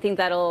justified. We think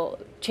that'll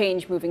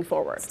change moving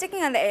forward.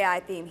 Sticking on the AI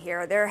theme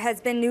here, there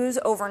has been news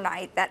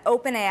overnight that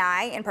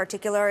OpenAI in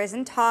particular is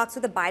in talks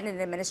with the Biden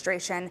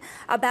administration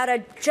about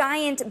a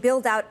giant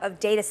build out of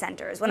data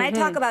centers. When I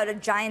talk about a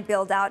giant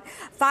build out,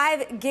 5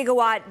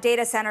 gigawatt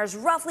data centers,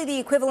 roughly the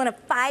equivalent of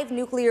 5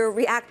 nuclear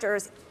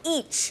reactors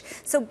each.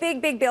 So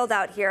big build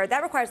out here.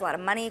 That requires a lot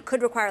of money,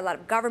 could require a lot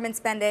of government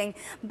spending.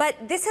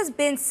 But this has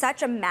been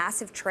such a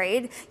massive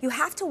trade. You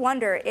have to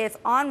wonder if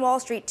on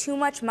Wall Street too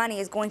much money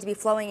is going to be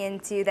flowing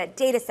into that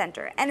data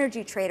center,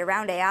 energy trade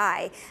around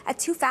AI at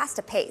too fast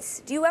a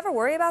pace. Do you ever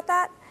worry about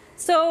that?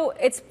 So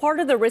it's part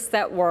of the risk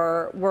that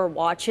we're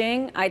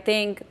watching. I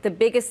think the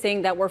biggest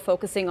thing that we're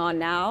focusing on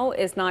now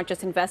is not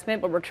just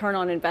investment, but return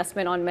on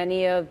investment on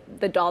many of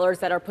the dollars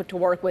that are put to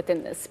work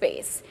within this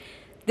space.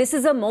 This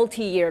is a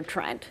multi-year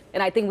trend,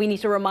 and I think we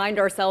need to remind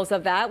ourselves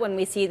of that when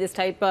we see this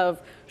type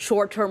of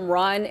short-term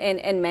run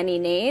in many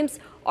names.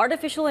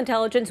 Artificial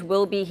intelligence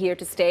will be here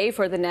to stay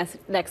for the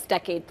next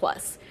decade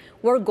plus.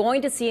 We're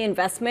going to see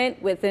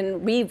investment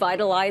within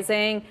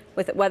revitalizing,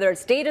 whether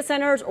it's data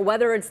centers or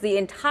whether it's the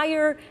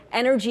entire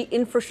energy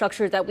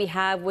infrastructure that we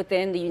have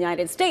within the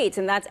United States.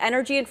 And that's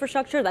energy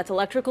infrastructure, that's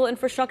electrical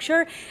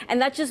infrastructure,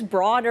 and that's just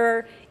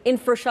broader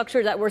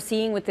infrastructure that we're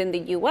seeing within the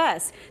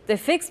U.S.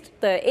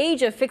 The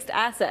age of fixed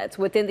assets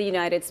within the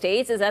United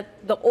States is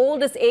at the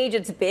oldest age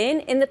it's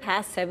been in the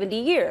past 70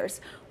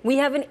 years. We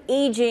have an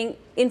aging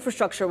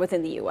infrastructure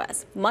within the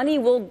U.S. Money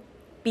will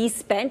be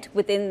spent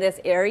within this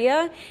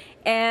area.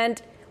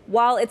 And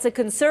while it's a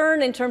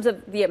concern in terms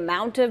of the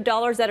amount of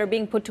dollars that are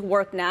being put to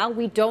work now,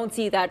 we don't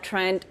see that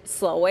trend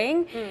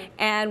slowing.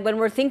 And when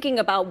we're thinking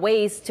about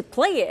ways to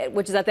play it,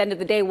 which is at the end of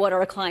the day what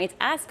our clients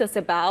ask us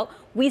about,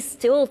 we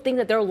still think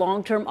that there are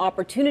long-term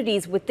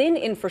opportunities within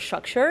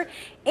infrastructure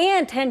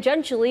and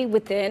tangentially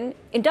within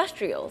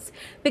industrials.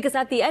 Because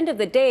at the end of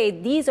the day,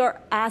 these are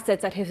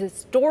assets that have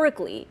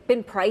historically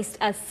been priced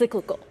as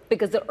cyclical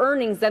because the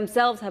earnings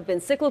themselves have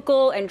been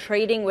cyclical and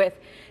trading with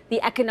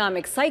the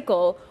economic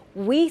cycle.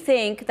 We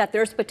think that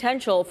there's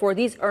potential for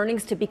these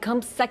earnings to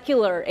become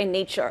secular in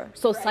nature,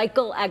 so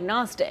cycle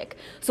agnostic.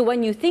 So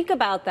when you think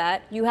about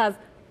that, you have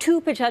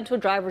two potential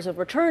drivers of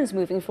returns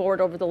moving forward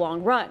over the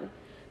long run.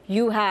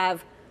 You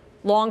have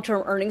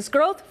long-term earnings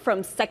growth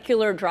from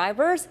secular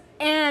drivers,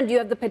 and you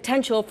have the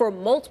potential for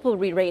multiple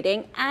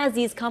re-rating as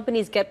these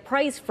companies get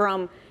priced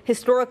from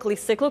historically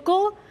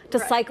cyclical to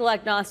cycle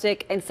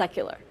agnostic and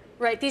secular.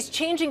 Right. These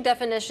changing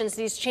definitions,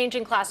 these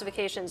changing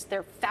classifications,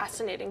 they're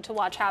fascinating to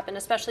watch happen,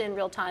 especially in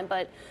real time.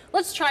 But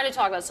let's try to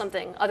talk about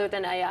something other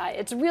than AI.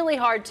 It's really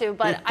hard to,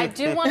 but I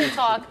do want to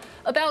talk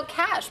about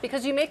cash,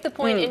 because you make the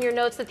point in your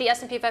notes that the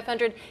S&P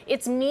 500,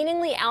 it's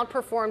meaningfully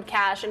outperformed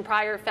cash in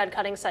prior Fed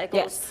cutting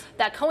cycles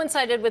that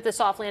coincided with the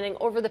soft landing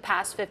over the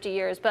past 50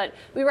 years. But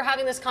we were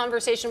having this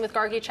conversation with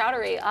Gargi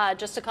Chaudhuri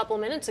just a couple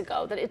of minutes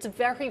ago that it's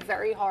very,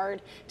 very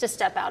hard to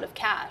step out of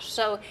cash.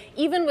 So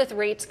even with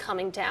rates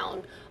coming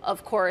down,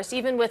 of course,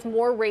 even with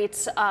more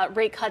rate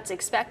cuts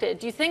expected,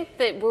 do you think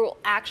that we'll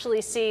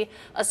actually see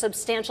a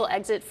substantial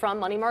exit from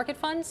money market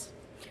funds?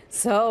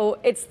 So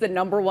it's the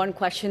number one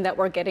question that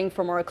we're getting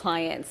from our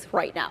clients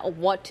right now,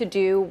 what to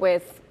do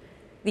with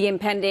the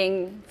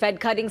impending Fed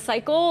cutting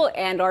cycle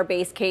and our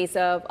base case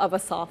of a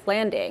soft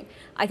landing.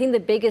 I think the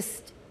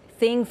biggest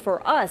thing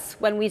for us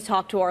when we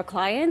talk to our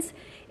clients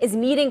is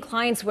meeting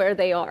clients where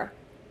they are.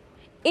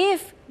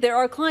 If there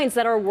are clients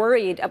that are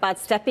worried about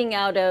stepping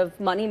out of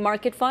money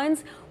market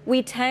funds,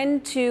 we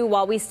tend to,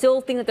 while we still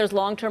think that there's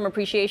long-term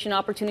appreciation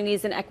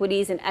opportunities in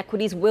equities, and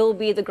equities will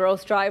be the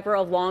growth driver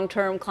of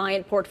long-term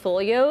client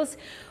portfolios,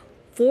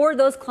 for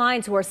those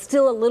clients who are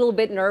still a little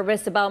bit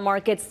nervous about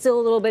markets, still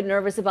a little bit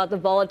nervous about the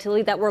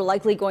volatility that we're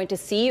likely going to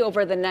see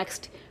over the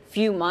next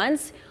few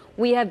months,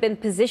 we have been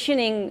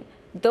positioning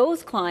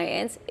those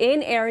clients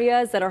in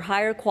areas that are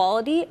higher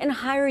quality and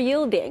higher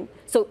yielding.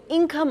 So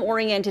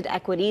income-oriented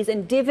equities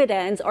and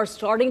dividends are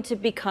starting to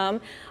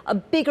become a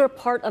bigger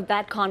part of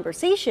that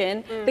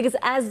conversation because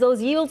as those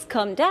yields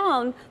come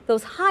down,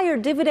 those higher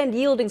dividend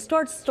yielding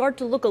start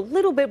to look a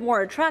little bit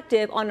more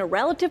attractive on a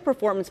relative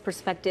performance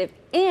perspective.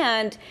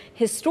 And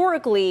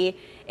historically,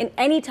 in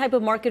any type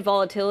of market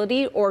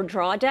volatility or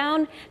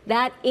drawdown,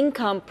 that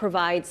income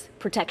provides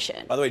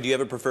protection. By the way, do you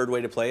have a preferred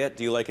way to play it?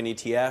 Do you like an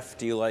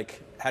ETF?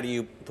 How do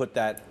you put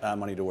that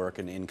money to work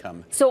in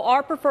income? So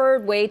our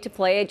preferred way to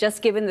play it,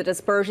 just given the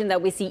dispersion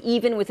that we see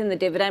even within the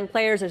dividend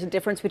players, there's a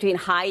difference between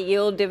high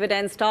yield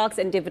dividend stocks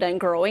and dividend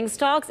growing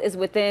stocks, is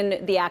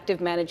within the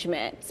active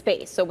management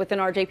space. So within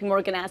our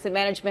JPMorgan asset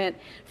management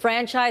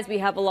franchise, we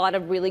have a lot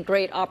of really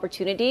great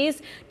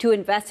opportunities to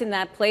invest in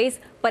that place.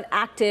 But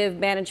active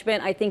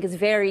management, I think, is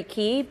very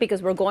key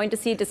because we're going to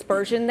see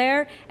dispersion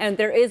there. And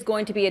there is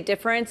going to be a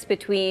difference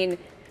between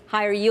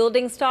higher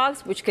yielding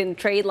stocks, which can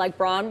trade like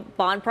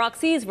bond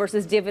proxies,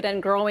 versus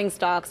dividend growing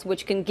stocks,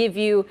 which can give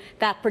you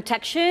that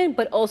protection,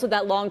 but also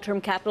that long-term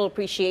capital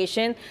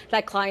appreciation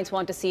that clients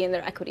want to see in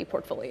their equity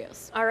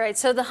portfolios. All right,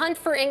 so the hunt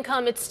for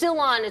income, it's still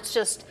on. It's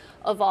just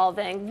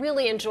evolving.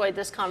 Really enjoyed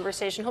this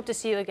conversation. Hope to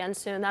see you again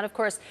soon. That, of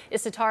course,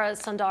 is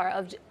Sitara Sundar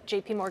of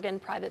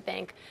JPMorgan Private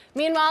Bank.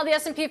 Meanwhile, the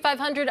S&P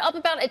 500 up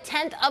about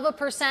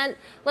 0.1%.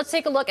 Let's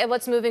take a look at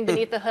what's moving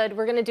beneath the hood.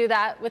 We're going to do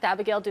that with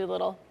Abigail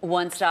Doolittle.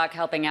 One stock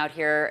helping out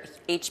here,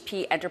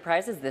 HP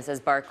Enterprises. This is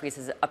Barclays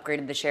has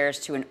upgraded the shares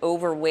to an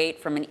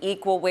overweight from an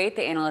equal weight.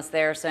 The analysts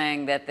there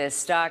saying that this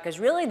stock is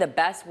really the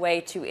best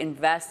way to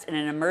invest in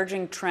an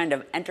emerging trend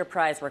of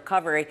enterprise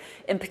recovery.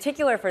 In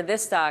particular, for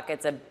this stock,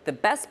 it's the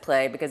best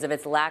play because of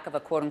its lack of a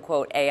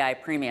quote-unquote AI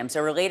premium.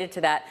 So related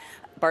to that,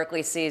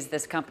 Barclays sees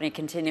this company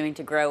continuing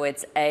to grow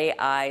its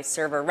AI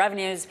server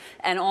revenues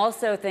and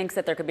also thinks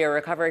that there could be a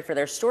recovery for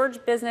their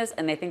storage business,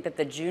 and they think that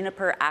the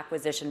Juniper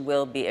acquisition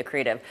will be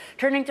accretive.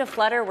 Turning to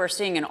Flutter, we're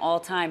seeing an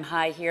all-time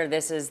high here.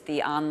 This is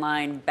the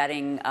online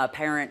betting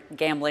parent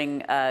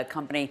gambling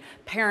company.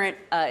 Parent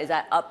is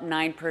at up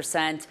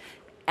 9%.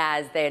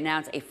 As they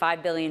announce a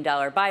 $5 billion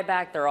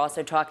buyback. They're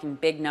also talking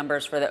big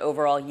numbers for the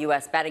overall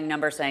U.S. betting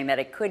number, saying that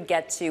it could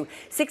get to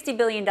 $60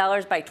 billion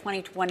by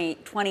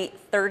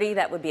 2030.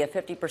 That would be a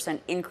 50%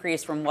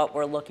 increase from what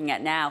we're looking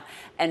at now.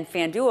 And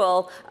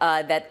FanDuel,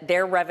 that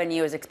their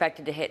revenue is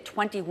expected to hit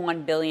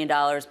 $21 billion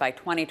by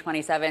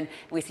 2027.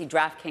 We see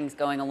DraftKings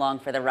going along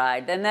for the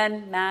ride. And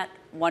then, Matt,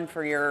 one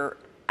for your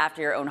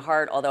after your own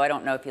heart, although I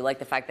don't know if you like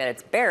the fact that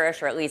it's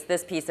bearish, or at least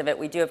this piece of it.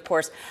 We do, of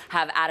course,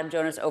 have Adam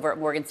Jonas over at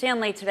Morgan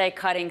Stanley today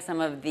cutting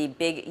some of the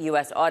big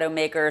U.S.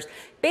 automakers,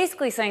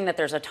 basically saying that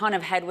there's a ton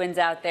of headwinds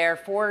out there.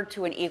 Ford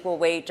to an equal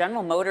weight,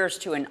 General Motors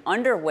to an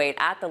underweight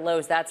at the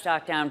lows. That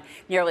stock down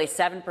nearly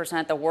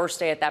 7%, the worst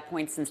day at that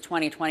point since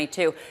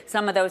 2022.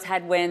 Some of those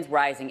headwinds,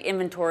 rising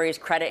inventories,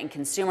 credit and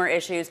consumer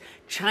issues,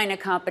 China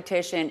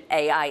competition,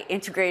 AI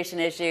integration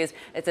issues.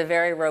 It's a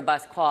very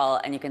robust call,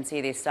 and you can see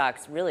these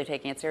stocks really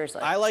taking it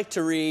seriously. I like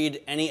to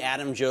read any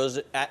Adam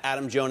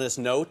Jonas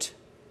note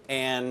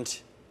And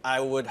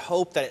I would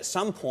hope that at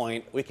some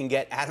point we can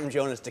get Adam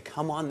Jonas to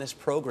come on this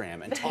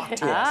program and talk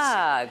to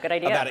us good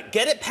idea. about it.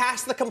 Get it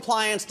past the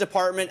compliance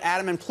department,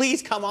 Adam, and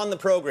please come on the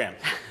program.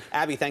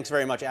 Abby, thanks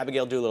very much.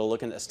 Abigail Doolittle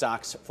looking at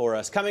stocks for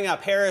us. Coming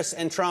up, Harris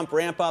and Trump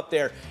ramp up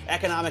their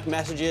economic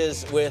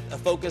messages with a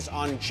focus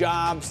on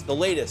jobs. The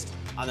latest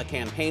on the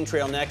campaign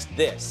trail next.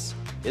 This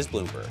is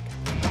Bloomberg.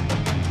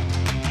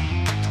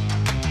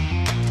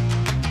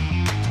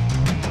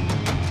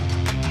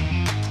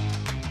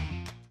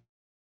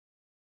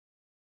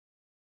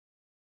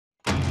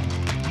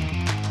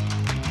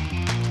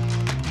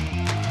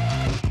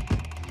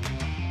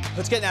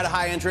 Let's get now to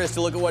high interest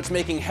to look at what's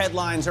making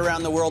headlines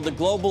around the world. The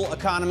global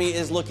economy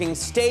is looking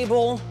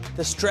stable.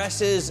 The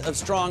stresses of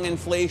strong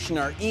inflation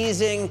are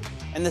easing,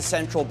 and the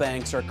central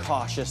banks are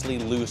cautiously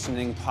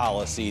loosening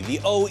policy. The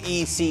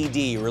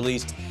OECD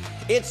released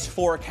its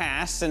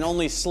forecasts and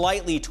only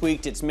slightly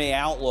tweaked its May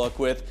outlook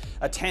with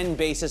a 10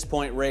 basis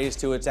point raise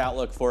to its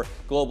outlook for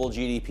global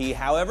GDP.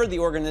 However, the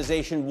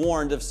organization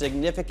warned of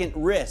significant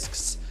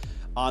risks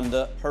on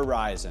the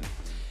horizon.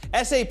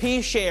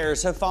 SAP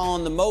shares have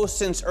fallen the most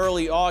since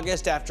early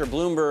August after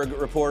Bloomberg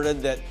reported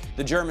that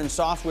the German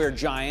software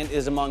giant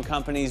is among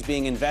companies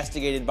being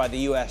investigated by the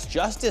U.S.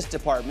 Justice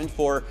Department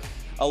for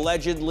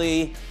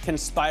allegedly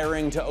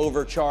conspiring to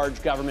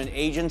overcharge government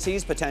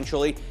agencies,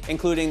 potentially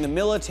including the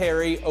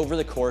military, over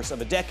the course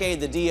of a decade.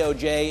 The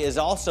DOJ is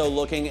also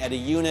looking at a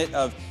unit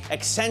of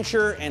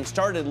Accenture and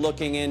started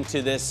looking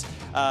into this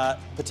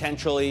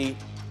potentially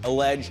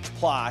alleged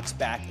plot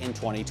back in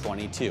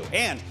 2022.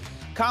 And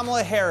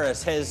Kamala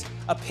Harris has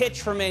a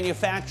pitch for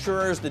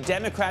manufacturers. The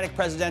Democratic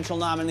presidential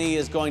nominee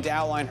is going to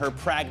outline her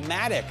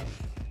pragmatic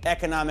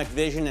economic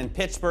vision in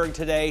Pittsburgh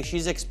today.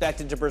 She's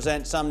expected to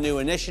present some new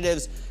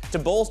initiatives to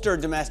bolster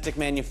domestic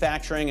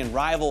manufacturing and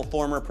rival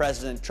former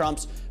President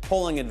Trump's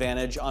polling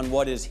advantage on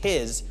what is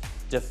his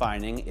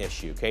defining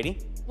issue. Katie?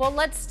 Well,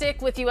 let's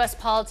stick with U.S.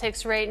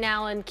 politics right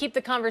now and keep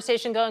the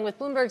conversation going with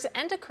Bloomberg's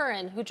Enda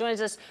Curran, who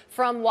joins us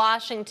from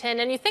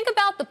Washington. And you think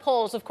about the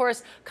polls, of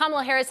course,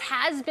 Kamala Harris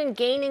has been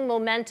gaining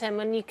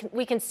momentum, and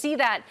we can see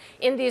that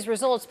in these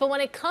results. But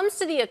when it comes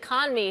to the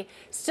economy,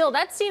 still,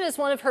 that's seen as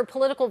one of her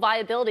political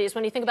viabilities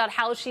when you think about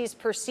how she's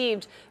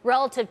perceived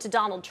relative to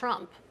Donald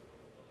Trump.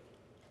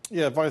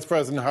 Yeah, Vice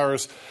President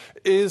Harris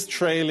is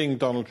trailing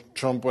Donald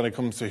Trump when it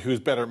comes to who's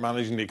better at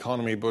managing the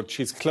economy, but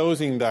she's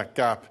closing that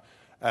gap.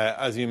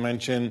 As you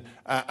mentioned,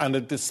 and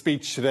the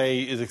speech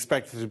today is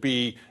expected to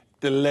be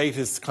the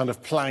latest kind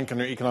of plank in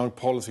her economic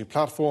policy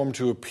platform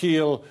to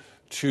appeal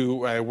to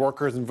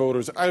workers and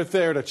voters out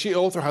there, that she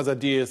also has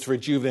ideas to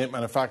rejuvenate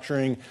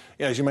manufacturing.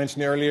 As you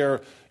mentioned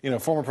earlier,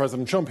 former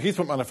President Trump, he's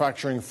put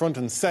manufacturing front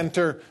and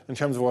centre in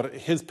terms of what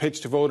his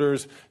pitch to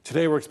voters.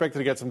 Today we're expected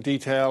to get some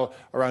detail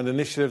around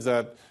initiatives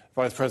that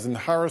Vice President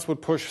Harris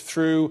would push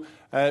through,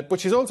 but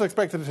she's also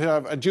expected to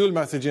have a dual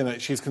message in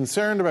it. She's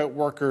concerned about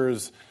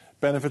workers'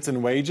 benefits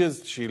and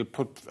wages. She'll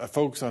put a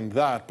focus on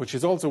that, but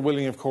she's also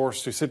willing, of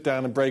course, to sit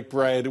down and break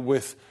bread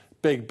with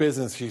big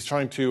business. She's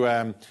trying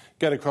to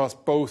get across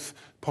both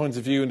points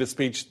of view in the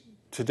speech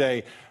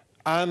today.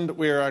 And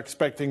we're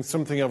expecting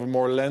something of a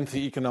more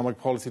lengthy economic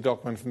policy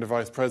document from the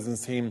Vice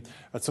President's team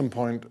at some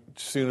point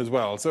soon as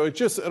well. So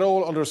it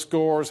all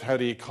underscores how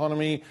the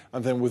economy,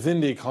 and then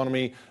within the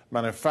economy,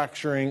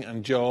 manufacturing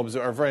and jobs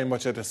are very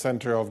much at the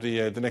centre of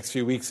the next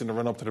few weeks in the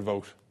run-up to the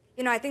vote.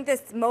 I think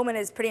this moment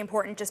is pretty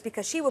important just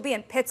because she will be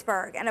in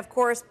Pittsburgh. And of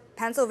course,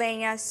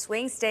 Pennsylvania,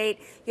 swing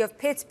state. You have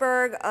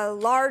Pittsburgh, a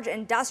large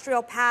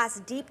industrial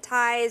past, deep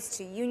ties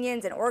to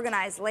unions and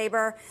organized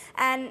labor.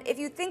 And if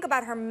you think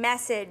about her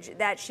message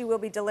that she will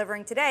be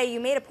delivering today, you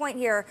made a point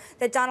here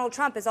that Donald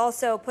Trump is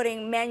also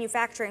putting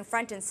manufacturing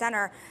front and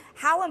center.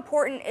 How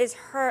important is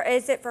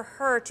it for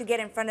her to get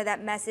in front of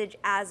that message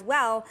as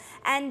well?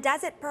 And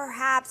does it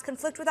perhaps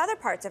conflict with other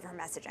parts of her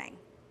messaging?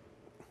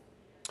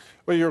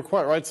 Well, you're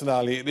quite right,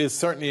 Sonali. It is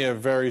certainly a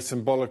very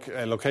symbolic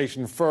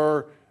location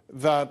for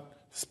that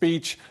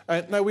speech.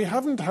 Now, we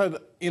haven't had,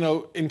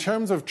 in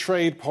terms of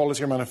trade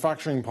policy or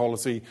manufacturing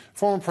policy,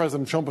 former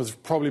President Trump has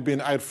probably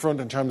been out front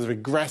in terms of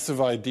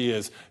aggressive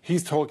ideas.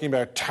 He's talking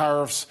about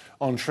tariffs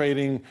on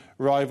trading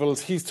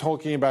rivals. He's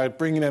talking about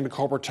bringing in the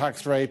corporate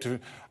tax rate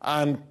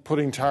and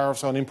putting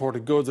tariffs on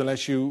imported goods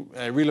unless you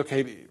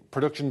relocate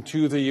production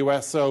to the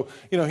US. So,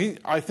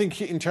 I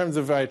think in terms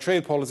of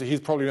trade policy, he's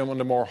probably on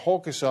the more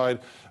hawkish side,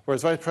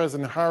 whereas Vice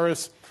President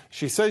Harris,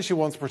 she says she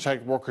wants to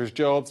protect workers'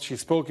 jobs. She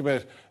spoke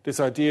about this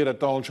idea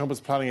that Donald Trump is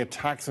planning a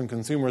tax on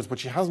consumers, but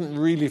she hasn't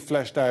really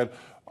fleshed out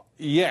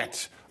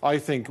yet, I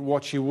think,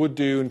 what she would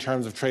do in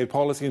terms of trade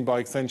policy and, by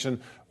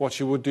extension, what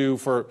she would do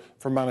for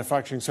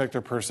manufacturing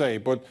sector per se.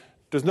 But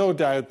there's no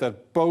doubt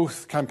that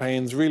both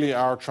campaigns really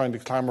are trying to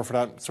clamour for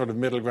that sort of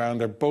middle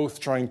ground. They're both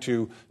trying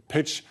to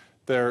pitch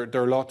their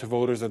lot to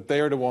voters that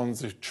they're the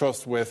ones who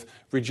trust with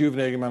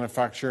rejuvenating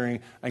manufacturing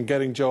and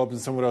getting jobs in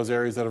some of those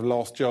areas that have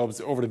lost jobs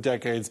over the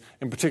decades,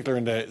 in particular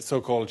in the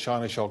so-called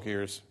China shock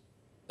years.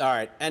 All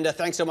right, and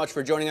thanks so much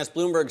for joining us.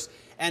 Bloomberg's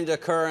Enda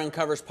Curran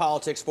covers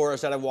politics for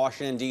us out of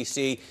Washington,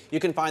 D.C. You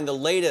can find the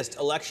latest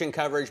election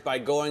coverage by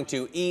going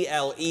to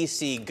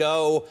ELEC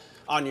Go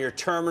on your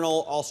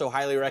terminal. Also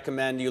highly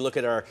recommend you look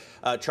at our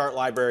chart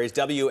libraries,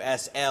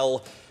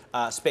 WSL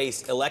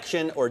space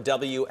election or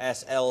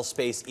WSL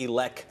space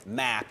elect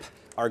map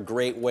are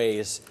great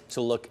ways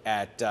to look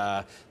at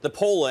the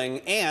polling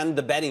and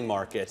the betting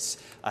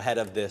markets ahead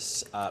of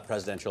this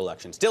presidential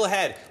election. Still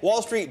ahead,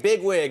 Wall Street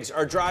bigwigs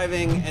are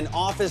driving an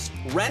office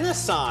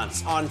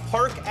renaissance on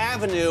Park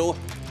Avenue.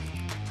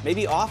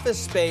 Maybe office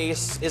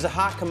space is a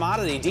hot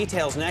commodity.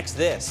 Details next.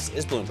 This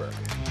is Bloomberg.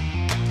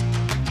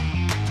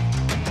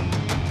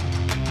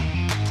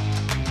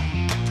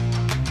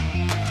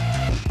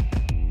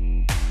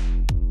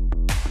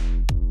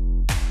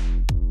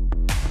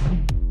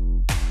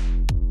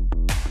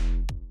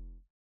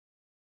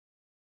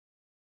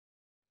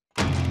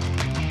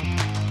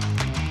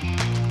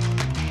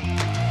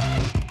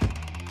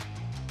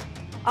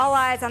 All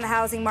eyes on the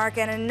housing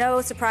market, and no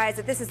surprise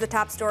that this is the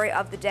top story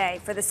of the day.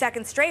 For the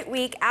second straight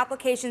week,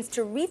 applications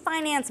to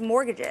refinance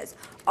mortgages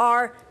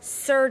are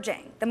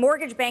surging. The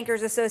Mortgage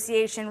Bankers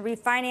Association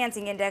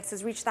Refinancing Index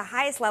has reached the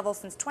highest level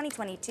since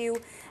 2022,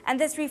 and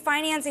this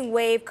refinancing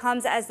wave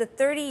comes as the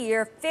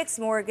 30-year fixed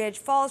mortgage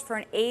falls for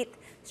an 8th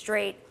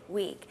straight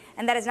week.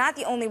 And that is not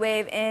the only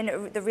wave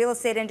in the real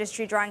estate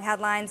industry drawing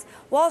headlines.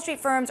 Wall Street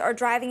firms are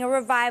driving a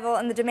revival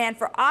in the demand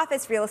for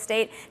office real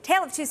estate.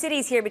 Tale of two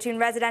cities here between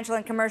residential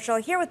and commercial.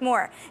 Here with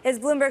more is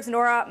Bloomberg's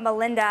Nora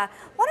Melinda. I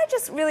want to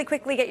just really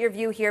quickly get your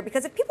view here,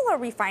 because if people are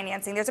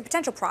refinancing, there's a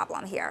potential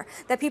problem here,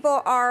 that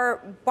people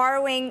are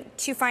borrowing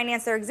to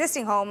finance their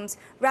existing homes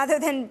rather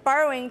than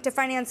borrowing to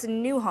finance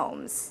new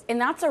homes.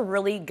 And that's a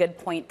really good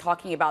point,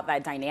 talking about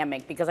that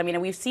dynamic, because I mean,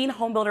 we've seen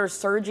home builders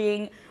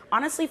surging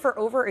honestly for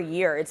over a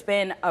year. It's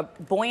been a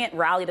buoyant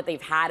rally that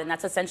they've had, and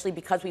that's essentially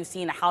because we've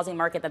seen a housing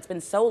market that's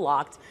been so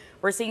locked.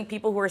 We're seeing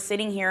people who are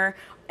sitting here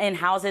in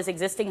houses,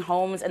 existing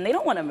homes, and they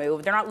don't want to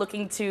move. They're not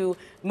looking to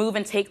move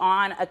and take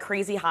on a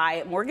crazy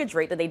high mortgage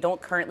rate that they don't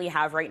currently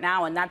have right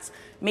now, and that's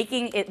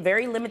making it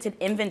very limited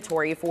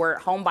inventory for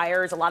home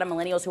buyers. A lot of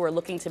millennials who are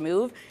looking to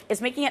move.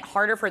 It's making it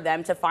harder for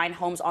them to find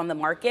homes on the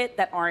market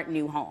that aren't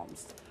new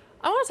homes.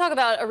 I want to talk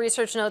about a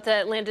research note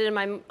that landed in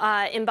my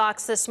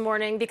inbox this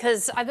morning,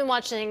 because I've been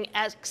watching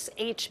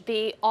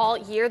XHB all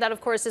year. That,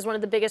 of course, is one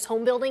of the biggest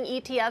home building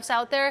ETFs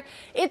out there.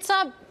 It's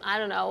up, I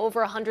don't know,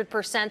 over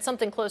 100%,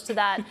 something close to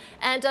that.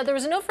 And there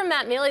was a note from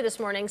Matt Maley this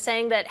morning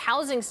saying that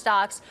housing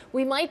stocks,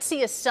 we might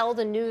see a sell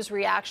the news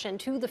reaction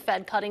to the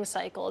Fed cutting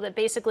cycle, that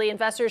basically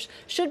investors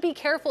should be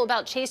careful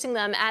about chasing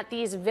them at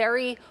these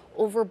very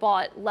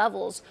overbought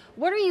levels.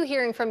 What are you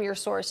hearing from your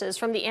sources,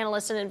 from the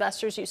analysts and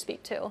investors you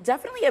speak to?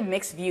 Definitely a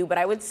mixed view, but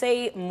I would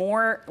say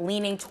more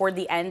leaning toward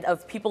the end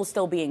of people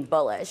still being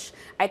bullish.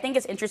 I think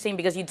it's interesting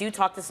because you do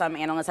talk to some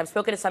analysts. I've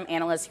spoken to some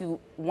analysts who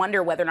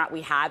wonder whether or not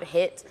we have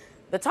hit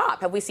the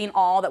top. Have we seen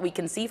all that we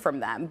can see from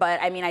them?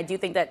 But I mean, I do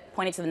think that,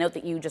 pointing to the note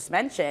that you just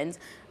mentioned,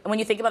 when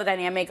you think about the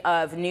dynamic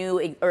of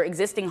new or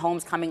existing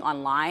homes coming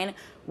online,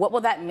 what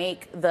will that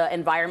make the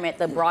environment,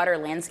 the broader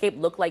landscape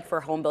look like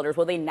for home builders?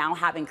 Will they now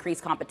have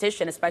increased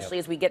competition, especially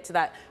as we get to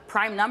that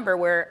prime number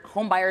where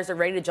home buyers are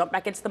ready to jump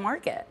back into the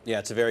market? Yeah,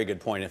 it's a very good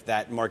point. If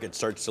that market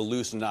starts to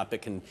loosen up,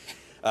 it can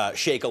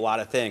shake a lot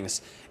of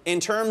things. In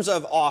terms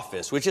of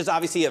office, which is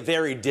obviously a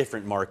very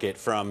different market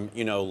from,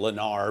 you know,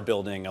 Lennar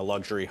building a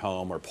luxury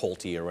home or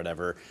Pulte or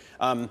whatever,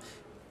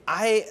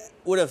 I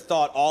would have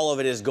thought all of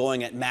it is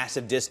going at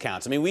massive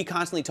discounts. I mean, we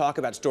constantly talk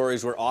about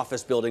stories where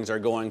office buildings are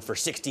going for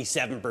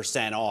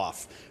 67%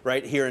 off,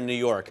 right, here in New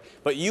York.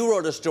 But you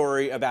wrote a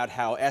story about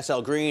how SL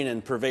Green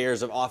and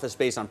purveyors of office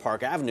space on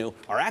Park Avenue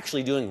are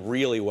actually doing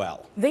really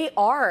well. They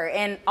are,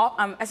 and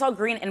SL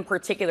Green in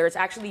particular is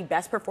actually the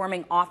best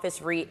performing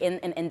office REIT in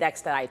an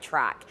index that I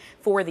track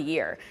for the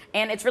year.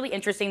 And it's really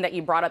interesting that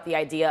you brought up the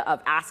idea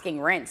of asking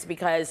rents,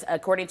 because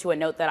according to a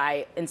note that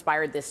I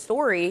inspired this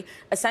story,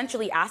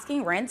 essentially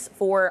asking rents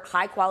for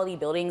high quality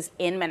buildings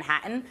in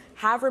Manhattan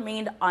have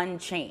remained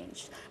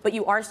unchanged. But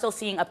you are still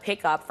seeing a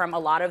pickup from a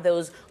lot of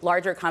those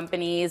larger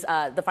companies.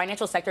 The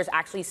financial sector is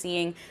actually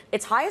seeing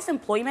its highest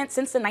employment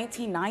since the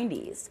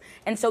 1990s.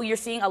 And so you're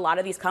seeing a lot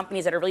of these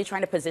companies that are really trying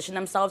to position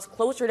themselves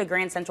closer to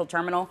Grand Central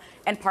Terminal,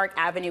 and Park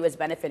Avenue is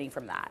benefiting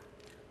from that.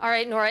 All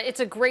right, Nora, it's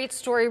a great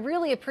story.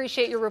 Really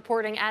appreciate your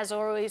reporting, as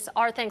always.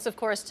 Our thanks, of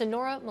course, to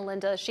Nora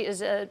Melinda. She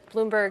is a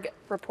Bloomberg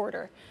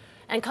reporter.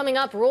 And coming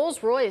up,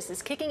 Rolls-Royce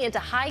is kicking into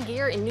high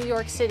gear in New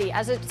York City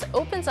as it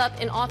opens up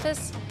an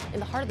office in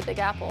the heart of the Big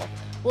Apple.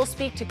 We'll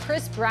speak to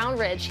Chris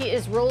Brownridge. He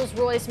is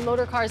Rolls-Royce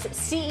Motor Cars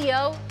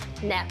CEO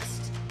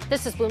next.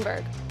 This is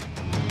Bloomberg.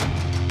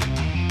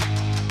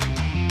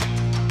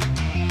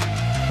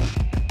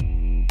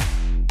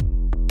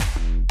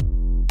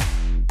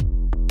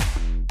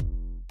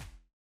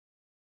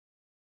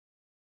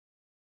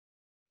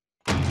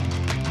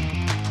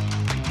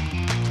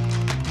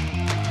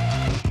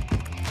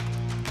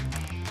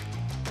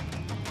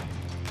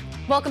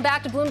 Welcome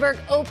back to Bloomberg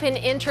Open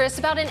Interest.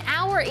 About an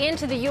hour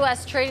into the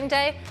U.S. trading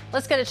day,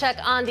 let's get a check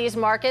on these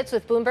markets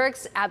with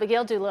Bloomberg's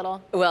Abigail Doolittle.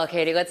 Well,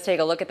 Katie, let's take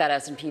a look at that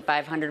S&P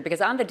 500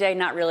 because on the day,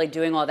 not really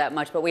doing all that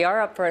much, but we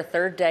are up for a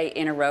third day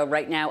in a row.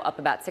 Right now, up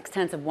about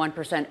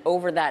 0.6%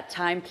 over that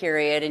time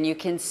period. And you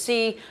can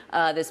see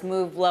this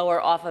move lower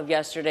off of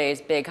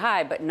yesterday's big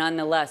high, but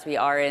nonetheless, we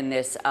are in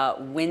this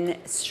win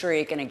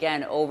streak. And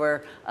again,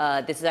 over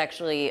this is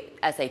actually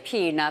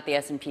SAP, not the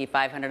S&P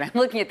 500. I'm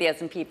looking at the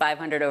S&P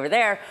 500 over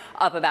there,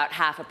 up about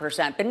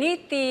 0.5%.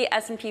 Beneath the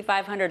S&P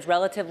 500's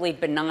relatively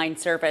benign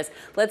surface,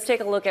 let's take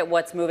a look at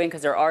what's moving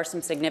because there are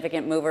some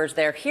significant movers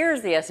there.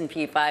 Here's the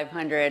S&P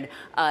 500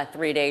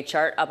 three-day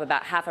chart, up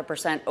about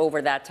 0.5%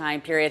 over that time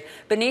period.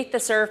 Beneath the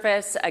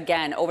surface,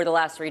 again, over the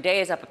last 3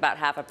 days, up about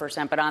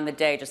 0.5%, but on the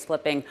day, just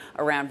flipping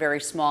around very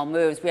small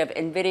moves. We have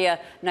NVIDIA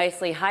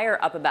nicely higher,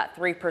 up about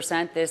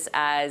 3%. This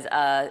as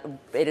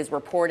it is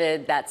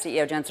reported that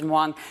CEO Jensen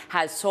Huang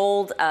has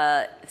sold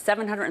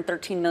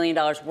 $713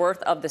 million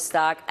worth of the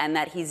stock and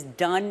that he's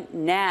done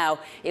now.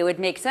 It would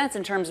make sense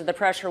in terms of the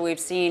pressure we've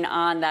seen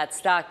on that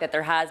stock that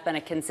there has been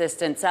a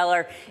consistent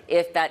seller.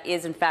 If that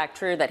is in fact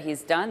true that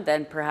he's done,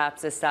 then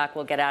perhaps the stock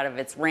will get out of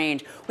its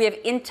range. We have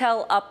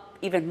Intel up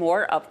even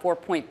more, up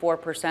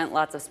 4.4%.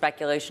 Lots of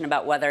speculation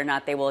about whether or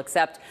not they will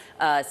accept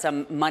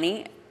some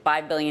money.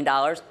 $5 billion,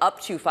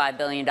 up to $5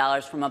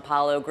 billion from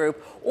Apollo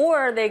Group, or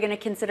are they going to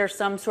consider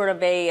some sort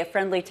of a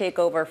friendly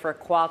takeover for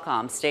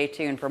Qualcomm? Stay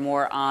tuned for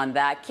more on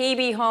that.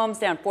 KB Homes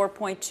down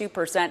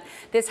 4.2%.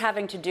 This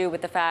having to do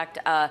with the fact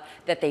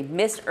that they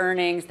missed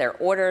earnings, their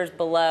orders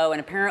below, and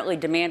apparently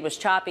demand was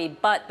choppy.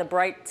 But the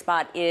bright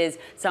spot is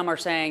some are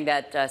saying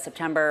that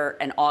September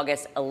and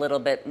August a little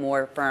bit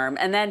more firm.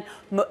 And then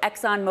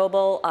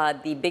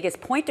ExxonMobil, the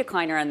biggest point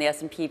decliner on the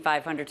S&P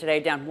 500 today,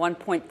 down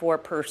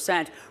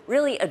 1.4%.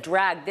 Really a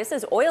drag. This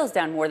is oil's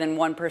down more than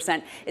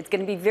 1%. It's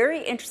going to be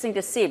very interesting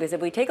to see because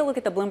if we take a look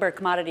at the Bloomberg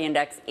Commodity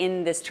Index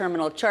in this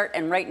terminal chart,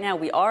 and right now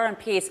we are on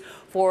pace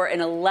for an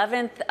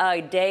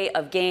 11th day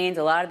of gains.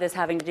 A lot of this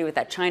having to do with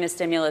that China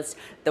stimulus,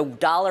 the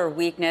dollar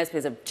weakness,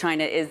 because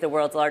China is the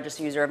world's largest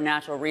user of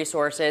natural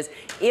resources.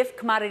 If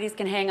commodities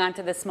can hang on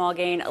to this small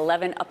gain,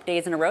 11 up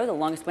days in a row, the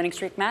longest winning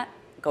streak, Matt,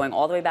 going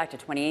all the way back to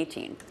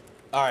 2018.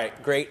 All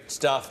right, great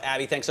stuff.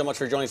 Abby, thanks so much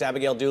for joining us.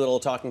 Abigail Doolittle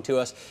talking to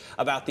us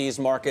about these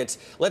markets.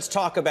 Let's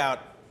talk about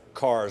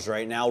cars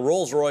right now.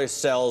 Rolls-Royce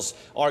sells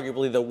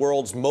arguably the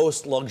world's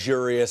most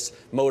luxurious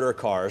motor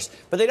cars,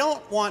 but they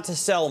don't want to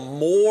sell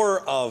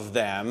more of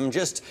them,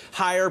 just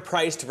higher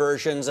priced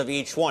versions of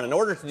each one. In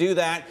order to do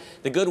that,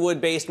 the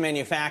Goodwood-based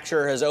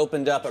manufacturer has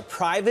opened up a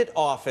private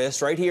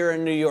office right here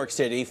in New York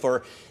City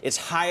for its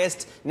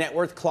highest net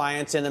worth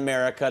clients in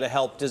America to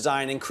help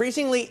design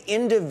increasingly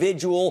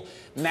individual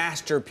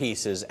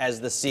masterpieces, as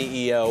the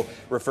CEO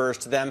refers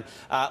to them.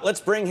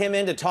 Let's bring him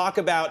in to talk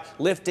about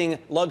lifting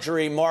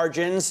luxury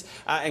margins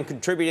and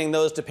contributing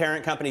those to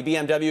parent company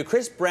BMW.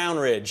 Chris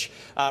Brownridge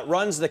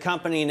runs the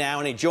company now,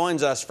 and he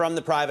joins us from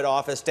the private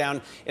office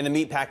down in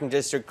the Meatpacking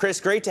District.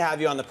 Chris, great to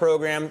have you on the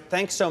program.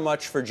 Thanks so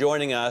much for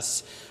joining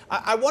us.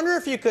 I wonder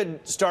if you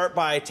could start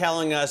by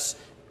telling us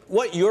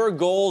what your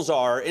goals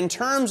are in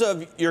terms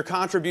of your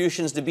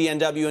contributions to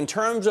BMW, in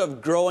terms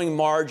of growing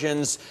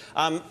margins.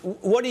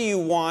 What do you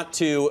want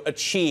to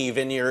achieve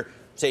in your,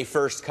 say,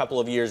 first couple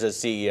of years as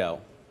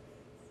CEO?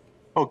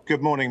 Oh,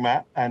 good morning,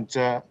 Matt, and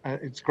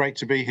it's great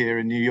to be here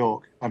in New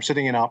York. I'm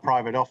sitting in our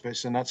private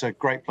office, and that's a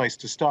great place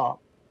to start.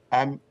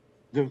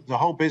 The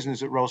whole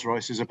business at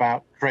Rolls-Royce is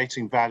about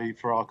creating value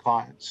for our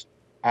clients,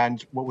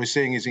 and what we're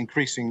seeing is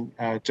increasing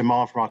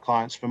demand from our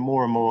clients for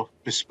more and more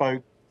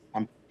bespoke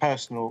and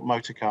personal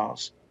motor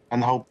cars.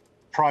 And the whole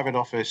private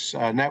office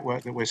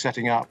network that we're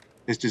setting up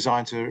is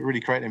designed to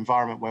really create an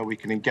environment where we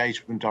can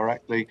engage with them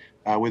directly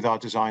with our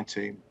design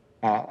team.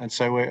 And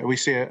so we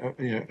see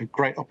a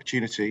great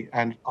opportunity,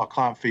 and our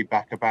client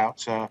feedback about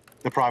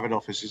the private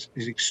office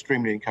is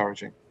extremely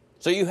encouraging.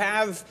 So you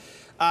have,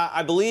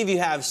 I believe you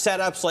have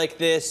setups like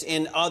this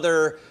in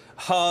other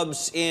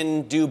hubs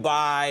in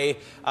Dubai,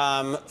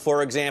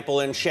 for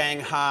example, in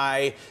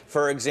Shanghai,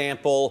 for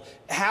example.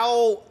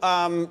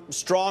 How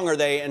strong are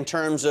they in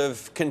terms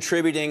of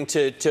contributing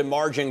to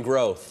margin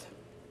growth?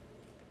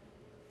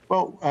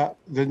 Well,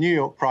 the New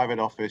York private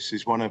office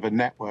is one of a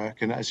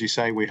network, and as you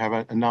say, we have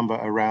a number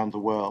around the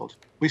world.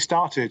 We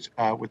started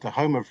with the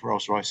home of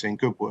Rolls-Royce in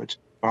Goodwood,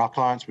 where our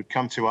clients would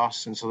come to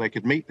us, and so they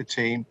could meet the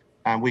team,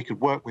 and we could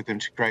work with them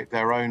to create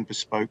their own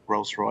bespoke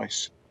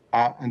Rolls-Royce.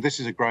 And this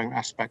is a growing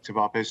aspect of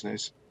our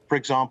business. For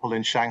example,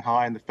 in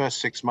Shanghai, in the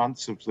first 6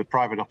 months of the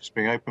private office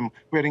being open,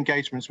 we had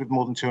engagements with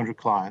more than 200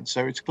 clients.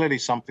 So it's clearly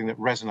something that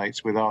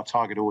resonates with our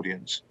target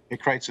audience.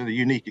 It creates a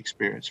unique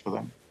experience for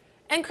them.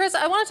 And Chris,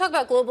 I want to talk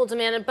about global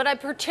demand, but I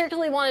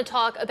particularly want to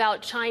talk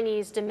about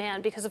Chinese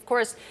demand because, of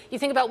course, you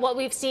think about what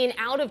we've seen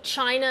out of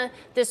China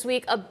this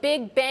week, a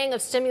big bang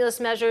of stimulus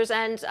measures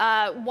and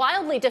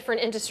wildly different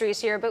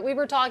industries here. But we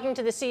were talking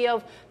to the CEO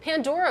of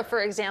Pandora,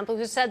 for example,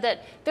 who said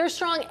that they're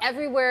strong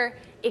everywhere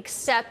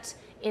except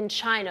in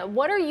China.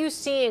 What are you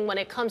seeing when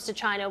it comes to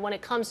China, when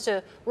it comes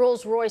to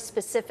Rolls-Royce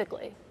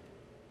specifically?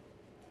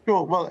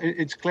 Sure. Well,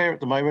 it's clear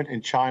at the moment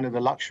in China, the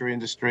luxury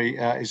industry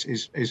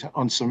is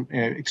on some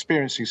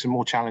experiencing some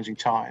more challenging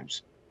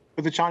times.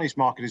 But the Chinese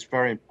market is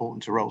very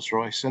important to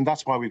Rolls-Royce, and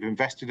that's why we've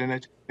invested in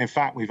it. In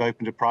fact, we've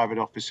opened a private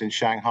office in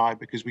Shanghai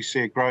because we see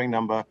a growing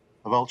number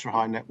of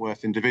ultra-high net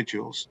worth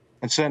individuals.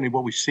 And certainly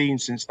what we've seen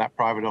since that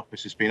private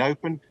office has been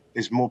open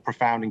is more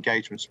profound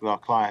engagements with our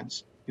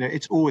clients.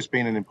 It's always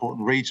been an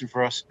important region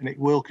for us, and it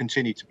will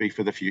continue to be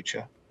for the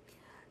future.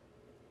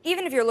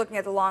 Even if you're looking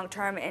at the long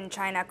term in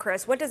China,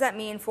 Chris, what does that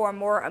mean for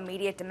more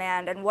immediate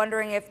demand? And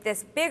wondering if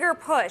this bigger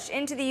push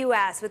into the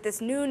U.S. with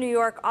this new New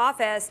York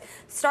office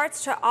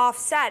starts to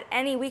offset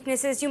any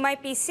weaknesses you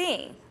might be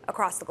seeing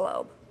across the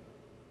globe.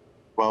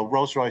 Well,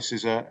 Rolls-Royce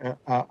is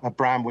a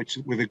brand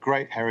with a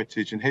great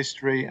heritage and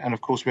history. And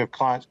of course, we have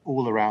clients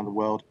all around the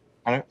world.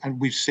 And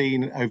we've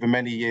seen over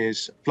many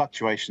years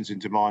fluctuations in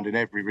demand in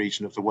every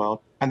region of the world.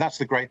 And that's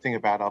the great thing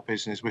about our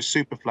business. We're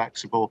super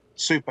flexible,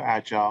 super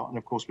agile. And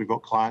of course, we've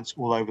got clients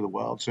all over the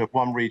world. So if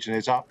one region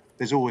is up,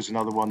 there's always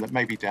another one that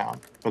may be down.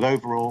 But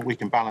overall, we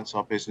can balance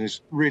our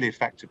business really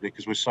effectively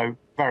because we're so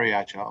very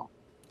agile.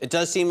 It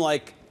does seem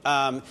like,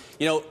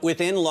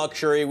 within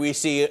luxury, we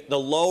see the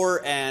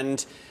lower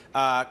end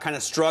kind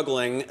of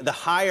struggling. The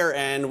higher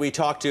end, we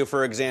talked to,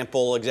 for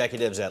example,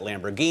 executives at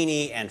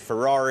Lamborghini and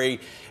Ferrari,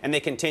 and they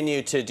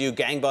continue to do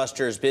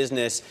gangbusters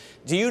business.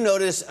 Do you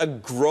notice a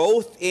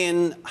growth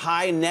in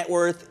high net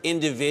worth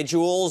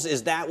individuals?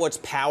 Is that what's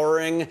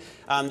powering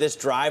this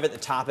drive at the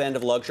top end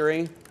of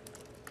luxury?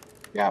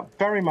 Yeah,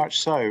 very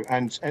much so.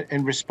 And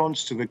in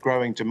response to the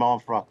growing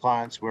demand for our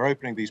clients, we're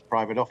opening these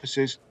private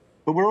offices,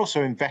 but we're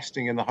also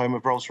investing in the home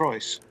of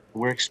Rolls-Royce.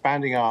 We're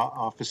expanding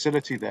our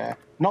facility there,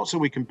 not so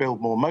we can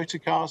build more motor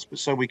cars, but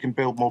so we can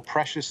build more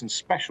precious and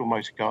special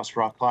motor cars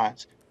for our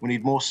clients. We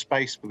need more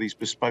space for these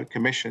bespoke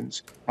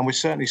commissions. And we're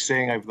certainly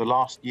seeing over the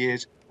last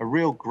years a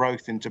real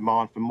growth in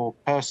demand for more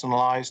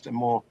personalized and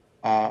more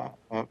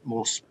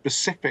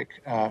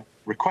specific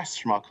requests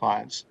from our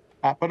clients.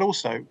 But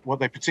also what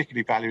they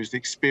particularly value is the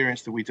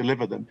experience that we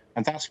deliver them.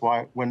 And that's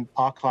why when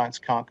our clients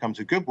can't come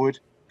to Goodwood,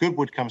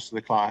 Goodwood comes to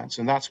the clients.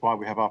 And that's why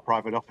we have our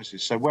private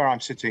offices. So where I'm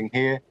sitting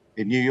here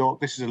in New York,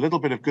 this is a little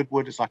bit of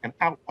Goodwood. It's like an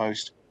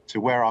outpost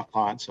to where our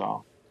clients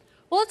are.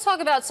 Well, let's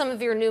talk about some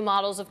of your new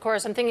models, of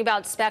course. I'm thinking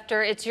about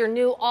Spectre. It's your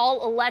new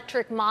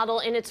all-electric model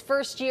in its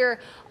first year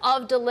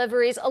of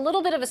deliveries. A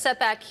little bit of a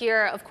setback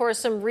here, of course,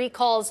 some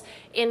recalls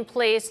in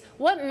place.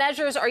 What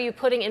measures are you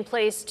putting in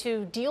place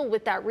to deal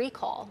with that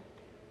recall?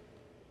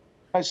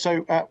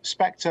 So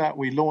Spectre,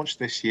 we launched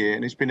this year,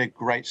 and it's been a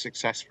great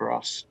success for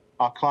us.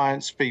 Our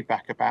clients'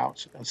 feedback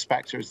about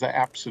Spectre is they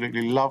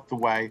absolutely love the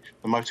way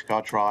the motor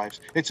car drives.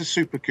 It's a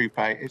super coupe.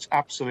 It's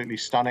absolutely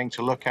stunning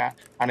to look at,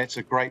 and it's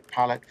a great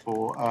palette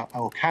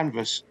or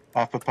canvas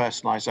for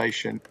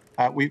personalization.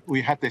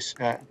 We had this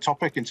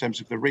topic in terms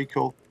of the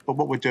recall, but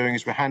what we're doing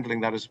is we're handling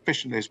that as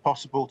efficiently as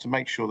possible to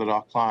make sure that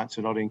our clients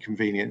are not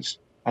inconvenienced.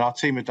 And our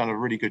team have done a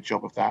really good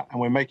job of that,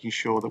 and we're making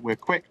sure that we're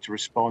quick to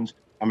respond,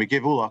 and we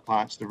give all our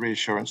clients the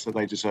reassurance that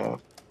they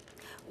deserve.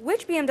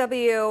 Which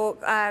BMW,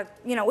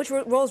 which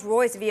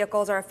Rolls-Royce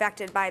vehicles are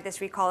affected by this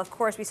recall? Of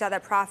course, we saw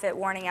that profit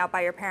warning out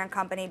by your parent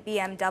company,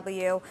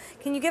 BMW.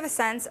 Can you give a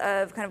sense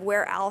of kind of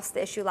where else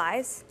the issue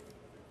lies?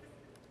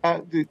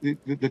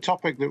 The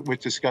topic that we're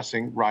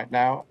discussing right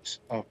now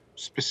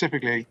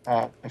specifically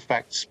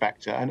affects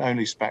Spectre and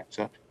only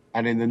Spectre.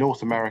 And in the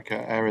North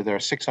America area, there are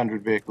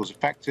 600 vehicles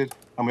affected,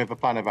 and we have a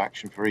plan of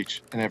action for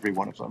each and every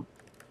one of them.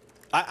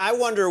 I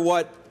wonder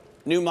what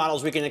new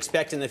models we can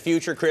expect in the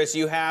future, Chris.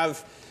 You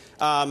have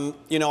on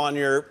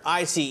your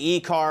ICE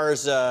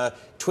cars,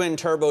 twin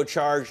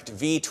turbocharged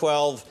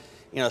V12,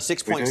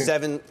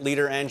 6.7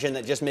 liter engine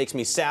that just makes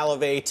me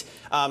salivate.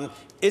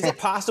 Is it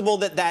possible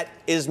that that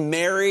is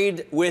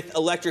married with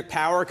electric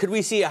power? Could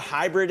we see a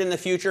hybrid in the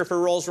future for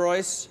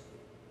Rolls-Royce?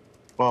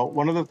 Well,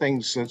 one of the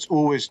things that's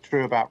always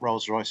true about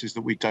Rolls-Royce is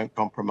that we don't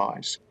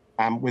compromise.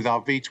 With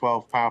our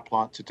V12 power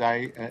plant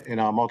today in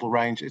our model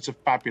range, it's a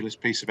fabulous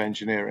piece of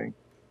engineering.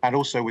 And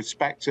also with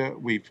Spectre,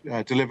 we've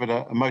delivered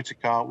a motor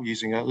car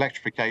using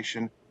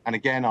electrification. And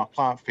again, our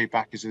client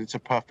feedback is that it's a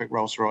perfect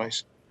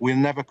Rolls-Royce. We'll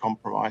never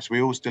compromise.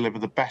 We always deliver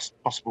the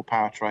best possible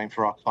powertrain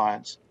for our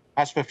clients.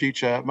 As for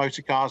future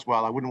motor cars,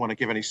 well, I wouldn't want to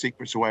give any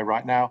secrets away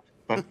right now.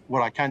 But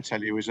what I can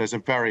tell you is there's a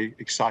very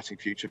exciting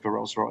future for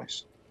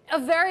Rolls-Royce. A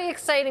very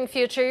exciting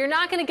future. You're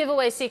not going to give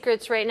away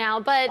secrets right now,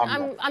 but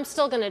I'm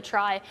still going to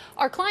try.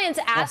 Are clients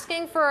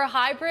asking for a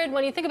hybrid?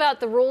 When you think about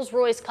the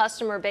Rolls-Royce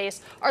customer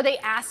base, are they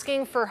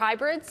asking for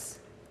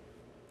hybrids?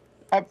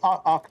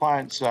 Our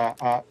clients,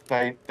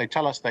 they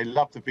tell us they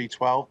love the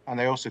V12, and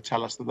they also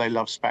tell us that they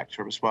love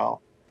Spectre as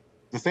well.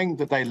 The thing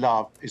that they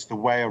love is the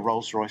way a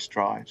Rolls-Royce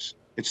drives.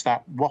 It's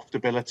that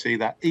waftability,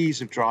 that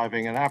ease of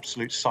driving, and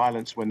absolute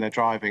silence when they're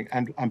driving.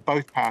 And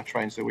both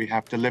powertrains that we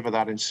have deliver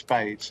that in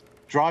spades.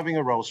 Driving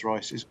a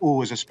Rolls-Royce is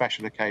always a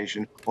special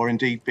occasion, or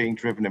indeed being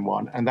driven in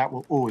one, and that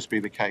will always be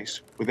the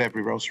case with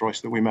every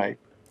Rolls-Royce that we make.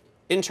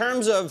 In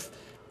terms of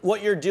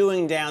what you're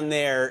doing down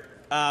there,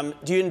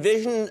 do you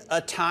envision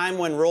a time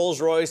when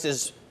Rolls-Royce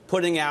is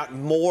putting out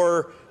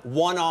more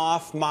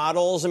one-off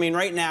models? I mean,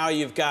 right now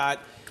you've got,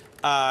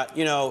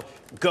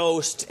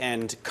 Ghost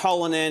and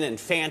Cullinan and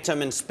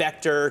Phantom and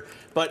Spectre,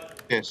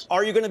 but yes.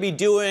 Are you going to be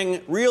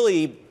doing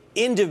really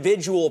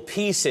individual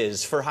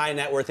pieces for high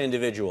net worth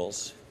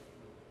individuals?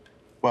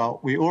 Well,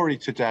 we already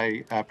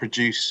today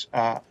produce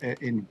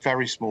in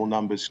very small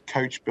numbers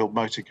coach-built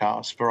motor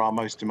cars for our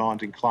most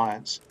demanding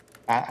clients.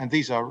 And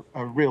these are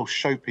real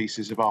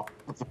showpieces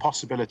of the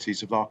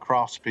possibilities of our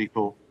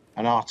craftspeople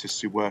and artists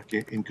who work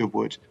in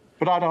Goodwood.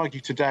 But I'd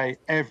argue today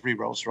every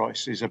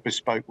Rolls-Royce is a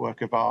bespoke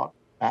work of art.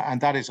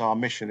 And that is our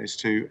mission, is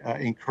to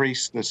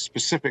increase the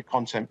specific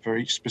content for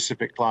each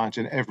specific client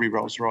in every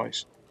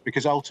Rolls-Royce,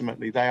 because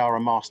ultimately they are a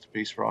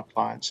masterpiece for our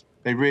clients.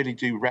 They really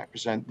do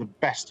represent the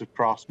best of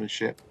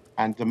craftsmanship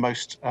and the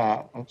most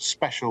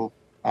special,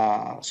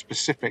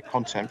 specific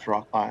content for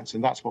our clients.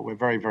 And that's what we're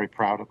very, very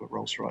proud of at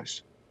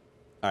Rolls-Royce.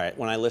 All right,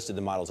 when I listed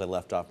the models, I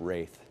left off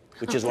Wraith,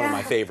 which is one of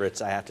my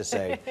favorites, I have to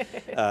say,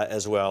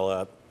 as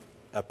well.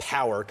 A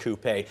power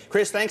coupe.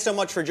 Chris, thanks so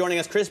much for joining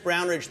us. Chris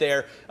Brownridge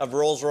there of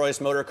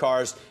Rolls-Royce Motor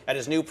Cars at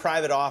his new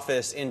private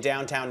office in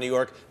downtown New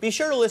York. Be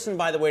sure to listen,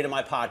 by the way, to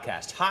my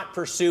podcast, Hot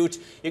Pursuit.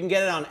 You can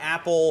get it on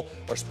Apple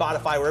or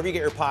Spotify, wherever you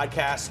get your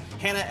podcasts.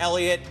 Hannah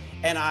Elliott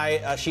and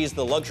I, she's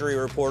the luxury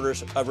reporter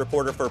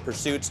for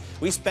Pursuits.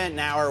 We spent an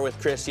hour with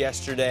Chris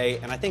yesterday,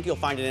 and I think you'll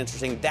find it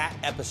interesting. That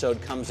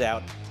episode comes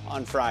out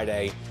on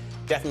Friday.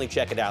 Definitely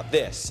check it out.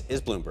 This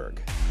is Bloomberg.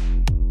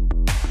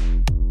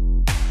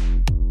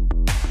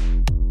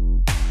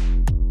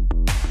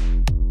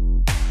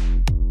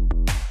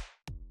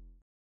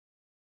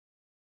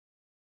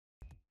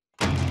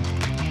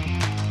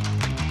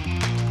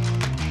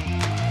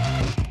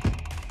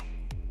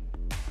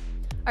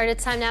 All right,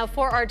 it's time now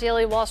for our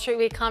daily Wall Street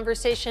Week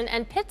conversation.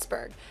 And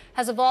Pittsburgh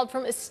has evolved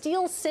from a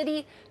steel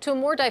city to a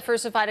more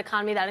diversified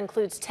economy that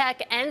includes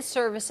tech and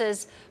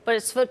services. But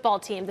its football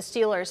team, the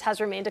Steelers,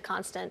 has remained a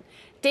constant.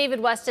 David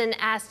Weston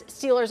asked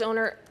Steelers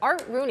owner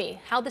Art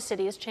Rooney how the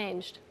city has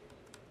changed.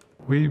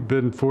 We've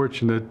been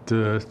fortunate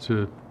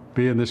to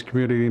be in this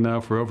community now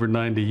for over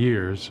 90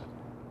 years.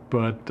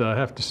 But I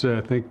have to say,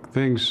 I think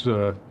things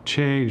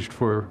changed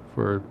for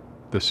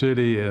the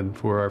city and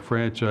for our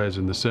franchise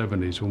in the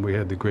 70s when we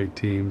had the great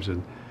teams,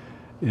 and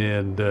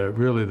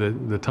really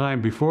the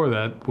time before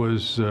that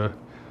was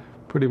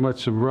pretty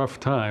much some rough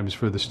times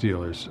for the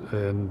Steelers,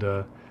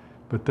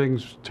 but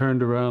things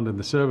turned around in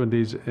the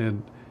 70s,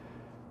 and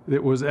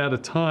it was at a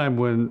time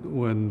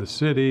when the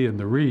city and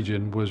the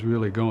region was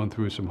really going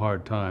through some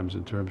hard times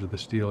in terms of the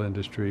steel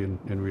industry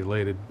and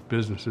related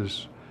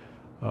businesses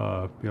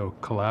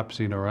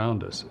collapsing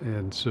around us,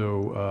 and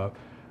so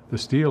the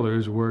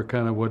Steelers were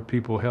kind of what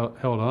people held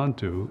on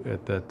to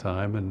at that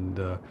time, and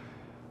a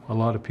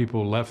lot of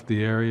people left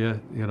the area,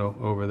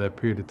 over that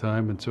period of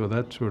time, and so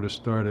that sort of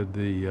started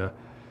the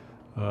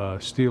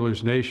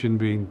Steelers Nation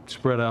being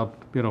spread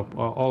out,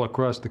 all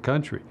across the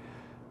country,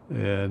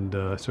 and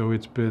so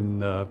it's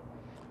been,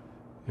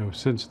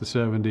 since the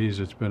 70s,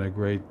 it's been a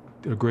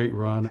great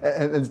run.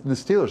 And the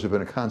Steelers have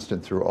been a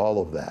constant through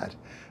all of that.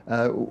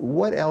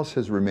 What else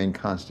has remained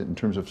constant in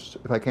terms of,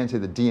 if I can say,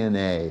 the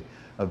DNA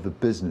of the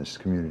business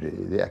community,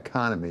 the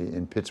economy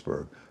in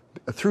Pittsburgh,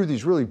 through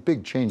these really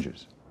big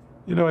changes?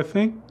 I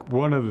think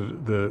one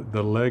of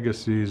the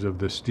legacies of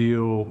the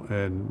steel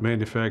and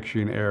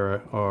manufacturing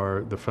era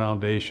are the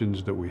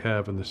foundations that we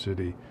have in the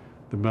city,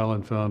 the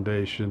Mellon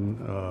Foundation,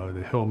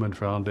 the Hillman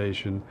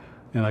Foundation,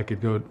 and I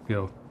could go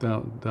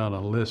down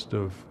a list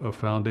of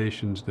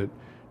foundations that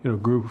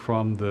grew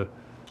from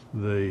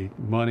the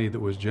money that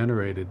was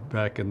generated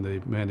back in the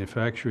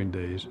manufacturing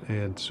days,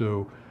 and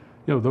so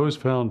those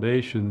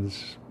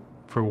foundations,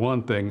 for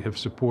one thing, have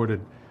supported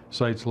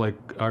sites like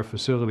our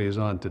facility is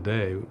on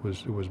today.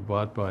 It was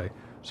bought by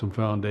some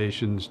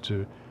foundations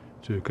to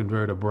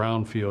convert a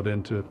brownfield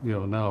into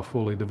now a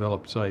fully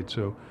developed site.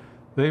 So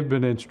they've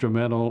been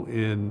instrumental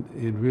in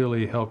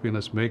really helping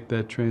us make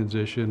that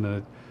transition.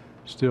 And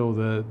still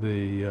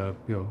the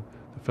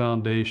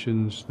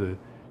foundations, the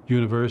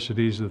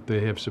universities that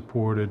they have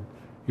supported,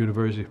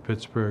 University of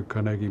Pittsburgh,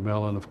 Carnegie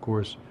Mellon, of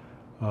course.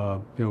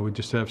 We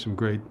just have some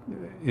great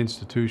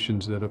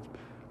institutions that have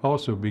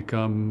also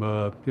become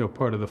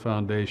part of the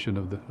foundation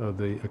of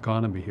the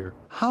economy here.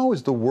 How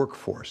has the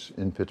workforce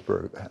in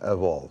Pittsburgh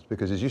evolved?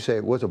 Because as you say,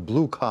 it was a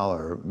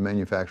blue-collar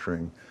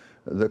manufacturing,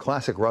 the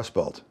classic Rust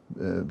Belt,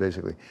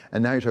 basically.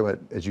 And now you're talking about,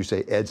 as you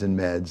say, eds and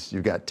meds.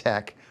 You've got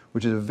tech,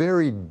 which is a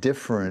very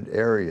different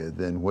area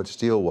than what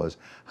steel was.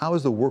 How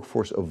has the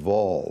workforce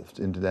evolved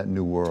into that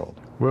new world?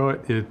 Well,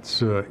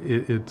 it's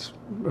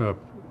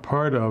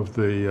part of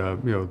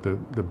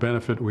the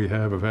benefit we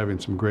have of having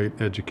some great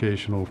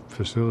educational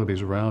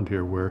facilities around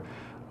here, where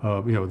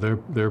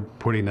they're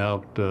putting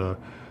out the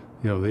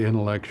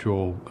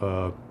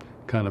intellectual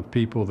kind of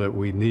people that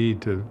we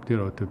need to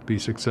be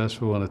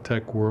successful in a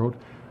tech world.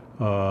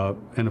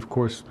 And of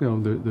course,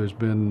 there's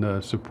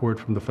been support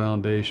from the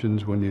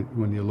foundations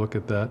when you look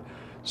at that.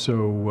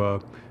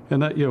 So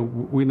and that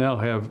we now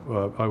have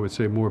I would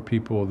say more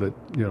people that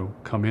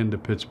come into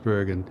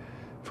Pittsburgh and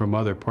from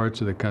other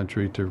parts of the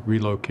country to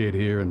relocate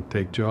here and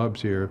take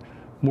jobs here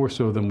more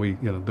so than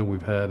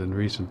we've had in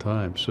recent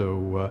times.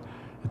 So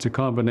it's a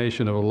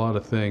combination of a lot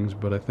of things,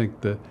 but I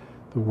think that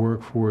the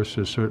workforce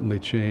has certainly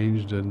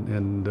changed,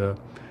 and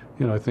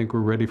I think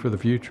we're ready for the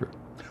future.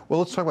 Well,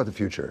 let's talk about the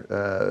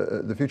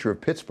future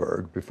of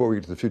Pittsburgh. Before we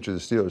get to the future of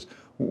the Steelers,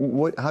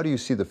 how do you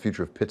see the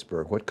future of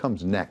Pittsburgh? What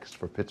comes next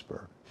for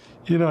Pittsburgh?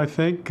 I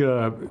think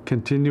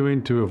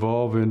continuing to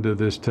evolve into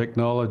this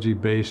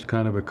technology-based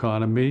kind of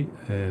economy,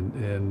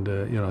 and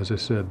as I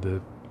said,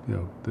 the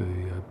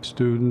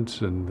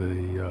students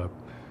and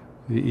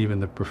even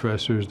the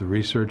professors, the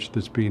research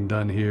that's being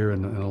done here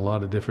in a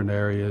lot of different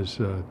areas,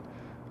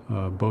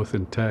 both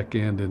in tech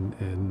and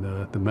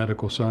in the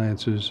medical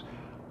sciences.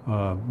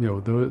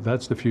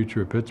 That's the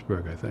future of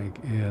Pittsburgh, I think,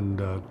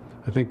 and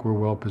I think we're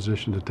well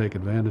positioned to take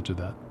advantage of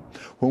that.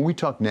 When we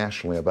talk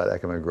nationally about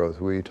economic growth,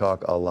 we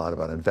talk a lot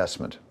about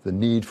investment, the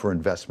need for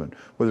investment,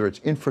 whether it's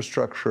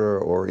infrastructure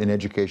or in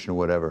education or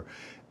whatever.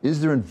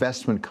 Is there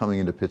investment coming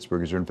into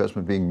Pittsburgh? Is there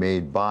investment being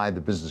made by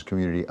the business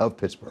community of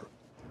Pittsburgh?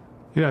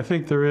 Yeah, I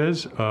think there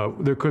is.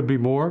 There could be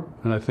more,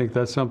 and I think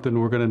that's something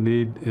we're going to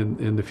need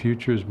in the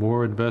future is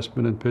more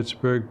investment in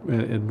Pittsburgh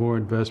and more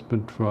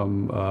investment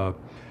from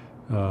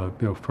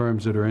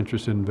firms that are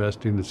interested in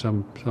investing in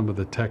some of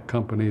the tech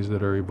companies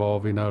that are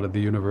evolving out of the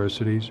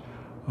universities.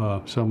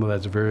 Some of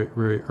that's very,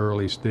 very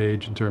early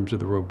stage in terms of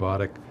the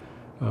robotic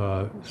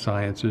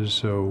sciences.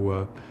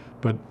 So,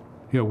 but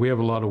we have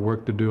a lot of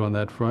work to do on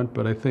that front.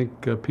 But I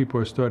think people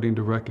are starting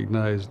to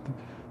recognize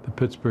that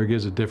Pittsburgh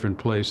is a different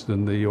place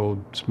than the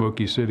old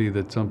smoky city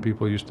that some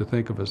people used to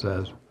think of us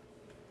as.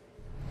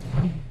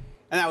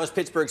 And that was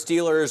Pittsburgh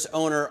Steelers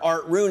owner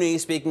Art Rooney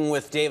speaking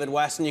with David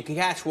Weston. You can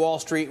catch Wall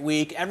Street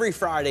Week every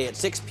Friday at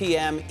 6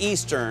 p.m.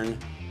 Eastern.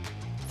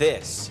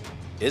 This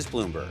is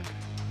Bloomberg.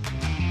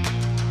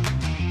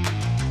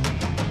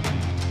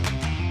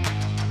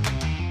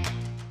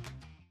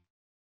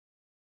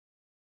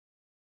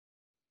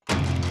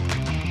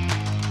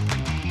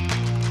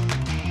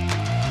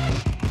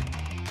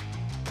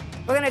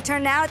 We're going to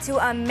turn now to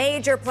a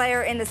major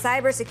player in the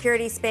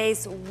cybersecurity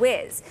space,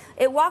 Wiz.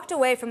 It walked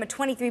away from a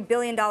 $23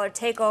 billion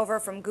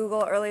takeover from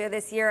Google earlier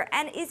this year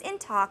and is in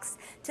talks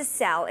to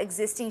sell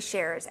existing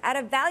shares at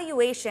a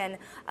valuation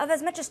of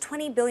as much as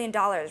 $20 billion.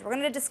 We're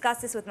going to discuss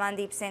this with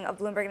Mandeep Singh of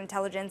Bloomberg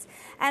Intelligence.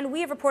 And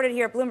we have reported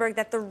here at Bloomberg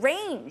that the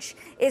range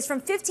is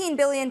from $15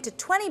 billion to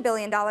 $20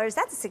 billion.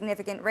 That's a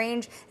significant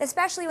range,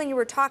 especially when you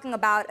were talking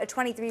about a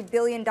 $23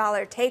 billion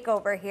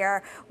takeover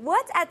here.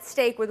 What's at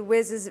stake with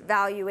Wiz's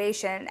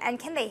valuation?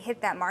 And can they hit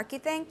that mark, you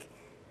think?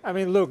 I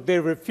mean, look, they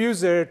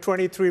refused their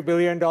 $23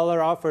 billion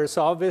offer,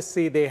 so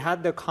obviously they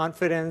had the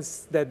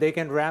confidence that they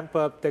can ramp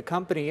up the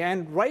company.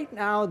 And right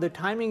now, the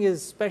timing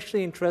is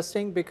especially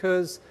interesting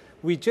because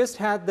we just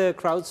had the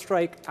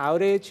CrowdStrike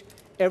outage.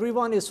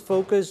 Everyone is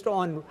focused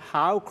on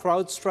how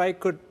CrowdStrike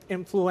could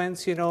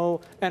influence,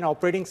 an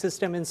operating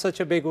system in such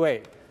a big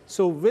way.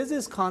 So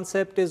Wiz's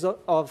concept is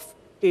of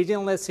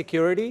agentless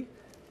security.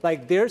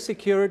 Like their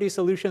security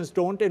solutions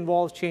don't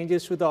involve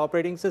changes to the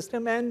operating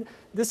system. And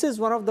this is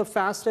one of the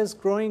fastest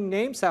growing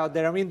names out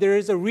there. I mean, there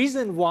is a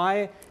reason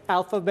why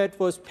Alphabet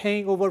was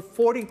paying over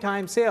 40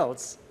 times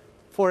sales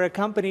for a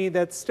company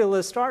that's still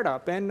a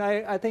startup. And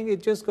I think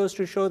it just goes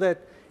to show that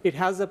it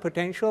has the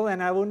potential.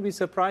 And I wouldn't be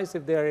surprised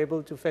if they're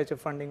able to fetch a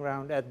funding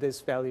round at this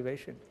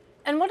valuation.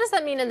 And what does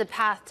that mean in the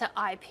path to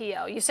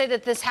IPO? You say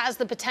that this has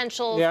the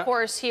potential, of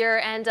course,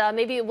 here, and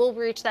maybe it will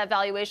reach that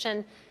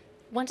valuation.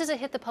 When does it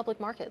hit the public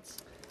markets?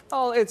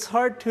 Oh, it's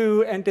hard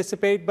to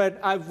anticipate, but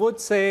I would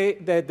say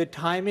that the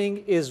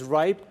timing is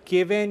ripe,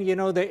 given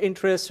the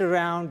interest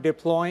around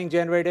deploying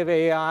generative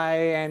AI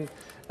and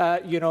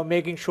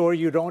making sure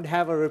you don't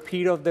have a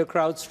repeat of the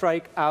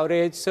CrowdStrike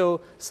outage.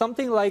 So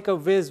something like a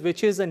Wiz,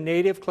 which is a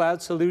native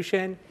cloud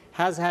solution,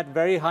 has had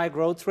very high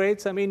growth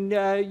rates. I mean,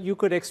 you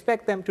could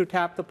expect them to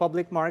tap the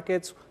public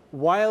markets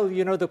while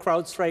the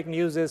CrowdStrike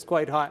news is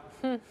quite hot.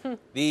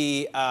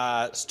 The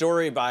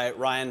story by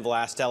Ryan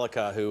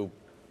Vlastelica, who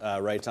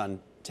writes on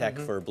tech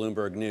for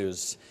Bloomberg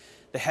News.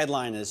 The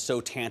headline is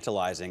so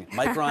tantalizing.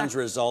 Micron's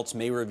results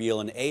may reveal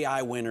an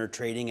AI winner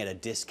trading at a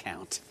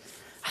discount.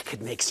 I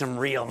could make some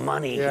real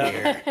money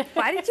here.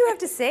 Why did you have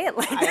to say it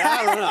like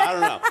that? I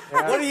don't know.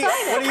 What do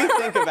you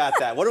think about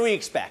that? What do we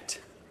expect?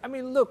 I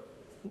mean, look,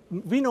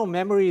 we know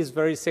memory is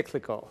very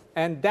cyclical,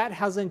 and that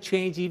hasn't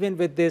changed even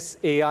with this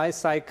AI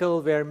cycle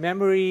where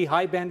memory,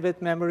 high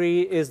bandwidth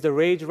memory is the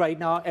rage right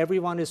now.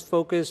 Everyone is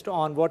focused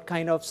on what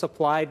kind of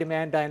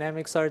supply-demand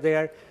dynamics are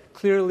there.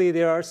 Clearly,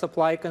 there are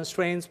supply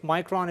constraints.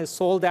 Micron is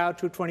sold out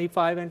to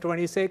 25 and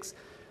 26,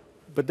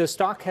 but the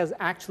stock has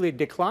actually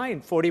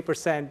declined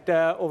 40%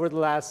 over the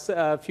last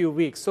few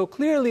weeks. So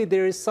clearly,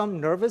 there is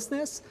some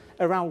nervousness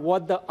around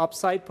what the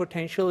upside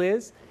potential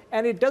is.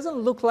 And it doesn't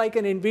look like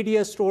an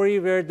NVIDIA story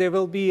where there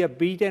will be a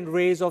beat and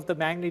raise of the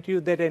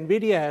magnitude that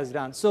NVIDIA has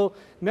done. So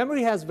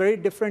memory has very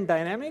different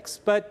dynamics,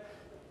 but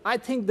I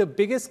think the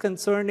biggest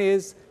concern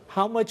is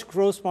how much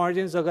gross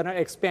margins are going to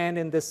expand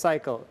in this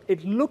cycle.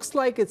 It looks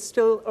like it's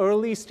still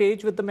early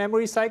stage with the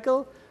memory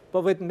cycle,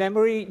 but with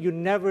memory, you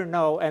never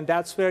know. And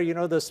that's where,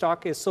 the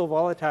stock is so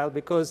volatile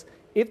because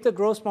if the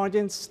gross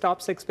margin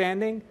stops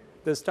expanding,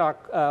 the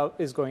stock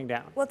is going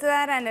down. Well, to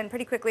that end, and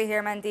pretty quickly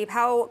here, Mandeep,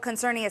 how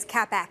concerning is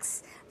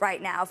CapEx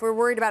right now? If we're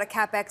worried about a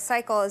CapEx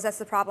cycle, is that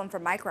the problem for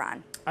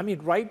Micron? I mean,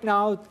 right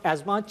now,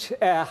 as much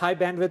high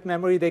bandwidth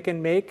memory they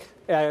can make,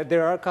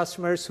 there are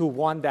customers who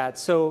want that.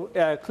 So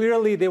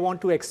clearly, they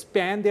want to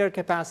expand their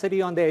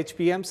capacity on the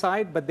HBM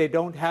side, but they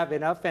don't have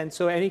enough. And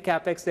so any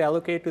CapEx they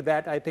allocate to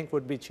that, I think,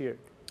 would be cheered.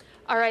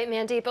 All right,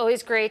 Mandeep,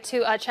 always great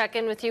to check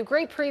in with you.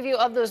 Great preview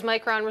of those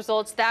Micron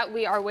results that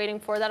we are waiting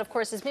for. That, of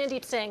course, is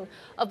Mandeep Singh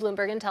of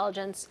Bloomberg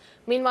Intelligence.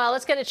 Meanwhile,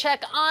 let's get a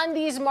check on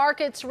these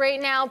markets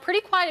right now. Pretty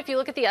quiet if you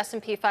look at the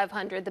S&P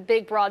 500, the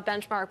big, broad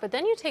benchmark. But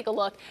then you take a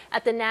look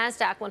at the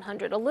NASDAQ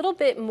 100. A little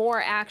bit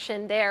more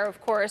action there,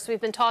 of course.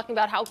 We've been talking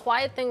about how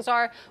quiet things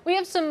are. We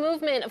have some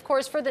movement, of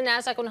course, for the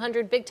NASDAQ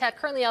 100. Big tech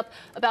currently up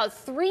about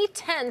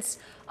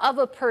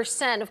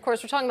 0.3%. Of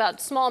course, we're talking about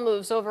small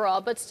moves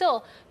overall, but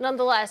still,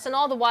 nonetheless. And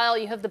all the while,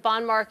 you have the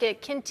bond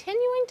market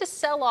continuing to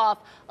sell off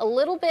a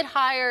little bit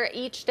higher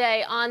each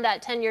day on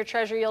that 10-year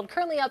Treasury yield,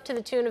 currently up to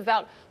the tune of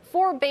about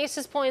 4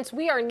 basis points.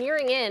 We are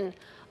nearing in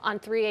on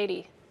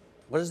 380.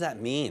 What does that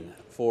mean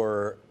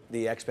for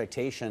the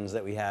expectations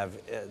that we have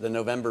the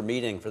November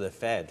meeting for the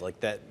Fed? Like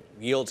that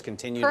yields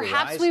continue to rise?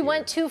 Perhaps we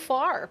went too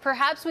far.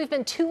 Perhaps we've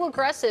been too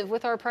aggressive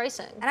with our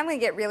pricing. And I'm going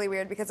to get really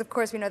weird because, of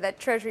course, we know that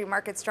Treasury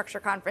Market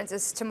Structure Conference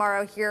is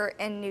tomorrow here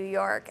in New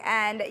York.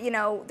 And, you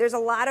know, there's a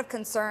lot of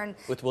concern.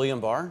 With William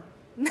Barr?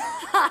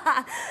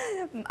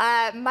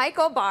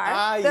 Michael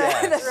Barr,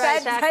 yes. the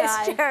Fed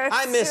Vice Chair.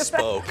 I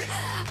misspoke.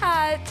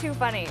 Too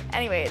funny.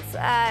 Anyways,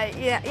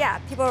 yeah,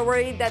 people are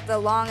worried that the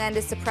long end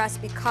is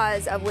suppressed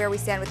because of where we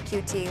stand with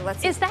QT. Let's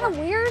see. Is that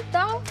weird,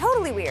 though?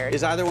 Totally weird.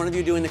 Is either one of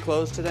you doing the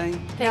close today?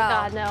 Thank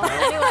God, no.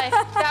 Anyway,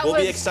 we'll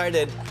be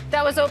excited.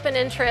 That was Open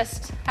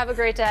Interest. Have a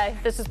great day.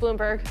 This is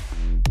Bloomberg.